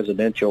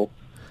 non-presidential.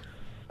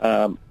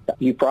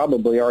 You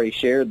probably already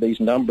shared these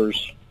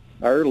numbers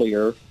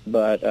earlier,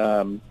 but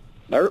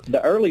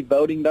the early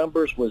voting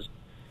numbers was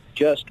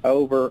just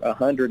over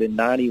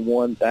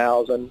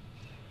 191,000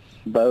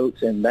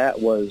 votes, and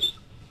that was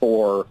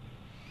for,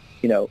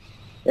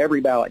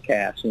 every ballot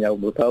cast,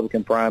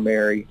 Republican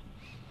primary,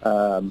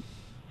 the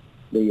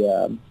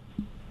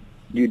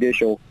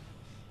judicial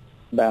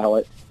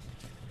ballot.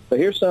 But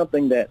here's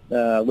something that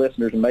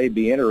listeners may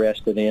be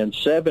interested in.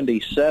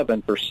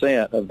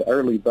 77% of the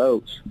early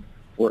votes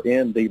were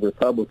in the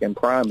Republican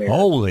primary.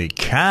 Holy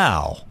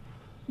cow.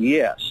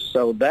 Yes.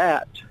 So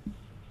that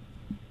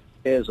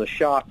is a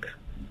shock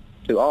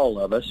to all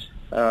of us.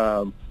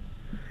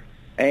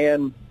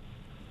 And,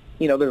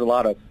 there's a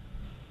lot of,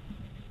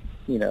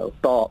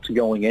 thoughts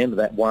going into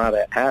that, why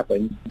that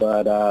happened.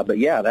 But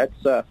yeah, that's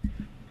so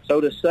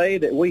to say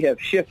that we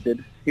have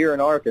shifted here in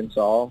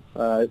Arkansas,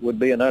 it would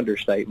be an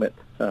understatement.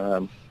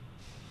 To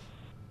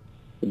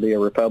be a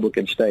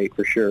Republican state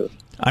for sure.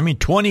 I mean,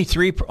 only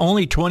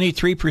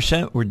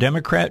 23% were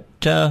Democrat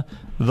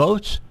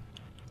votes?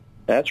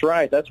 That's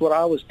right. That's what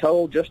I was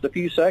told just a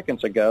few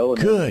seconds ago.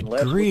 And good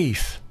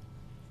grief.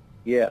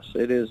 Yes,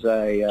 it is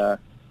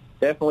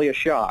definitely a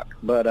shock.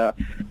 But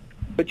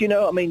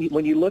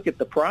when you look at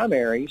the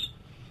primaries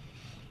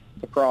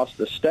across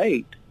the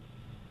state,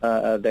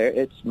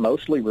 it's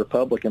mostly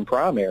Republican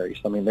primaries.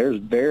 I mean, there's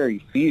very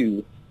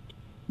few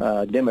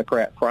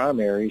Democrat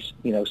primaries,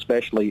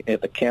 especially at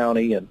the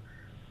county and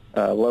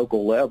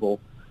local level.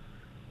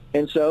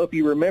 And so if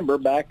you remember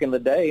back in the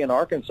day in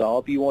Arkansas,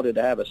 if you wanted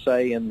to have a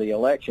say in the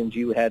elections,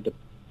 you had to,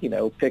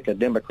 pick a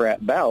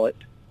Democrat ballot.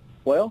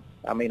 Well,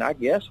 I mean, I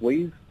guess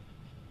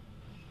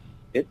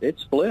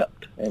it's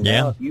flipped. And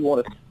now if you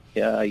want to,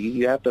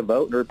 you have to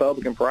vote in the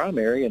Republican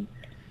primary, and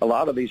a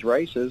lot of these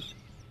races,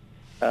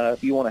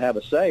 if you want to have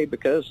a say,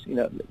 because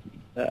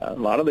a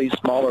lot of these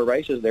smaller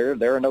races,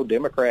 there are no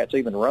Democrats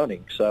even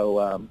running.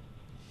 So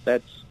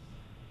that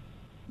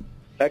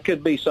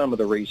could be some of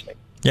the reasoning.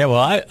 Yeah, well,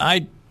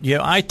 I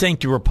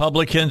think the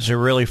Republicans are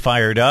really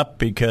fired up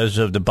because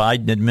of the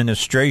Biden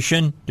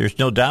administration. There's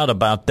no doubt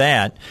about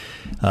that.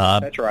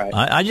 That's right.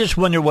 I just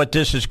wonder what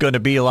this is going to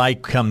be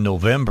like come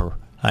November.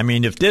 I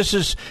mean, if this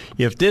is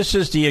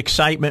the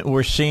excitement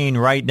we're seeing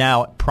right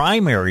now at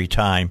primary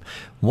time,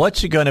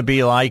 what's it going to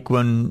be like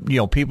when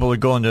people are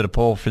going to the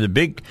poll for the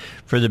big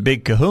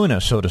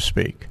kahuna, so to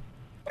speak?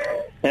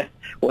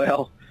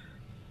 Well,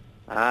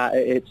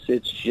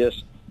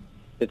 it's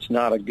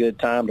not a good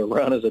time to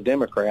run as a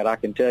Democrat. I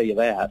can tell you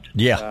that.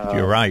 Yeah,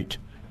 you're right.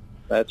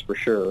 That's for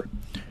sure.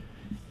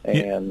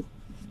 And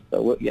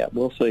so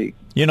we'll see.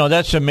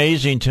 That's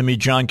amazing to me,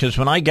 John, because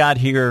when I got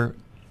here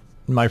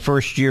my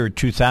first year,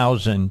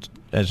 2000,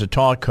 as a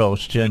talk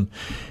host in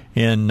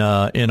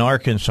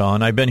Arkansas,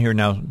 and I've been here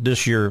now.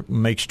 This year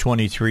makes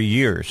 23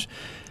 years.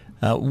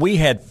 We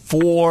had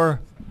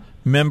 4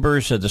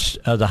 members of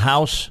the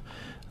House,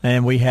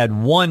 and we had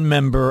 1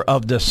 member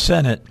of the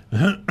Senate,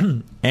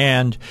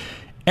 and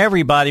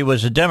everybody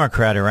was a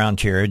Democrat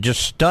around here. It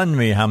just stunned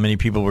me how many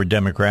people were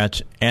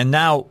Democrats, and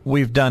now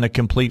we've done a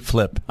complete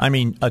flip. I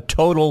mean, a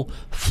total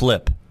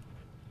flip.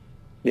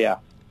 Yeah.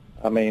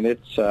 I mean,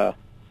 it's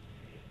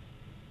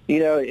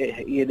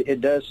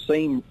it does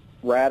seem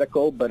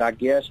radical, but I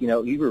guess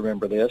you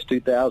remember this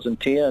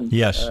 2010.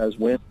 Yes, is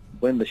when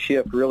the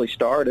shift really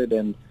started,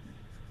 and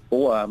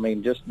boy, I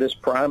mean, just this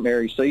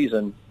primary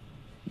season,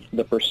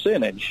 the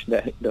percentage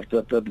that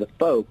the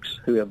folks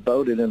who have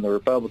voted in the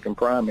Republican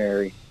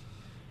primary,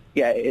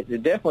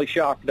 it definitely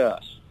shocked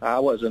us. I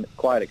wasn't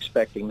quite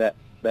expecting that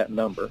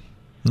number.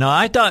 No,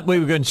 I thought we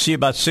were going to see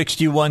about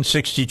 61,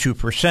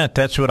 62%.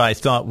 That's what I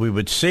thought we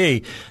would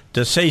see.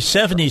 To say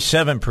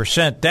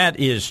 77%, that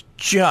is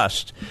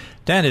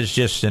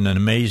just an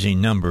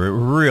amazing number. It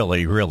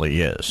really,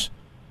 really is.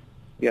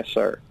 Yes,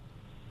 sir.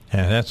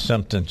 Yeah, that's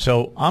something.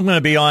 So I'm going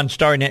to be on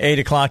starting at 8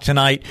 o'clock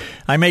tonight.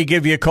 I may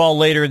give you a call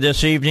later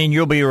this evening.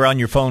 You'll be around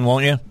your phone,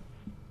 won't you?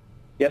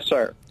 Yes,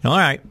 sir. All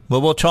right. Well,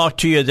 we'll talk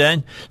to you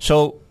then.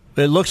 So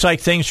it looks like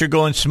things are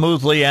going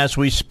smoothly as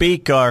we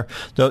speak.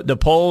 The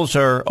polls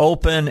are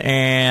open,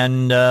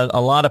 and a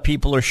lot of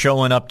people are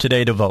showing up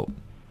today to vote.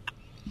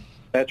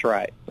 That's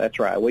right. It's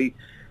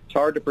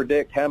hard to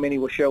predict how many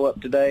will show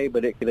up today,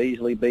 but it could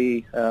easily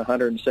be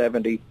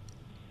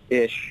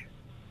 170-ish,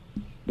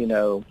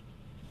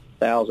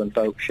 1,000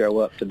 folks show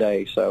up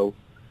today. So,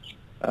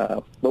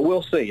 but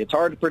we'll see. It's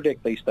hard to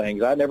predict these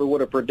things. I never would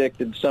have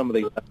predicted some of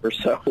these numbers.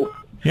 So,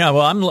 yeah.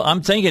 Well,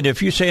 I'm thinking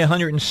if you say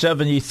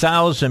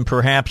 170,000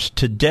 perhaps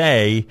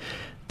today,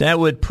 that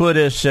would put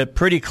us at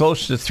pretty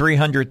close to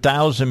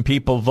 300,000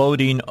 people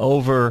voting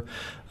over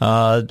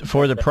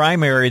for the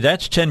primary.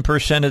 That's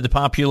 10% of the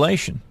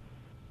population.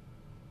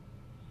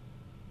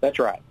 That's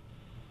right.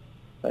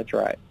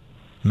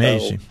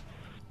 Amazing.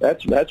 So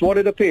that's what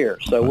it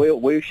appears. So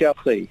we shall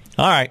see.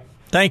 All right.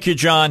 Thank you,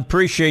 John.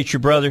 Appreciate you,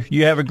 brother.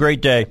 You have a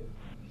great day.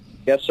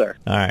 Yes, sir.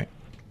 All right.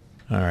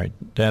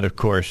 That, of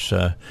course,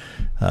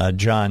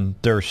 John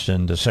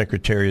Thurston, the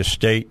Secretary of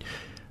State.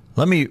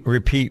 Let me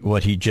repeat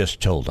what he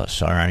just told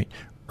us, all right?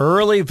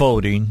 Early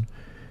voting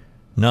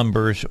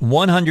numbers,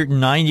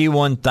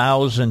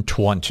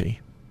 191,020.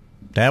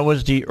 That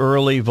was the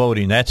early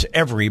voting. That's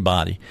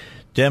everybody.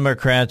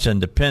 Democrats,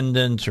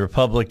 independents,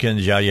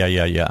 Republicans, all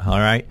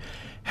right?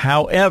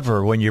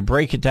 However, when you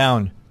break it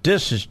down,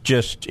 this is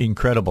just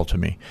incredible to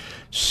me.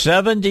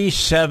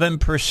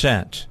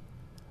 77%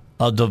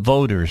 of the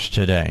voters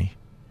today,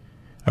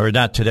 or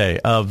not today,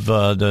 of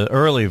the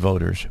early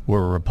voters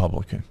were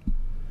Republican.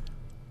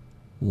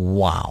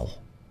 Wow.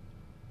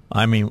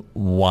 I mean,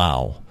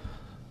 wow.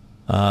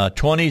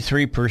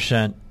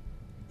 23%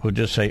 would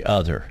just say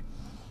other.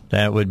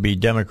 That would be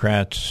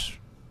Democrats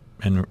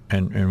and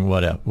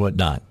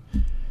whatnot.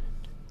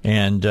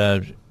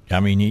 And,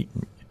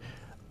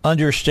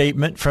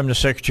 understatement from the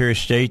Secretary of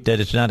State that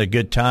it's not a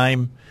good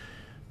time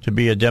to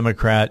be a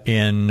Democrat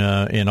in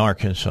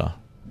Arkansas.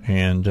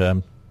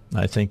 And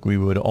I think we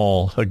would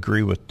all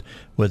agree with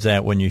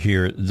that when you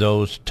hear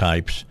those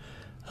types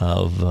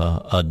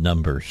of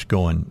numbers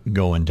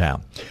going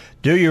down.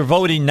 Do your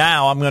voting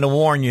now. I'm going to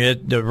warn you,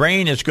 the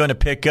rain is going to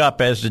pick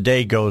up as the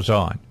day goes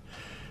on.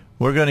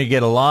 We're going to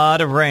get a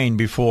lot of rain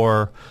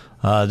before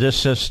this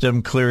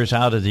system clears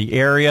out of the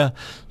area.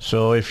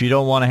 So if you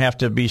don't want to have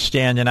to be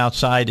standing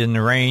outside in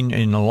the rain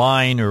in the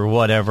line or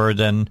whatever,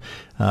 then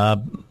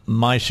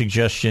my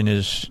suggestion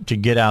is to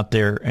get out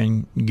there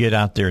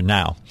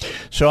now.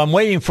 So I'm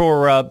waiting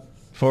for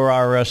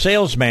our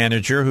sales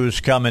manager who's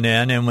coming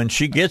in, and when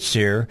she gets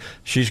here,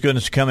 she's going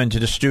to come into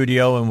the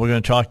studio, and we're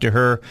going to talk to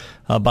her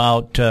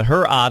about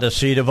her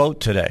odyssey to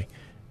vote today.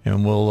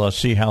 And we'll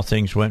see how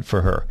things went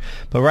for her.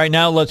 But right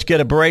now, let's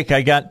get a break.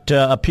 I got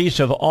a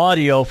piece of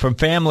audio from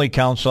Family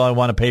Council I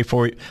want to play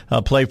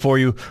for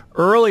you.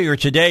 Earlier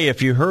today,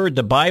 if you heard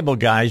the Bible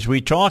guys,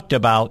 we talked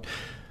about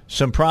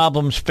some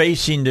problems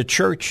facing the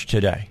church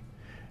today.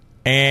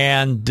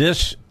 And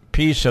this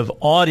piece of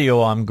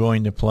audio I'm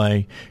going to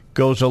play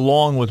goes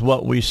along with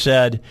what we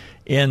said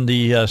in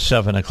the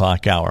 7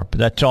 o'clock hour. But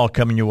that's all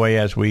coming your way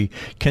as we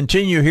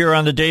continue here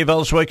on the Dave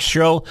Elswick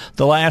Show,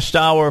 the last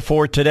hour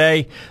for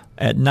today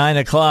at 9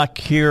 o'clock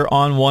here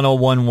on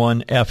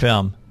 101.1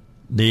 FM,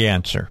 The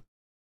Answer.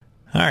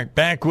 All right,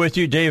 back with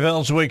you, Dave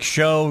Elswick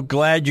Show.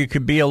 Glad you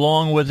could be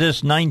along with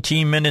us.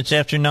 19 minutes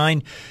after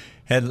 9.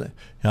 We're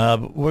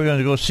going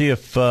to go see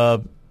if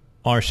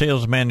our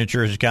sales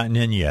manager has gotten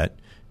in yet.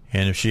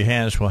 And if she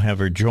has, we'll have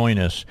her join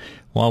us.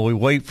 While we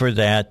wait for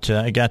that,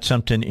 I got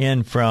something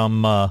in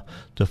from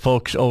the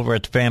folks over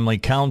at the Family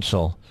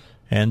Council.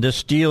 And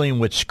this dealing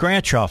with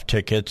scratch-off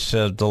tickets,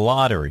 the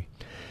lottery.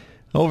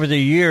 Over the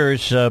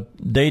years,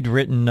 they'd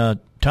written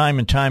time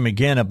and time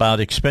again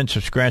about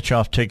expensive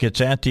scratch-off tickets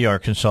at the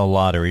Arkansas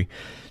Lottery,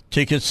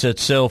 tickets that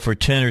sell for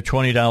 $10 or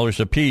 $20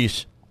 a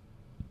piece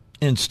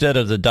instead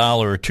of the $1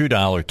 or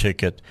 $2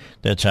 ticket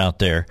that's out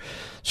there.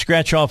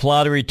 Scratch-off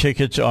lottery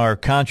tickets are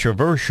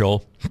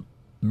controversial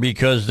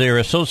because they're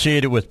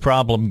associated with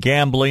problem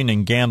gambling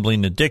and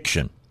gambling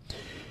addiction.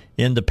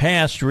 In the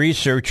past,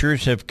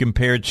 researchers have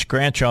compared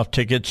scratch-off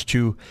tickets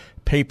to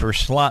paper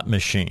slot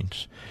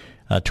machines.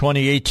 A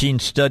 2018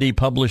 study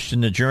published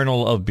in the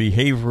Journal of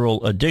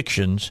Behavioral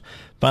Addictions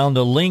found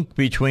a link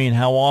between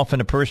how often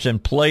a person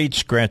played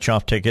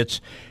scratch-off tickets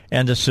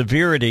and the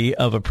severity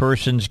of a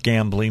person's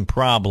gambling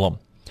problem.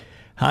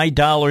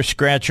 High-dollar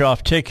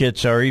scratch-off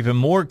tickets are even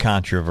more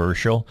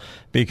controversial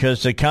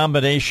because the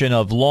combination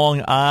of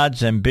long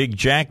odds and big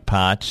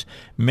jackpots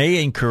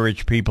may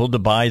encourage people to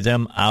buy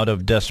them out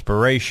of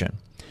desperation.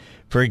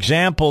 For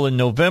example, in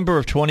November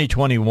of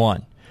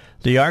 2021,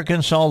 the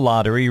Arkansas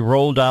Lottery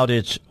rolled out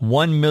its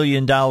 $1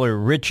 million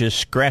richest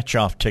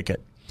scratch-off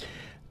ticket.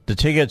 The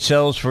ticket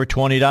sells for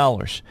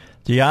 $20.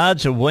 The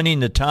odds of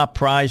winning the top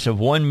prize of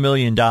 $1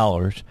 million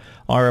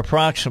are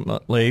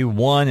approximately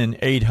 1 in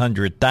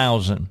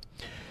 800,000.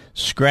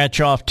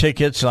 Scratch-off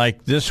tickets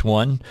like this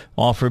one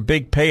offer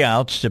big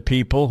payouts to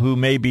people who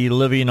may be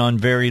living on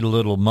very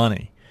little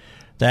money.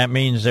 That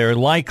means they're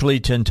likely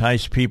to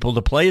entice people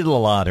to play the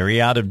lottery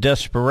out of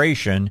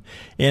desperation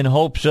in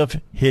hopes of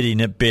hitting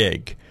it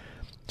big.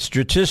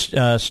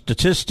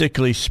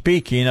 Statistically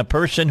speaking, a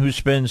person who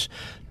spends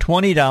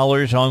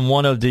 $20 on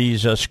one of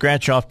these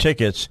scratch-off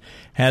tickets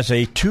has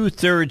a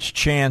 2/3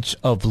 chance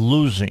of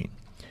losing.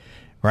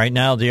 Right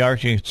now, the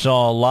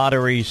Arkansas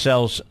Lottery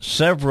sells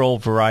several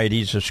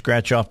varieties of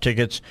scratch-off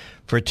tickets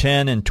for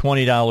 $10 and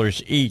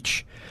 $20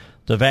 each.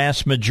 The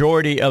vast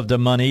majority of the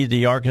money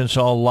the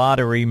Arkansas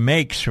Lottery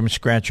makes from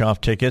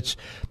scratch-off tickets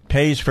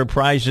pays for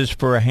prizes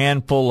for a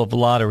handful of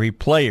lottery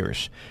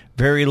players.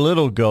 Very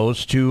little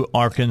goes to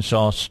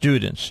Arkansas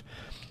students.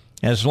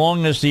 As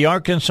long as the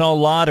Arkansas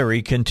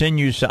Lottery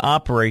continues to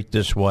operate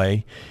this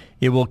way,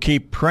 it will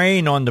keep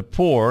preying on the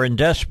poor and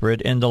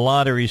desperate, and the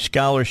lottery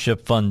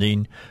scholarship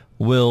funding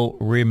will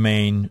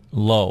remain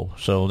low.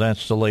 So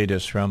that's the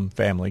latest from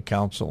Family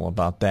Council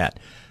about that.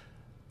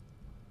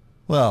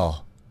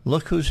 Well,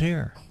 look who's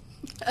here.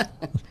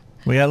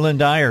 We got Lynn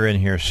Dyer in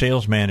here,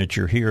 sales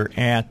manager here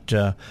at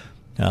the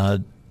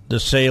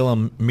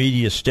Salem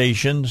media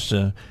stations.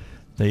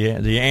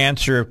 The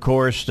Answer, of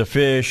course, The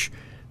Fish,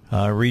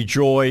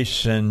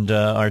 Rejoice, and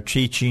our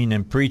teaching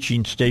and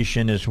preaching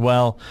station as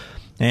well.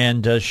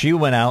 And she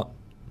went out.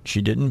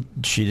 She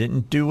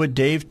didn't do what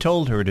Dave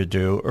told her to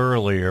do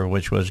earlier,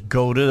 which was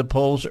go to the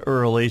polls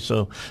early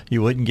so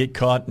you wouldn't get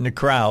caught in the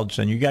crowds.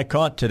 And you got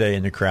caught today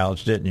in the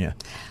crowds, didn't you?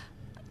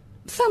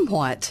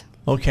 Somewhat.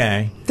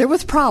 Okay. There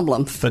was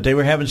problems. But they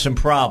were having some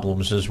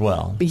problems as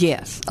well.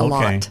 Yes, a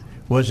lot.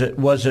 Was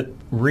it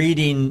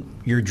reading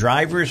your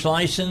driver's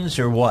license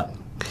or what?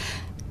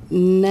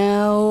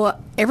 No,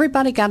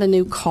 everybody got a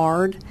new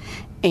card,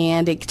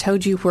 and it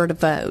told you where to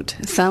vote.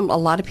 A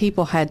lot of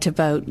people had to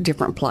vote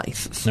different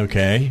places.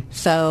 Okay.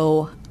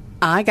 So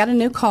I got a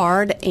new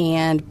card,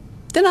 and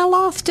then I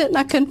lost it, and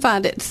I couldn't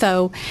find it.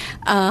 So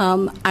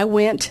I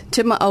went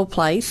to my old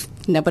place.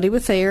 Nobody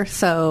was there,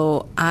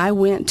 so I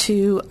went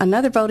to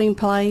another voting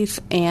place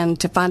and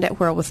to find out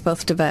where I was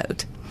supposed to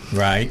vote.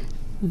 Right.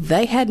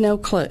 They had no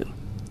clue,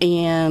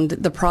 and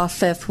the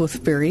process was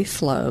very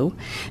slow.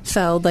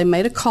 So they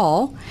made a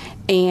call,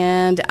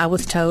 and I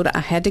was told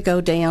I had to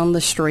go down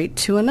the street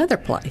to another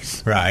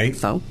place. Right.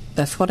 So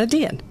that's what I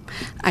did.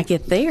 I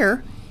get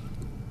there,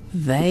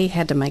 they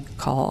had to make a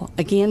call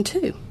again,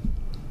 too.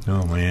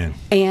 Oh, man.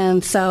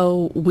 And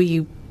so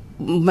we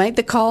made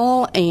the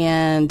call,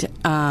 and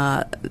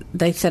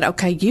they said,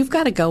 okay, you've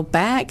got to go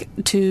back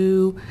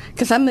to,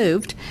 because I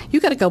moved,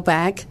 you've got to go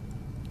back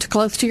to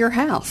close to your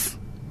house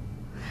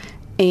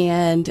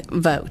and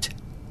vote.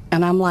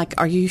 And I'm like,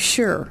 are you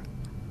sure?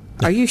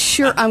 Are you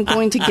sure I'm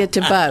going to get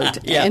to vote?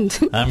 Yeah, and,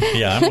 I'm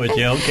with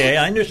you. Okay,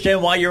 I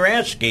understand why you're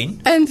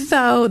asking. And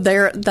so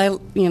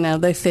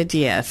they said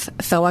yes.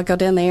 So I go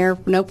down there,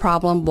 no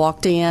problem,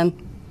 walked in,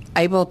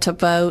 able to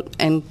vote,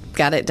 and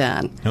got it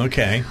done.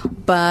 Okay.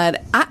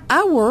 But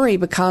I worry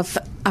because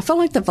I feel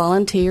like the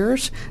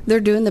volunteers,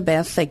 they're doing the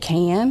best they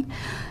can.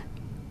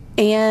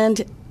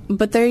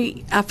 But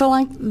I feel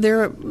like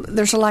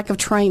there's a lack of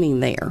training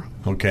there.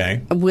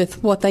 Okay.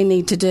 With what they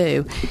need to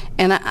do.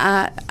 And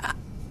I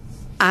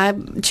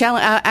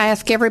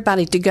ask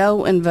everybody to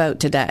go and vote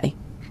today.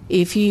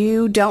 If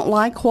you don't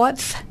like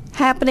what's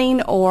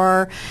happening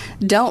or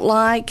don't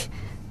like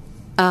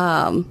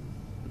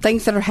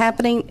things that are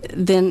happening,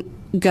 then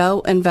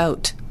go and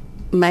vote.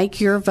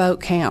 Make your vote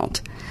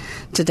count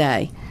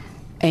today.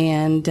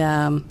 And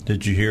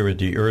did you hear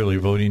the early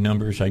voting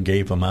numbers? I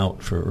gave them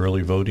out for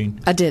early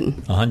voting. I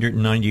didn't.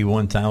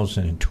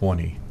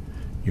 191,020.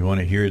 You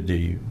want to hear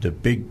the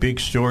big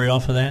story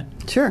off of that?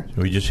 Sure.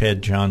 We just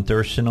had John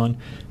Thurston on.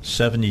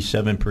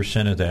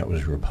 77% of that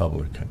was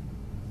Republican.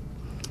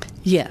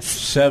 Yes.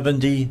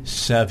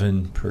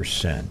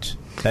 77%.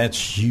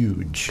 That's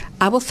huge.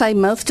 I will say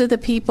most of the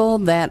people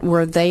that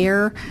were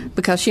there,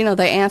 because,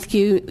 they ask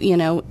you,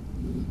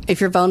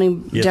 if you're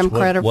voting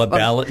Democrat or... What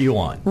ballot you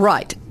want.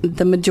 Right.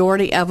 The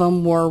majority of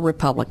them were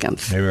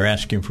Republicans. They were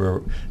asking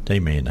for... They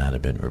may not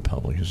have been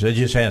Republicans. They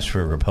just asked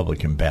for a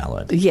Republican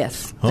ballot.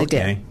 Yes, they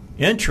did.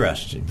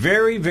 Interesting.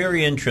 Very,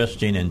 very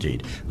interesting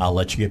indeed. I'll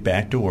let you get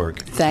back to work.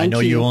 Thank you. I know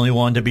you only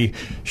wanted to be...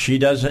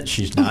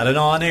 She's not an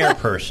on-air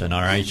person,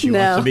 all right? She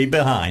wants to be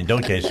behind.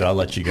 Okay, so I'll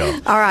let you go.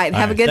 All right.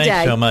 Have a good day.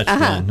 Thanks so much,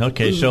 Lynn.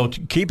 Okay, so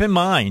keep in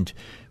mind,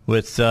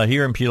 with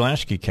here in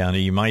Pulaski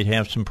County, you might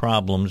have some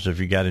problems if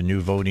you got a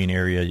new voting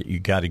area that you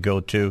got to go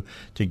to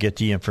get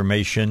the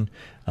information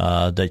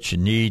that you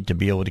need to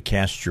be able to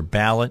cast your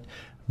ballot.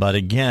 But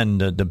again,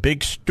 the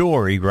big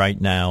story right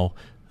now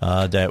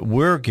that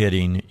we're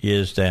getting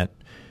is that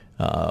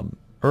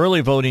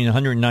early voting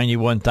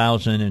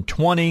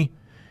 191,020,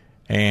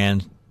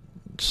 and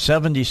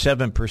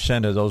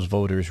 77% of those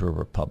voters were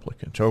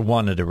Republicans or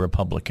wanted a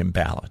Republican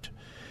ballot.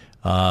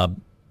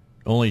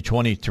 Only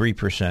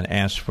 23%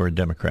 asked for a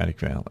Democratic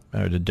ballot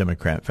or the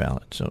Democrat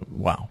ballot. So,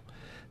 wow,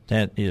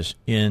 that is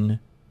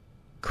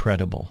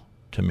incredible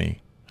to me.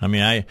 I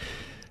mean,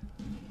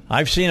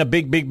 I've seen a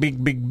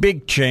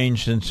big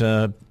change since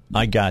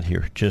I got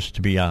here, just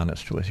to be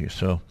honest with you.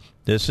 So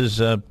this is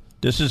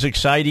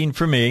exciting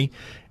for me.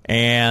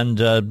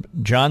 And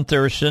John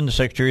Thurston, the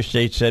Secretary of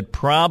State, said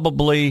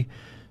probably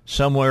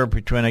somewhere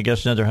between, I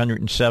guess, another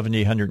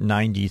 170,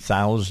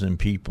 190,000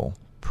 people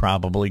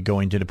probably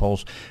going to the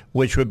polls,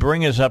 which would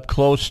bring us up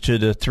close to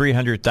the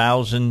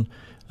 300,000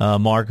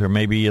 mark, or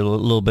maybe a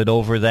little bit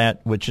over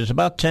that, which is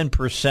about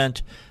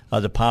 10%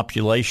 of the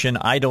population.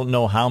 I don't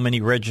know how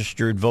many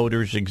registered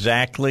voters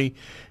exactly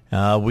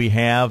we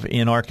have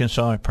in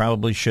Arkansas. I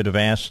probably should have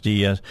asked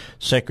the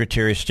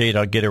Secretary of State.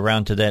 I'll get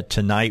around to that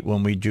tonight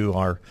when we do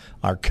our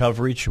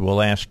coverage.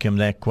 We'll ask him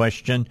that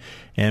question,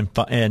 and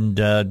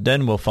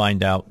then we'll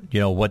find out,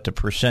 what the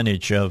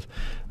percentage of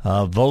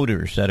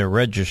voters that are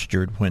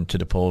registered went to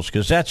the polls,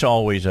 because that's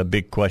always a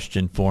big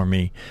question for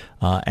me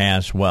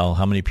as well.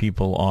 How many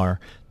people are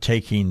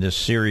taking this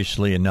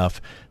seriously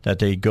enough that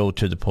they go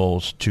to the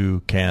polls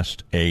to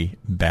cast a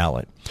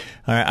ballot?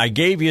 All right, I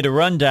gave you the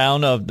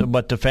rundown of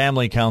what the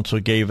Family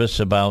Council gave us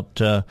about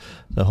the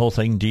whole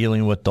thing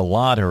dealing with the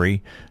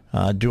lottery.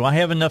 Do I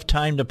have enough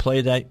time to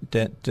play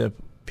that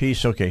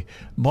piece? Okay.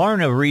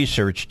 Barna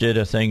Research did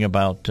a thing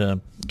about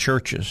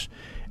churches,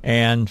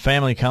 and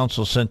Family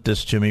Council sent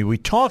this to me. We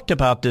talked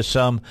about this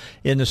some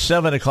in the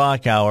 7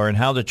 o'clock hour and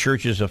how the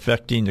church is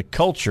affecting the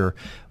culture.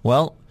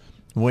 Well,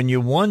 when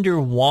you wonder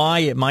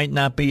why it might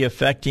not be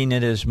affecting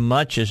it as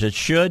much as it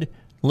should,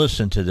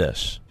 listen to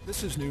this.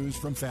 This is news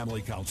from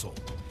Family Council.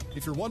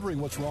 If you're wondering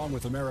what's wrong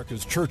with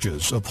America's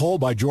churches, a poll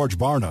by George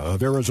Barna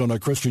of Arizona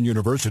Christian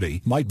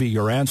University might be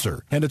your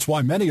answer, and it's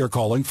why many are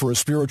calling for a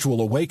spiritual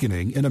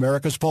awakening in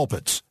America's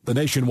pulpits. The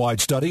nationwide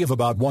study of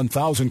about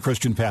 1,000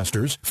 Christian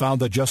pastors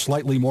found that just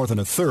slightly more than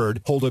a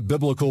third hold a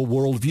biblical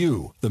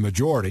worldview. The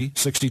majority,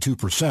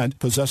 62%,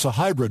 possess a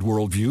hybrid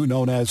worldview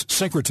known as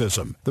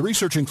syncretism. The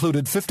research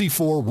included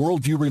 54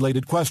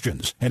 worldview-related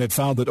questions, and it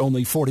found that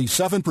only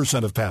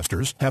 47% of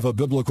pastors have a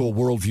biblical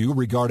worldview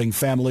regarding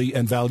family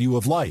and value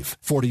of life,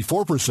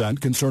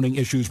 44% concerning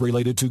issues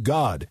related to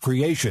God,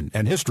 creation,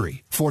 and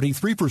history,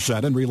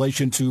 43% in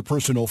relation to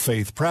personal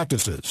faith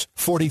practices,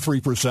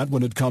 43%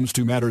 when it comes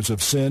to matters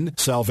of sin,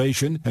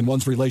 salvation, and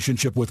one's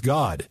relationship with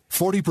God,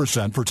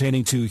 40%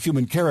 pertaining to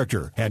human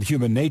character and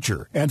human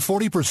nature, and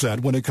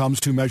 40% when it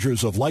comes to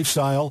measures of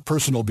lifestyle,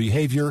 personal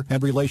behavior,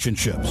 and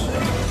relationships.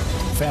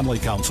 Family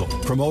Council,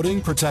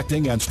 promoting,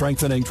 protecting, and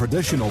strengthening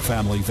traditional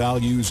family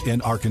values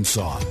in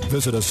Arkansas.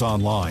 Visit us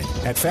online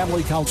at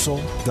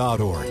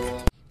familycouncil.org.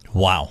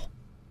 Wow.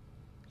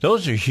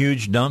 Those are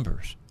huge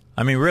numbers.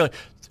 I mean, really,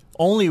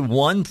 only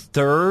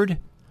 1/3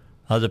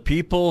 of the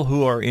people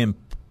who are in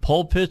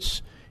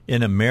pulpits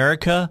in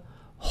America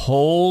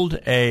hold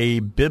a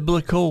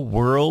biblical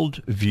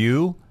world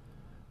view.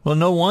 Well,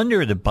 no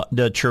wonder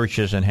the church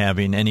isn't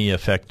having any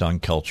effect on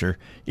culture.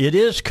 It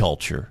is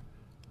culture.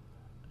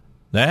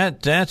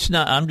 That's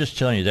not, I'm just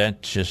telling you,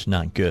 that's just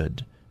not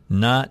good.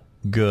 Not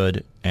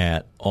good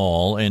at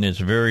all. And it's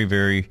very,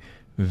 very,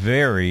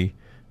 very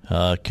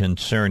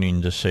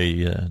concerning to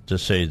say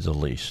the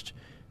least,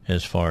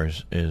 as far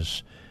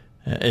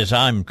as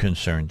I'm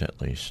concerned, at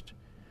least.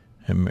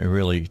 It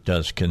really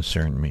does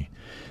concern me.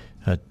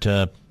 But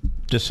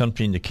just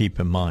something to keep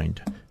in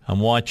mind.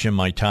 I'm watching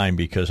my time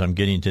because I'm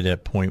getting to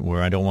that point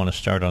where I don't want to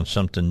start on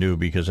something new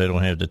because I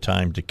don't have the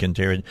time to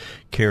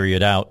carry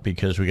it out,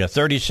 because we got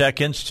 30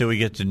 seconds till we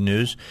get to the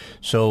news.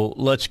 So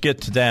let's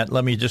get to that.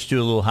 Let me just do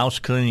a little house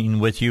cleaning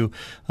with you.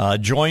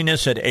 Join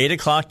us at 8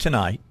 o'clock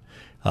tonight.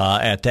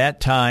 At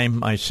that time,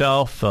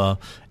 myself,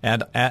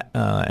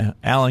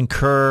 Alan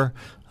Kerr,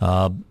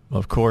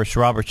 of course,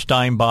 Robert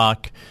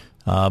Steinbach,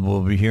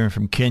 we'll be hearing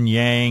from Ken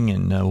Yang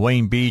and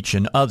Wayne Beach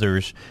and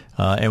others,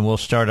 and we'll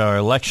start our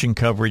election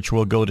coverage.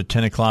 We'll go to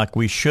 10 o'clock.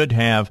 We should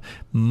have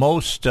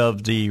most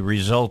of the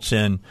results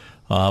in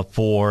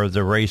for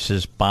the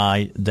races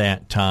by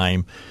that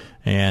time,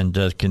 and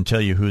can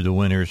tell you who the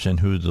winners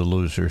and who the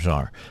losers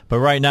are. But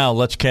right now,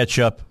 let's catch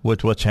up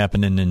with what's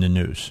happening in the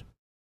news.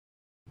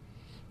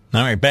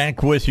 All right,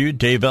 back with you,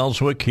 Dave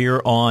Elswick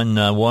here on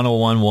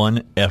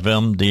 101.1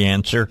 FM, The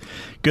Answer.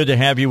 Good to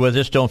have you with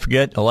us. Don't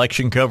forget,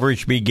 election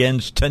coverage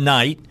begins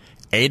tonight,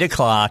 8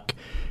 o'clock.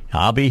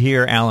 I'll be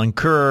here. Alan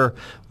Kerr.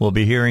 We'll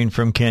be hearing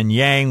from Ken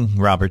Yang,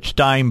 Robert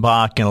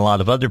Steinbach, and a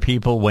lot of other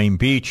people, Wayne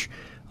Beach.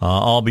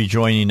 All be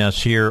joining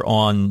us here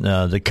on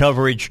the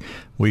coverage.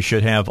 We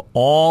should have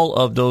all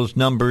of those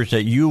numbers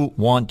that you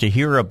want to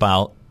hear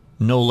about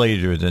no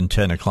later than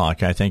 10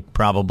 o'clock. I think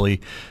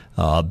probably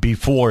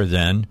before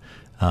then,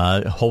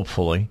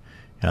 hopefully.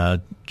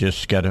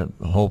 Just got to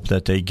hope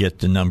that they get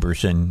the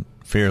numbers in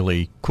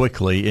fairly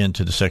quickly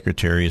into the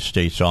Secretary of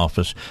State's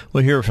office.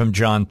 We'll hear from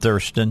John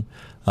Thurston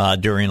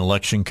during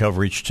election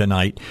coverage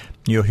tonight.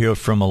 You'll hear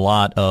from a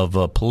lot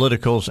of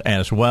politicals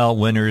as well,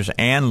 winners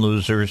and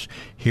losers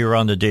here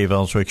on the Dave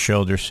Elswick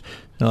Show. There's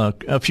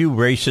a few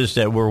races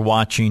that we're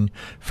watching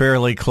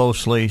fairly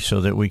closely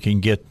so that we can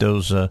get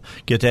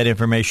that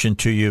information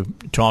to you,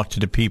 talk to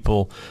the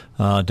people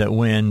that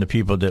win, the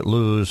people that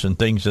lose, and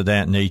things of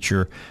that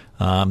nature.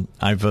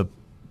 I've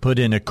put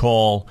in a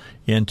call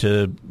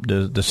into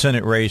the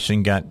Senate race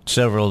and got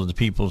several of the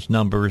people's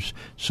numbers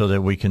so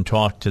that we can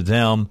talk to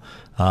them.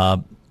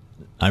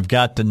 I've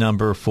got the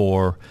number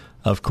for,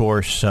 of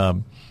course,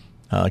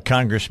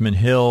 Congressman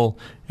Hill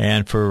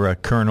and for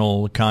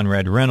Colonel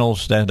Conrad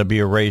Reynolds. That'll be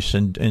a race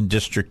in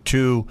District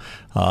 2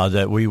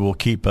 that we will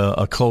keep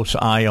a close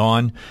eye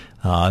on.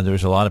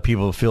 There's a lot of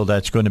people who feel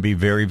that's going to be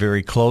very,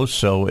 very close.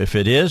 So if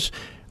it is,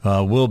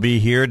 we'll be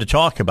here to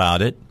talk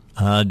about it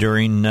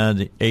during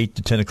the 8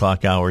 to 10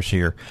 o'clock hours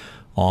here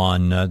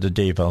on the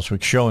Dave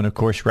Elswick Show. And, of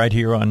course, right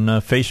here on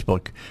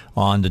Facebook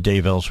on the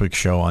Dave Elswick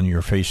Show on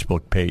your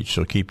Facebook page.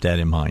 So keep that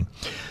in mind.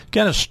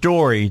 Got a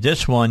story.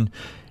 This one,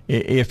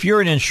 if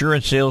you're an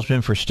insurance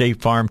salesman for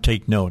State Farm,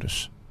 take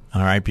notice.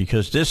 All right,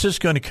 because this is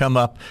going to come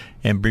up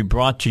and be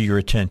brought to your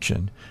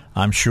attention,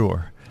 I'm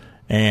sure.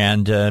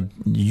 And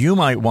you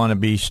might want to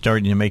be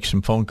starting to make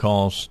some phone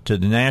calls to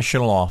the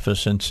national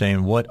office and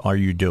saying, what are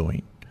you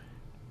doing?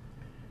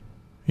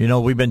 You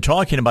know, we've been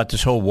talking about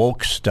this whole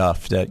woke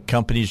stuff that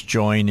companies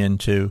join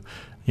into,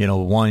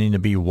 wanting to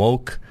be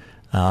woke.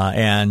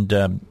 And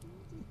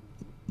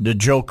the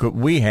joke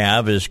we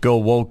have is go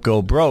woke,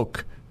 go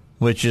broke,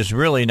 which is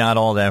really not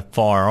all that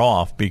far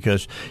off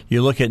because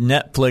you look at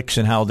Netflix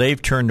and how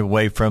they've turned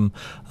away from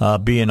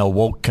being a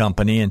woke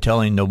company and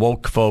telling the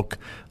woke folk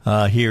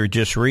here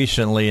just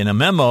recently in a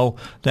memo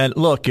that,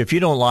 look, if you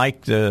don't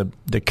like the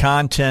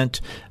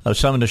content of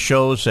some of the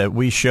shows that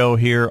we show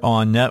here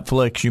on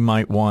Netflix, you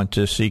might want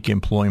to seek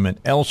employment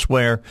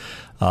elsewhere.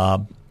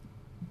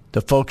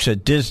 The folks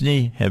at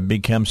Disney have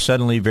become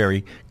suddenly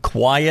very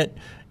quiet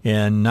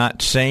and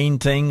not saying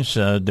things.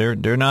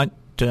 They're not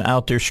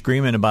out there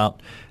screaming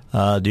about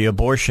the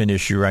abortion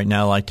issue right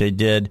now like they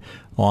did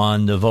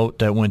on the vote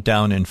that went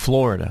down in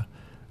Florida.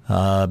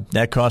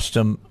 That cost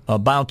them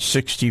about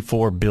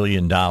 $64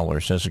 billion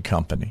as a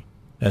company.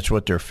 That's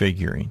what they're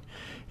figuring.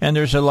 And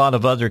there's a lot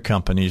of other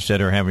companies that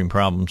are having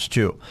problems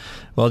too.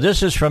 Well,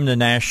 this is from the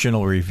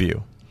National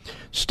Review.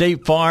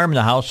 State Farm,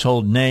 the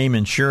household name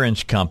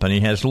insurance company,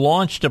 has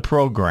launched a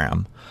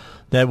program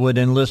that would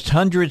enlist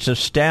hundreds of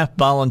staff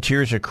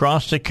volunteers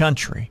across the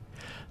country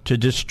to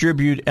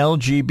distribute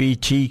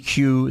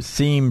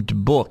LGBTQ-themed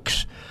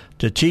books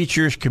to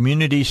teachers,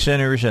 community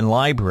centers, and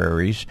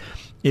libraries,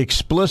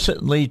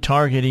 explicitly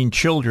targeting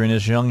children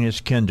as young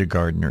as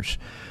kindergartners.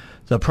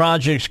 The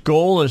project's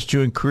goal is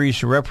to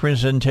increase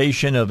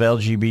representation of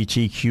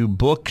LGBTQ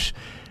books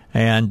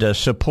and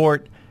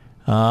support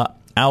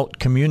out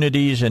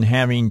communities and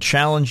having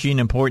challenging,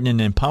 important,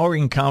 and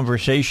empowering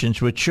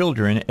conversations with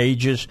children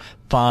ages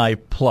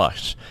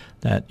 5+.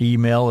 That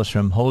email is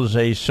from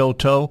Jose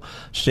Soto,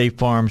 State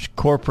Farm's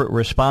corporate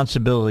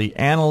responsibility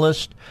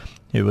analyst.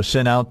 It was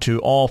sent out to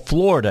all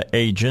Florida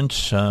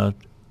agents,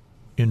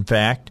 in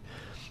fact.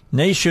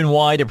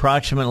 Nationwide,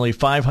 approximately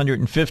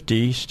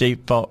 550 State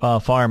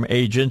Farm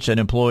agents and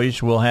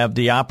employees will have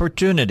the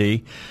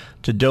opportunity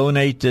to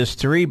donate this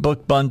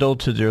 3-book bundle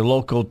to their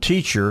local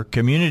teacher,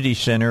 community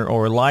center,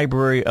 or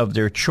library of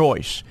their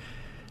choice.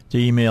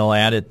 The email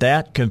added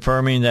that,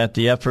 confirming that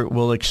the effort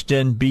will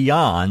extend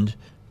beyond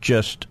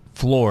just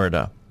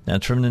Florida.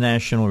 That's from the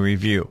National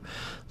Review.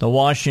 The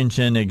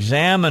Washington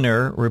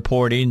Examiner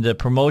reporting the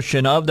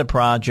promotion of the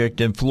project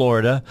in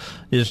Florida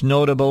is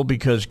notable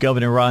because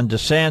Governor Ron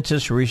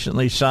DeSantis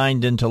recently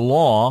signed into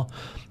law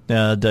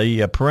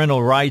the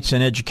Parental Rights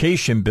and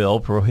Education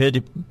Bill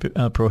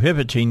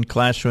prohibiting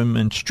classroom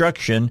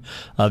instruction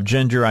of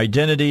gender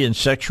identity and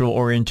sexual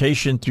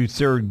orientation through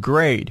 3rd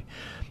grade.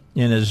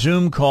 In a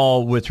Zoom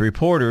call with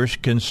reporters,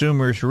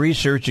 Consumers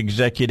Research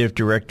Executive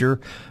Director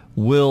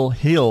Will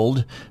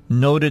Hild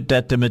noted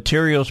that the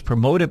materials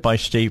promoted by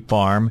State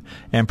Farm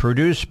and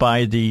produced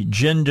by the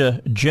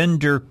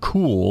Gender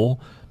Cool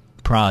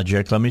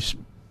Project, let me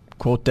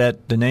quote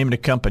that, the name of the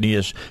company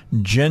is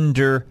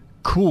Gender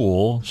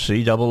Cool,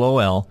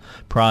 C-O-O-L,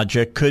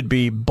 Project, could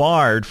be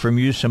barred from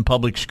use in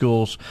public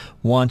schools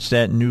once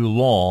that new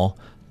law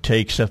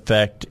takes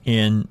effect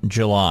in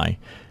July.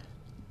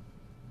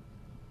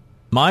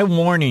 My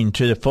warning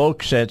to the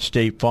folks at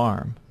State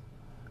Farm,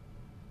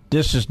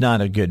 this is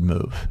not a good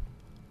move.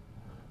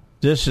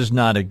 This is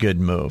not a good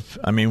move.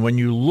 I mean, when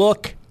you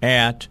look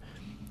at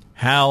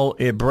how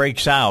it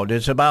breaks out,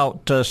 it's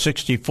about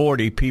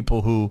 60-40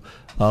 people who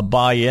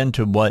buy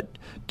into what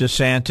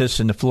DeSantis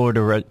and the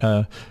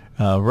Florida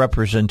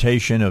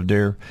representation of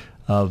their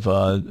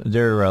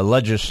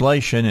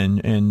legislation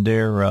and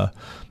their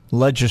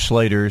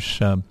legislators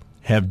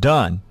have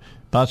done.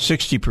 about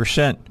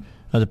 60%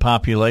 of the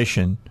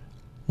population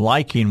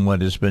liking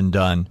what has been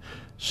done.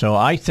 So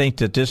I think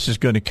that this is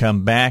going to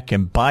come back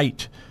and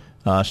bite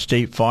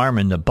State Farm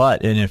in the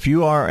butt. And if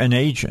you are an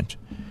agent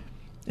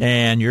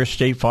and you're a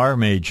State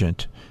Farm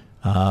agent,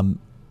 I'm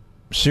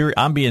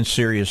being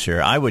serious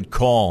here. I would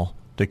call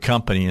the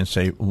company and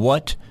say,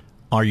 what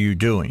are you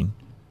doing?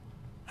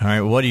 All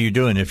right, what are you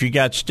doing? If you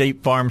got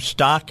State Farm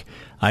stock,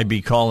 I'd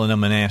be calling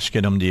them and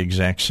asking them the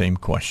exact same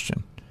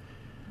question.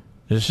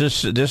 This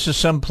is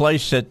some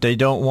place that they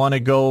don't want to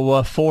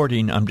go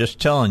fording. I'm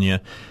just telling you.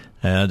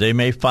 They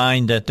may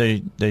find that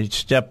they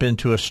step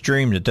into a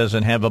stream that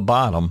doesn't have a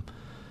bottom,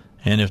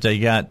 and if they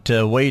got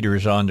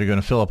waders on, they're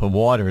going to fill up with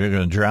water. They're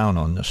going to drown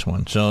on this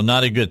one. So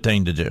not a good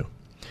thing to do.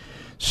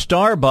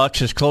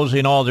 Starbucks is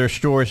closing all their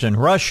stores in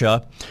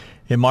Russia.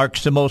 It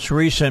marks the most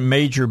recent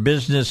major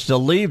business to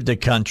leave the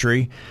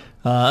country.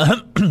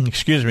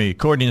 Excuse me.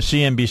 According to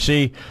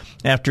CNBC,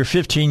 after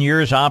 15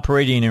 years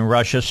operating in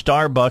Russia,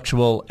 Starbucks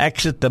will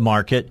exit the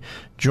market,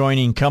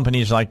 joining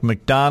companies like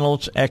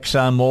McDonald's,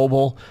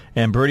 ExxonMobil,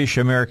 and British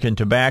American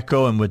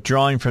Tobacco, and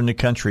withdrawing from the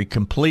country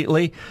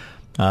completely.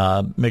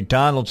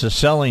 McDonald's is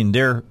selling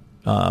their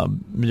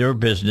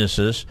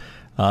businesses.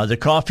 The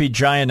coffee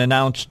giant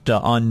announced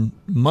on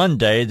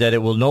Monday that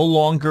it will no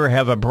longer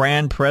have a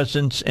brand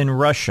presence in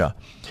Russia.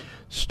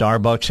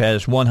 Starbucks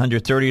has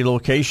 130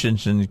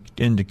 locations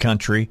in the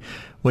country,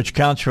 which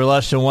counts for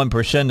less than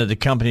 1% of the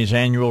company's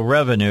annual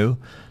revenue.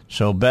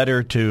 So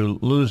better to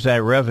lose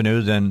that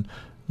revenue than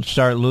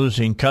start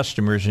losing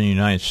customers in the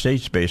United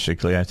States,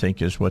 basically, I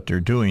think is what they're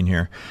doing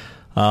here.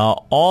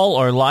 All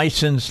are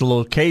licensed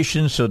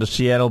locations, so the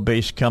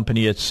Seattle-based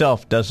company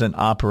itself doesn't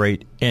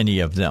operate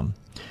any of them.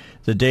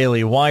 The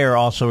Daily Wire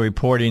also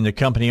reporting the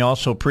company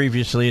also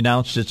previously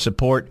announced its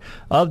support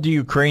of the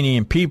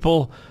Ukrainian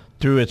people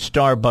through its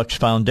Starbucks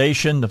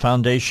Foundation. The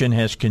foundation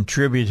has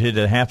contributed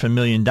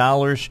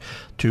 $500,000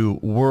 to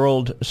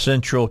World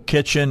Central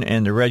Kitchen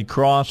and the Red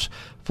Cross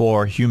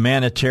for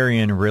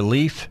humanitarian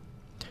relief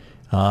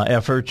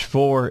efforts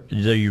for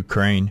the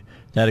Ukraine.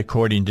 That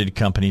according to the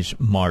company's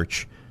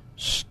March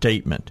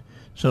statement.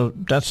 So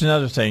that's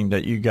another thing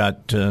that you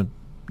got to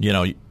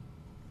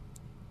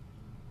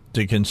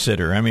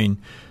consider. I mean,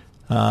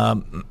 a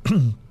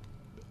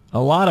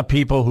lot of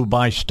people who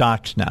buy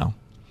stocks now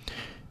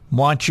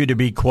want you to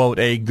be, quote,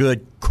 a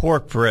good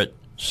corporate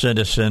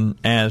citizen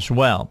as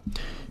well,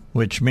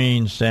 which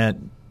means that,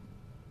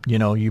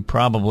 you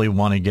probably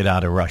want to get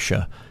out of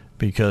Russia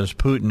because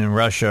Putin and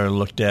Russia are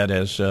looked at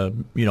as,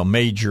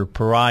 major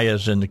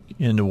pariahs in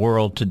the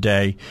world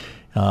today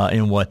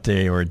in what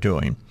they are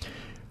doing.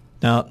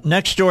 Now,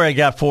 next story I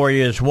got for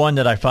you is one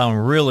that I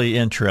found really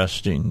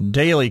interesting.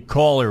 Daily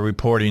Caller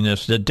reporting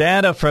this. The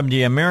data from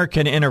the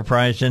American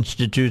Enterprise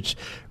Institute's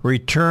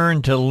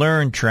Return to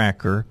Learn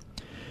tracker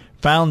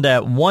found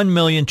that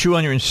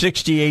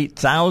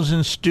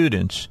 1,268,000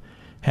 students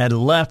had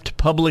left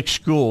public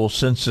school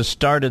since the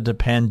start of the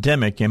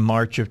pandemic in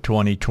March of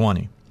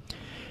 2020.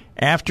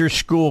 After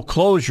school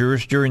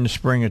closures during the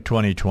spring of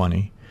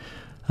 2020,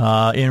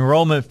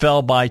 enrollment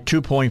fell by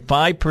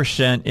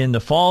 2.5% in the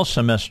fall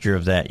semester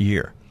of that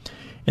year.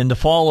 In the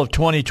fall of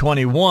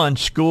 2021,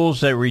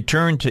 schools that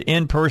returned to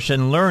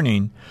in-person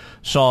learning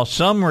saw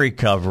some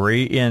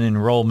recovery in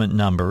enrollment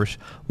numbers,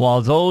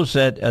 while those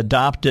that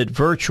adopted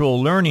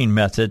virtual learning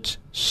methods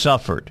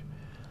suffered.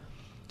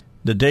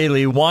 The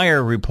Daily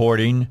Wire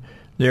reporting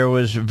there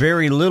was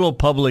very little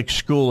public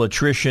school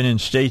attrition in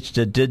states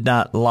that did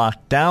not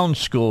lock down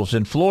schools.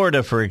 In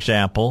Florida, for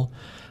example,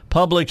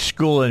 public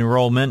school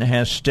enrollment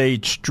has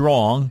stayed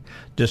strong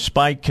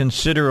despite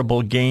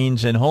considerable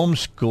gains in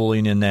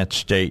homeschooling in that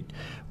state,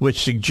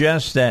 which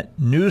suggests that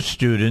new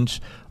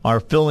students are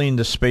filling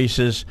the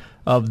spaces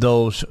of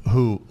those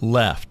who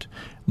left.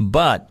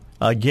 But,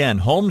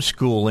 again,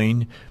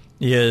 homeschooling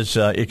is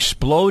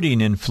exploding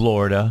in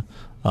Florida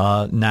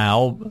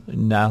now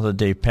that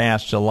they've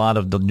passed a lot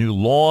of the new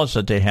laws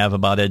that they have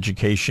about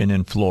education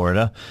in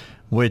Florida,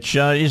 which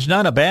is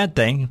not a bad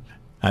thing.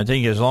 I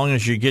think as long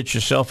as you get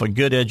yourself a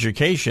good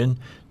education,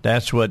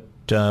 that's what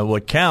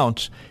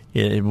counts,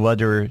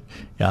 whether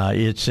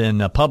it's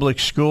in a public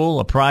school,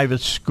 a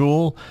private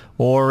school,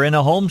 or in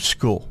a home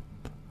school.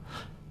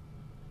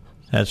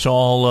 That's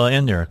all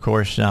in there, of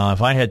course. Now,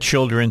 if I had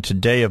children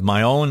today of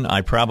my own,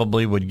 I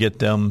probably would get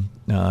them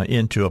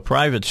into a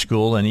private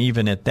school, and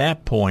even at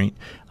that point,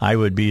 I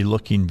would be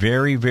looking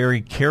very,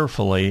 very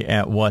carefully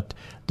at what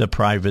the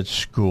private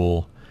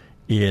school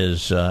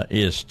is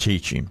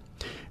teaching.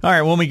 All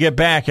right, when we get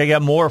back, I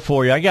got more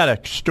for you. I got a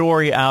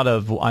story out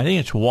of, I think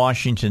it's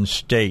Washington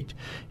State,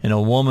 and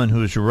a woman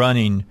who's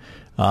running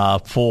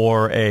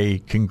for a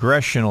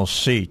congressional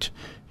seat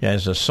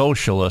as a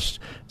socialist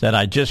that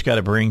I just got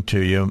to bring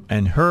to you.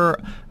 And her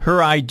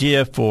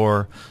idea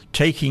for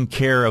taking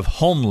care of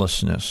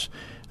homelessness,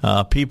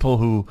 people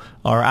who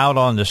are out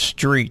on the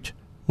street.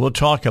 We'll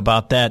talk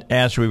about that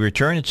as we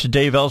return. It's the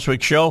Dave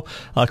Elswick Show,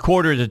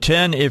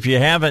 9:45. If you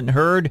haven't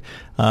heard,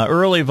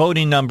 early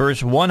voting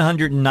numbers,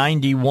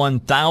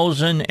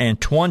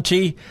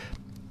 191,020,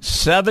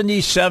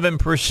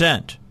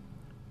 77%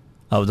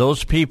 of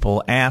those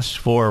people asked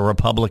for a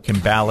Republican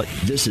ballot.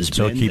 This is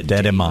so Ben, keep the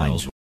that in Dave mind.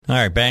 Ellswick. All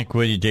right, back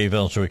with you, Dave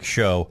Elswick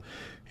Show.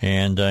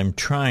 And I'm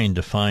trying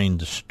to find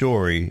the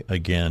story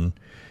again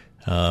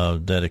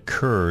that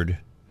occurred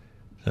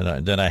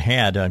that I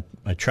had. I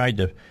tried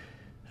to,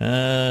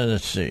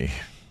 let's see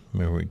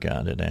where we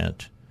got it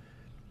at.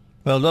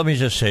 Well, let me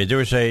just say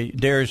there's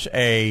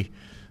a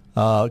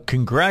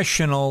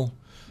congressional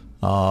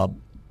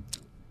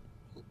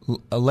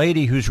a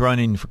lady who's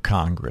running for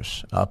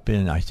Congress up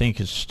in, I think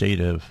it's the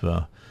state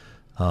of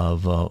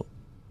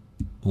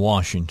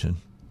Washington,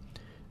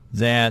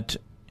 that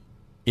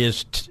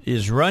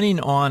is running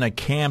on a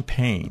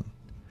campaign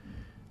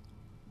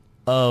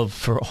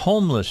for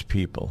homeless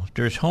people.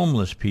 There's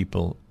homeless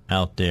people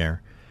out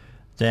there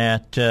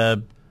that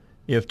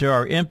if there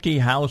are empty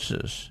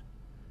houses,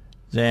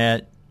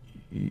 that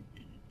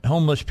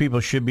homeless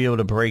people should be able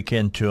to break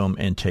into them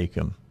and take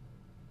them,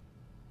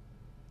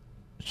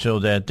 so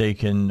that they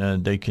can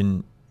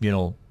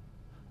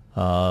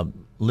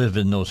live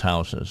in those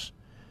houses.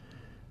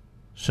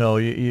 So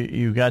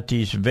you got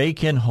these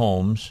vacant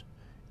homes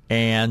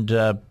and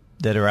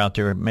that are out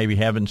there maybe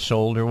haven't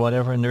sold or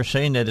whatever, and they're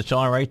saying that it's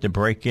all right to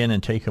break in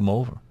and take them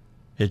over.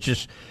 It's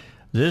just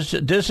this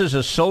is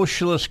a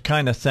socialist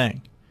kind of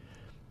thing.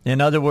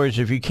 In other words,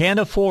 if you can't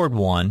afford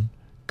one,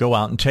 go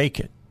out and take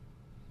it.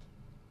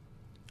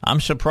 I'm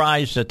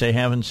surprised that they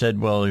haven't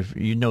said, well, if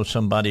you know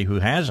somebody who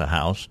has a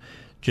house,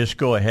 just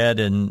go ahead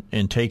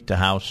and take the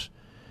house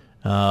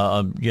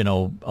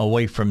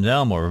away from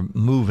them, or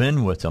move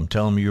in with them.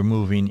 Tell them you're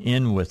moving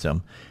in with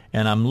them.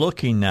 And I'm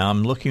looking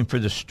for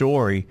the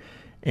story,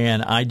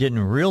 and I didn't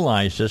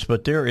realize this,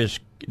 but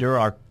there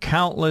are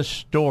countless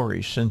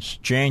stories since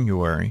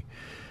January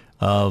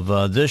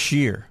of this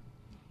year.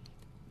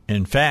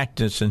 In fact,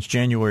 since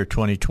January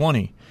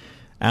 2020,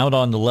 out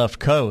on the left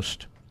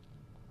coast,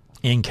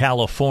 in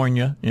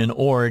California, in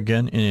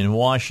Oregon, and in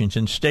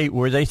Washington State,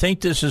 where they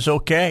think this is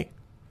okay.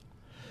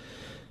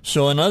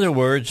 So, in other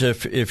words,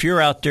 if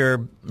you're out there,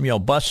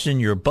 busting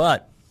your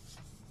butt,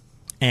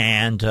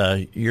 and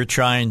you're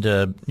trying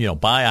to,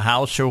 buy a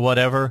house or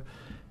whatever,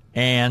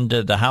 and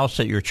the house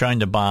that you're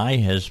trying to buy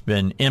has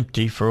been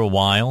empty for a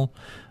while,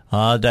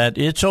 that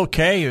it's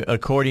okay,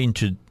 according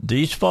to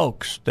these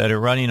folks that are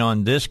running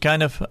on this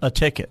kind of a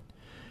ticket,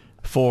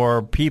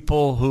 for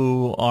people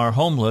who are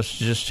homeless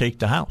to just take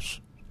the house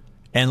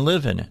and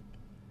live in it.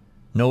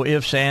 No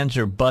ifs, ands,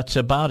 or buts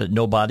about it.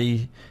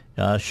 Nobody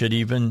should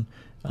even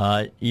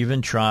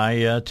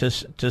try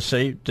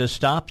to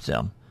stop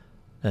them.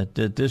 That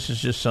this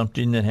is just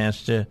something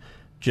that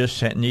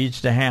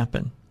needs to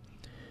happen.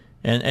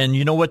 And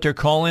you know what they're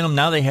calling them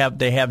now?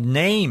 They have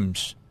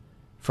names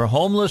for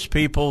homeless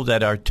people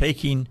that are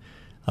taking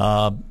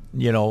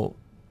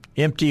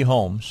empty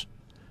homes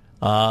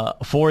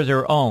for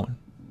their own,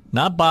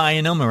 not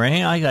buying them or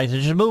anything.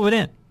 They're just moving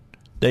in.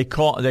 They've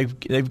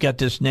got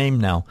this name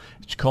now.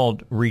 It's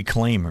called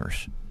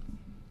reclaimers.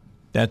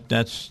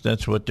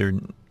 That's what they're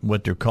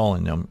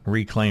calling them,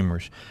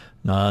 reclaimers.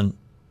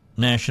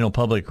 National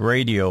Public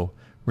Radio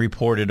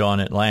reported on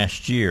it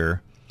last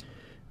year.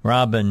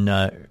 Robin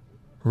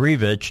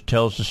Revich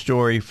tells the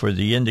story for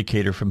The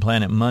Indicator from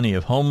Planet Money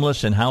of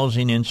homeless and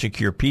housing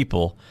insecure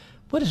people.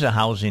 What is a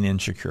housing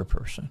insecure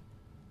person?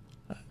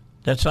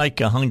 That's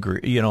like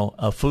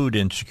a food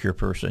insecure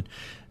person.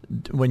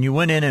 When you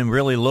went in and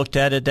really looked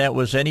at it, that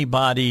was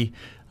anybody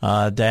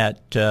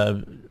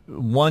that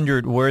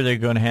wondered where they're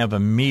going to have a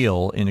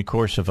meal in the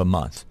course of a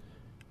month.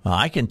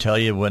 I can tell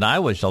you, when I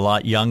was a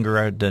lot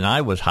younger than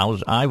I was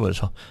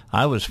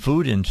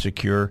food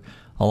insecure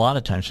a lot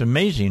of times. It's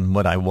amazing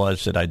what I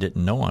was that I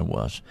didn't know I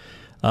was.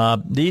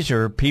 These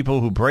are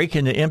people who break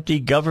into empty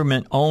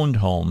government-owned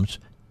homes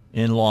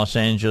in Los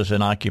Angeles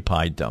and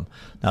occupied them.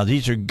 Now,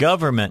 these are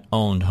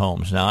government-owned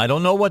homes. Now, I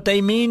don't know what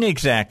they mean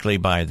exactly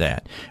by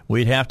that.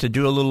 We'd have to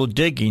do a little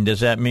digging.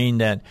 Does that mean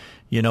that,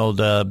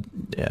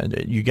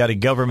 you got a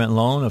government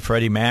loan, a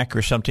Freddie Mac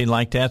or something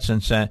like that,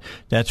 since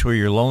that's where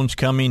your loan's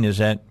coming? Is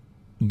that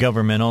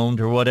government-owned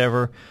or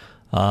whatever?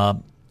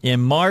 In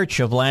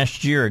March of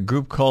last year, a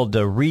group called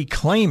the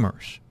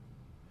Reclaimers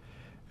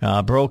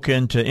broke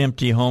into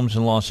empty homes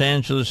in Los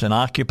Angeles and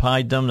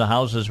occupied them. The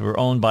houses were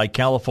owned by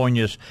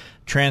California's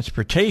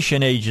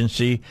Transportation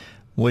Agency,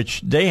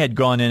 which they had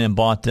gone in and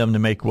bought them to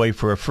make way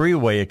for a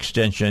freeway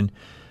extension.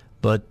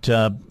 But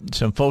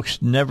some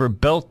folks never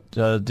built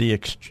the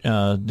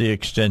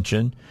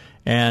extension,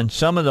 and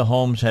some of the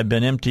homes had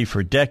been empty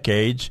for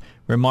decades.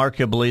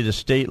 Remarkably, the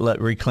state let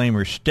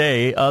reclaimers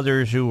stay.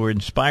 Others who were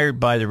inspired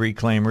by the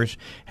reclaimers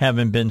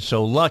haven't been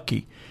so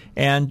lucky,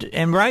 and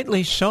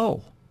rightly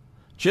so.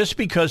 Just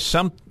because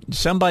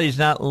somebody's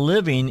not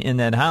living in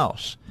that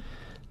house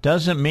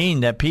doesn't mean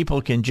that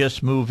people can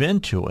just move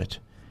into it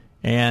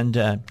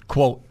and,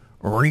 quote,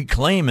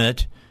 reclaim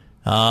it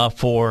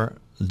for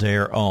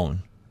their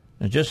own.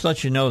 And just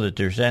let you know that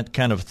there's that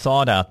kind of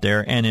thought out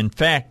there. And, in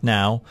fact,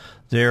 now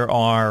there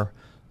are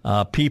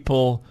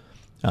people,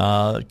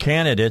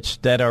 candidates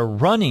that are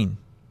running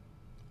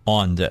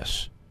on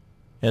this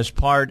as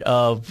part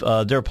of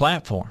their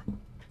platform,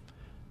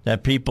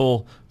 that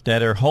people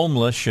that are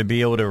homeless should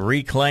be able to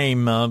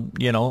reclaim, a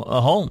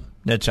home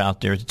that's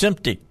out there. It's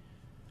empty.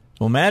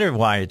 No matter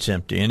why it's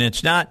empty. And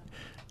it's not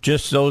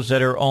just those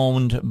that are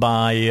owned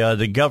by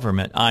the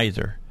government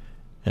either,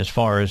 as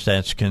far as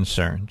that's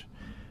concerned.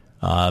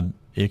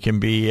 It can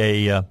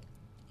be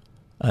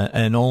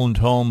an owned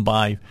home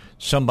by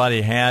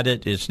somebody had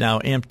it. It's now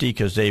empty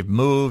because they've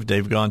moved.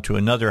 They've gone to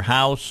another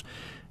house,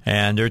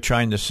 and they're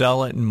trying to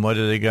sell it. And what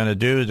are they going to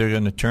do? They're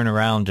going to turn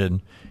around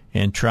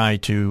and try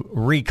to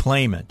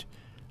reclaim it.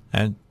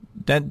 And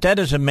that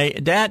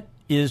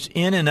is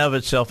in and of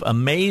itself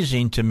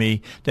amazing to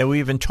me that we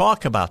even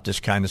talk about this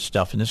kind of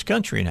stuff in this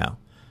country now.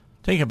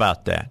 Think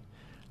about that.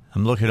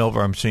 I'm looking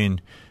over. I'm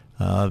seeing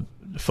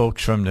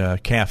folks from the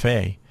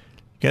cafe.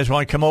 You guys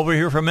want to come over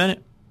here for a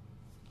minute?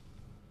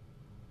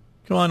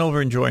 Come on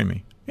over and join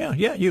me. Yeah,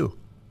 you.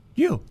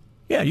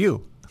 Yeah,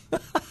 you.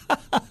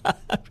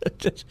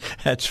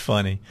 That's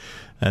funny.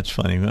 That's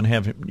funny. We're gonna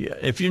have.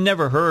 If you've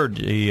never heard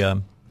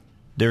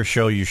their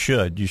show, you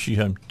should. You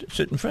should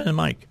sit in front of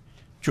the mic.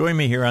 Join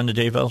me here on the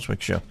Dave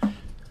Elswick Show.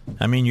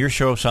 I mean, your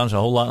show sounds a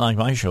whole lot like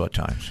my show at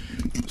times.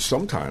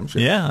 Sometimes.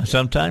 Yeah,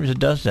 sometimes it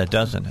does that,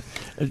 doesn't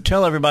it?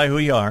 Tell everybody who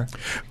you are.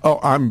 Oh,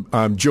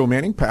 I'm Joe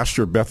Manning,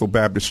 pastor of Bethel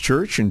Baptist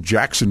Church in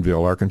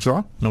Jacksonville,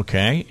 Arkansas.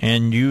 Okay,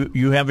 and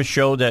you have a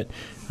show that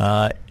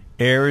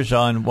airs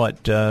on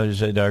what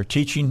is it? Our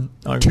teaching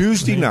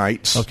Tuesday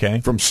nights.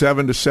 Okay, from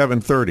 7 to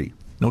 7:30.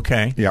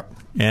 Okay. Yep.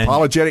 And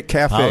Apologetic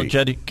Cafe.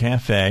 Apologetic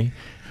Cafe,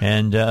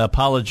 and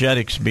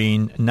apologetics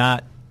being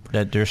not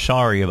that they're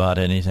sorry about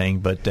anything,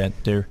 but that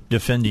they're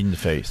defending the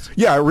faith.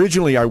 Yeah,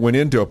 originally I went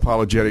into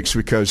apologetics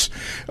because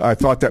I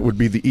thought that would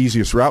be the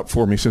easiest route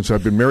for me since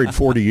I've been married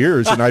 40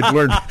 years, and I'd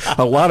learned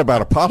a lot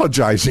about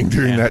apologizing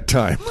during that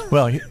time.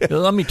 Well,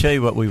 let me tell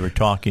you what we were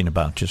talking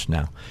about just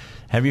now.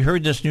 Have you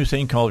heard this new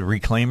thing called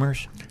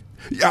reclaimers?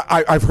 Yeah,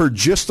 I've heard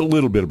just a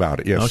little bit about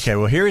it, yes. Okay,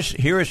 well, here's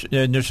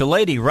there's a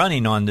lady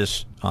running on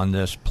this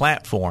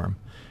platform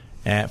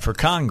for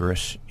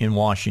Congress in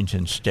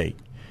Washington State.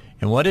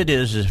 And what it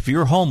is if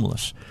you're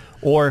homeless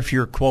or if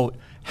you're, quote,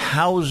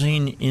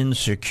 housing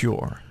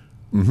insecure,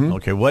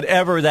 okay,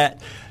 whatever that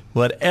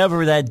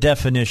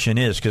definition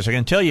is, because I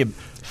can tell you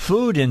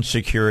food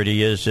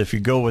insecurity is if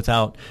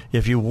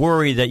you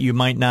worry that you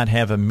might not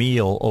have a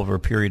meal over a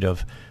period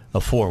of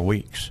 4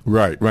 weeks.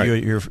 Right.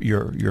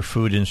 You're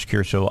food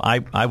insecure. So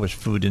I was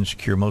food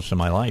insecure most of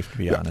my life, to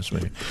be honest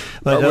with you.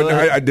 But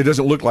it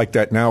doesn't look like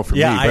that now for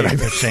me. Yeah,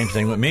 the same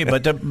thing with me.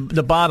 But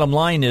the bottom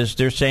line is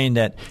they're saying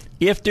that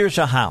if there's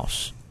a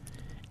house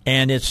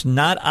and it's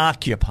not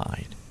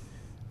occupied,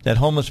 that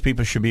homeless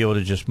people should be able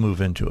to just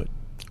move into it.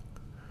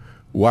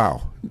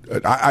 Wow.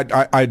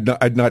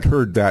 I'd not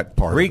heard that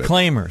part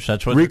Reclaimers, of it.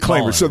 That's what they're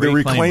calling. So they're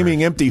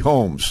reclaiming empty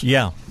homes.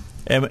 Yeah.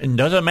 And it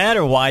doesn't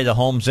matter why the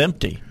home's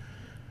empty.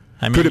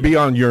 I mean, could it be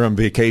you're on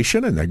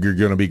vacation and you're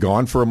going to be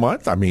gone for a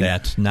month? I mean,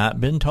 that's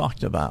not been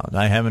talked about.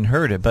 I haven't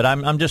heard it, but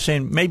I'm just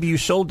saying maybe you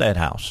sold that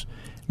house.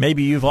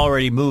 Maybe you've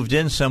already moved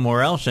in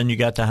somewhere else and you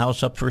got the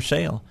house up for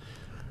sale.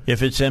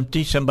 If it's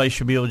empty, somebody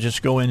should be able to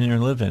just go in there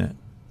and live in it.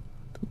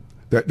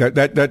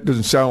 That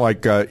doesn't sound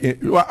like.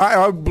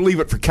 I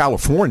believe it for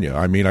California.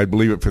 I mean, I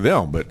believe it for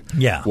them, but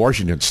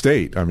Washington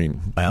State. I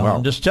mean, wow.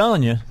 I'm just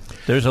telling you.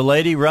 There's a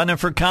lady running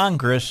for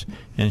Congress,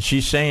 and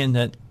she's saying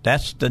that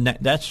that's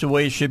the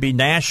way it should be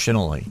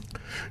nationally.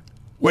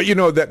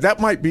 Well, that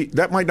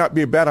might not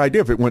be a bad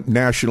idea if it went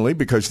nationally,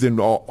 because then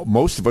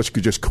most of us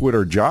could just quit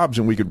our jobs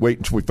and we could wait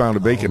until we found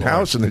a vacant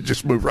house and then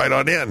just move right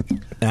on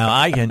in. Now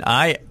I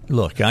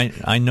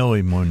know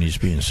him when he's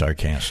being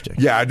sarcastic.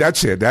 Yeah,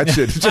 that's it.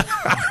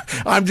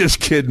 I'm just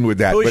kidding with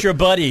that. Who's your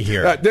buddy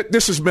here?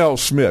 This is Mel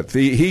Smith.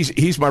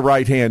 He's my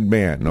right hand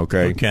man.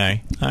 Okay.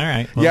 Okay. All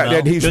right. Well, yeah,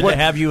 and he's good to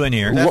have you in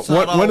here.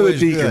 One of the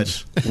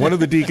deacons. One of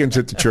the deacons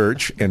at the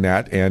church, and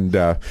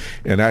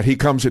that he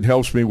comes and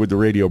helps me with the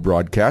radio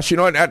broadcast.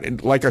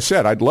 And like I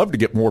said, I'd love to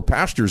get more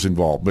pastors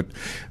involved, but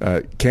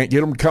can't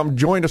get them to come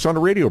join us on a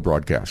radio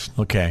broadcast.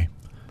 Okay.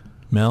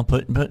 Mel,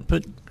 put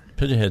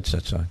the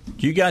headsets on.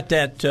 You got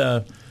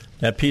that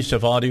piece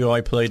of audio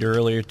I played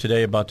earlier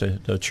today about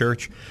the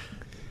church?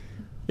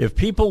 If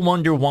people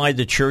wonder why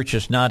the church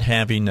is not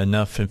having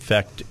enough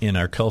effect in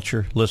our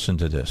culture, listen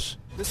to this.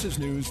 This is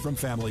news from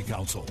Family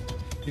Council.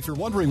 If you're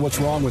wondering what's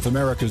wrong with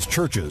America's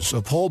churches,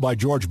 a poll by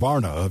George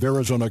Barna of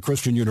Arizona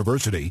Christian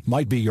University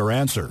might be your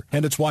answer,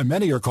 and it's why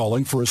many are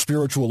calling for a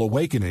spiritual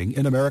awakening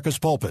in America's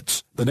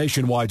pulpits. The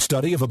nationwide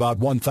study of about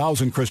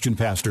 1,000 Christian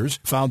pastors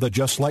found that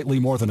just slightly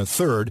more than a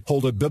third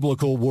hold a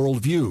biblical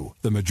worldview.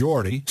 The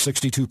majority,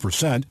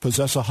 62%,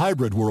 possess a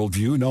hybrid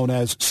worldview known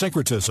as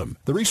syncretism.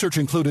 The research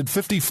included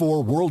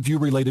 54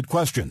 worldview-related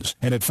questions,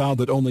 and it found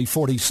that only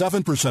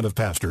 47% of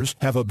pastors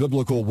have a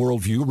biblical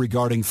worldview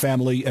regarding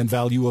family and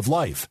value of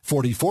life,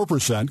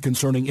 44%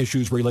 concerning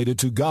issues related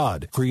to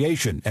God,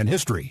 creation, and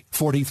history,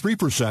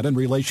 43% in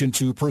relation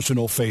to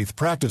personal faith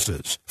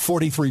practices,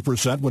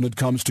 43% when it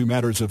comes to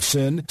matters of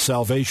sin,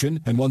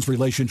 salvation, and one's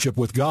relationship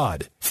with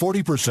God,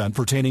 40%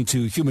 pertaining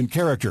to human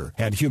character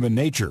and human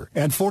nature,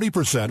 and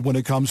 40% when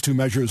it comes to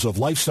measures of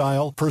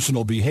lifestyle,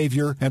 personal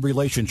behavior, and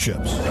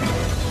relationships.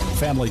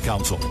 Family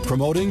Council,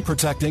 promoting,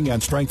 protecting,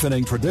 and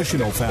strengthening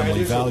traditional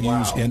family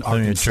values in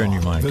Arkansas. Turn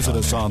your mic Visit on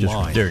us there.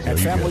 online There you go. at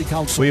Family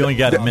Council. We only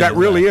got a minute.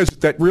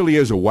 That really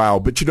is a wow.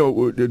 But,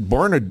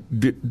 Barna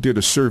did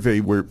a survey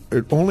where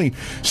only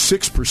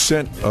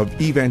 6%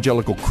 of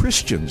evangelical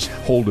Christians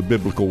hold a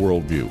biblical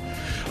worldview.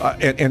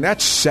 And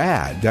that's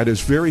sad. That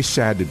is very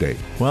sad today.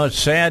 Well, it's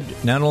sad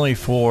not only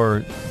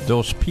for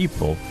those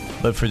people,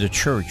 but for the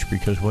church,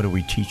 because what are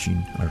we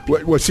teaching our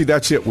people? Well, see,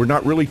 that's it. We're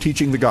not really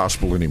teaching the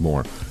gospel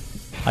anymore.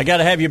 I got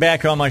to have you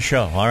back on my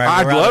show. All right,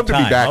 I'd love to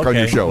be back on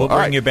your show. We'll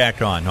bring you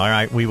back on. All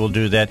right, we will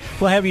do that.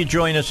 We'll have you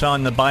join us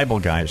on the Bible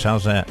Guys.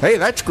 How's that? Hey,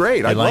 that's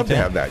great. I'd love to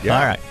have that. Yeah.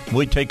 All right,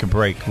 we take a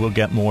break. We'll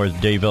get more of the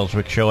Dave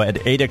Elswick Show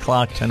at 8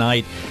 o'clock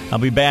tonight. I'll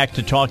be back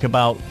to talk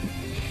about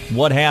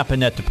what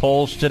happened at the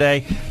polls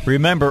today.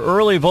 Remember,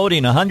 early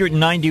voting,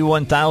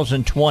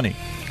 191,020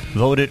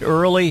 voted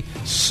early.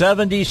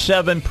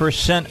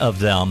 77% of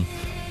them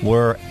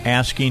were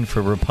asking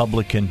for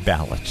Republican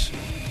ballots.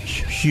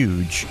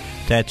 Huge.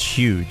 That's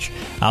huge.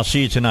 I'll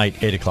see you tonight,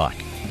 8 o'clock.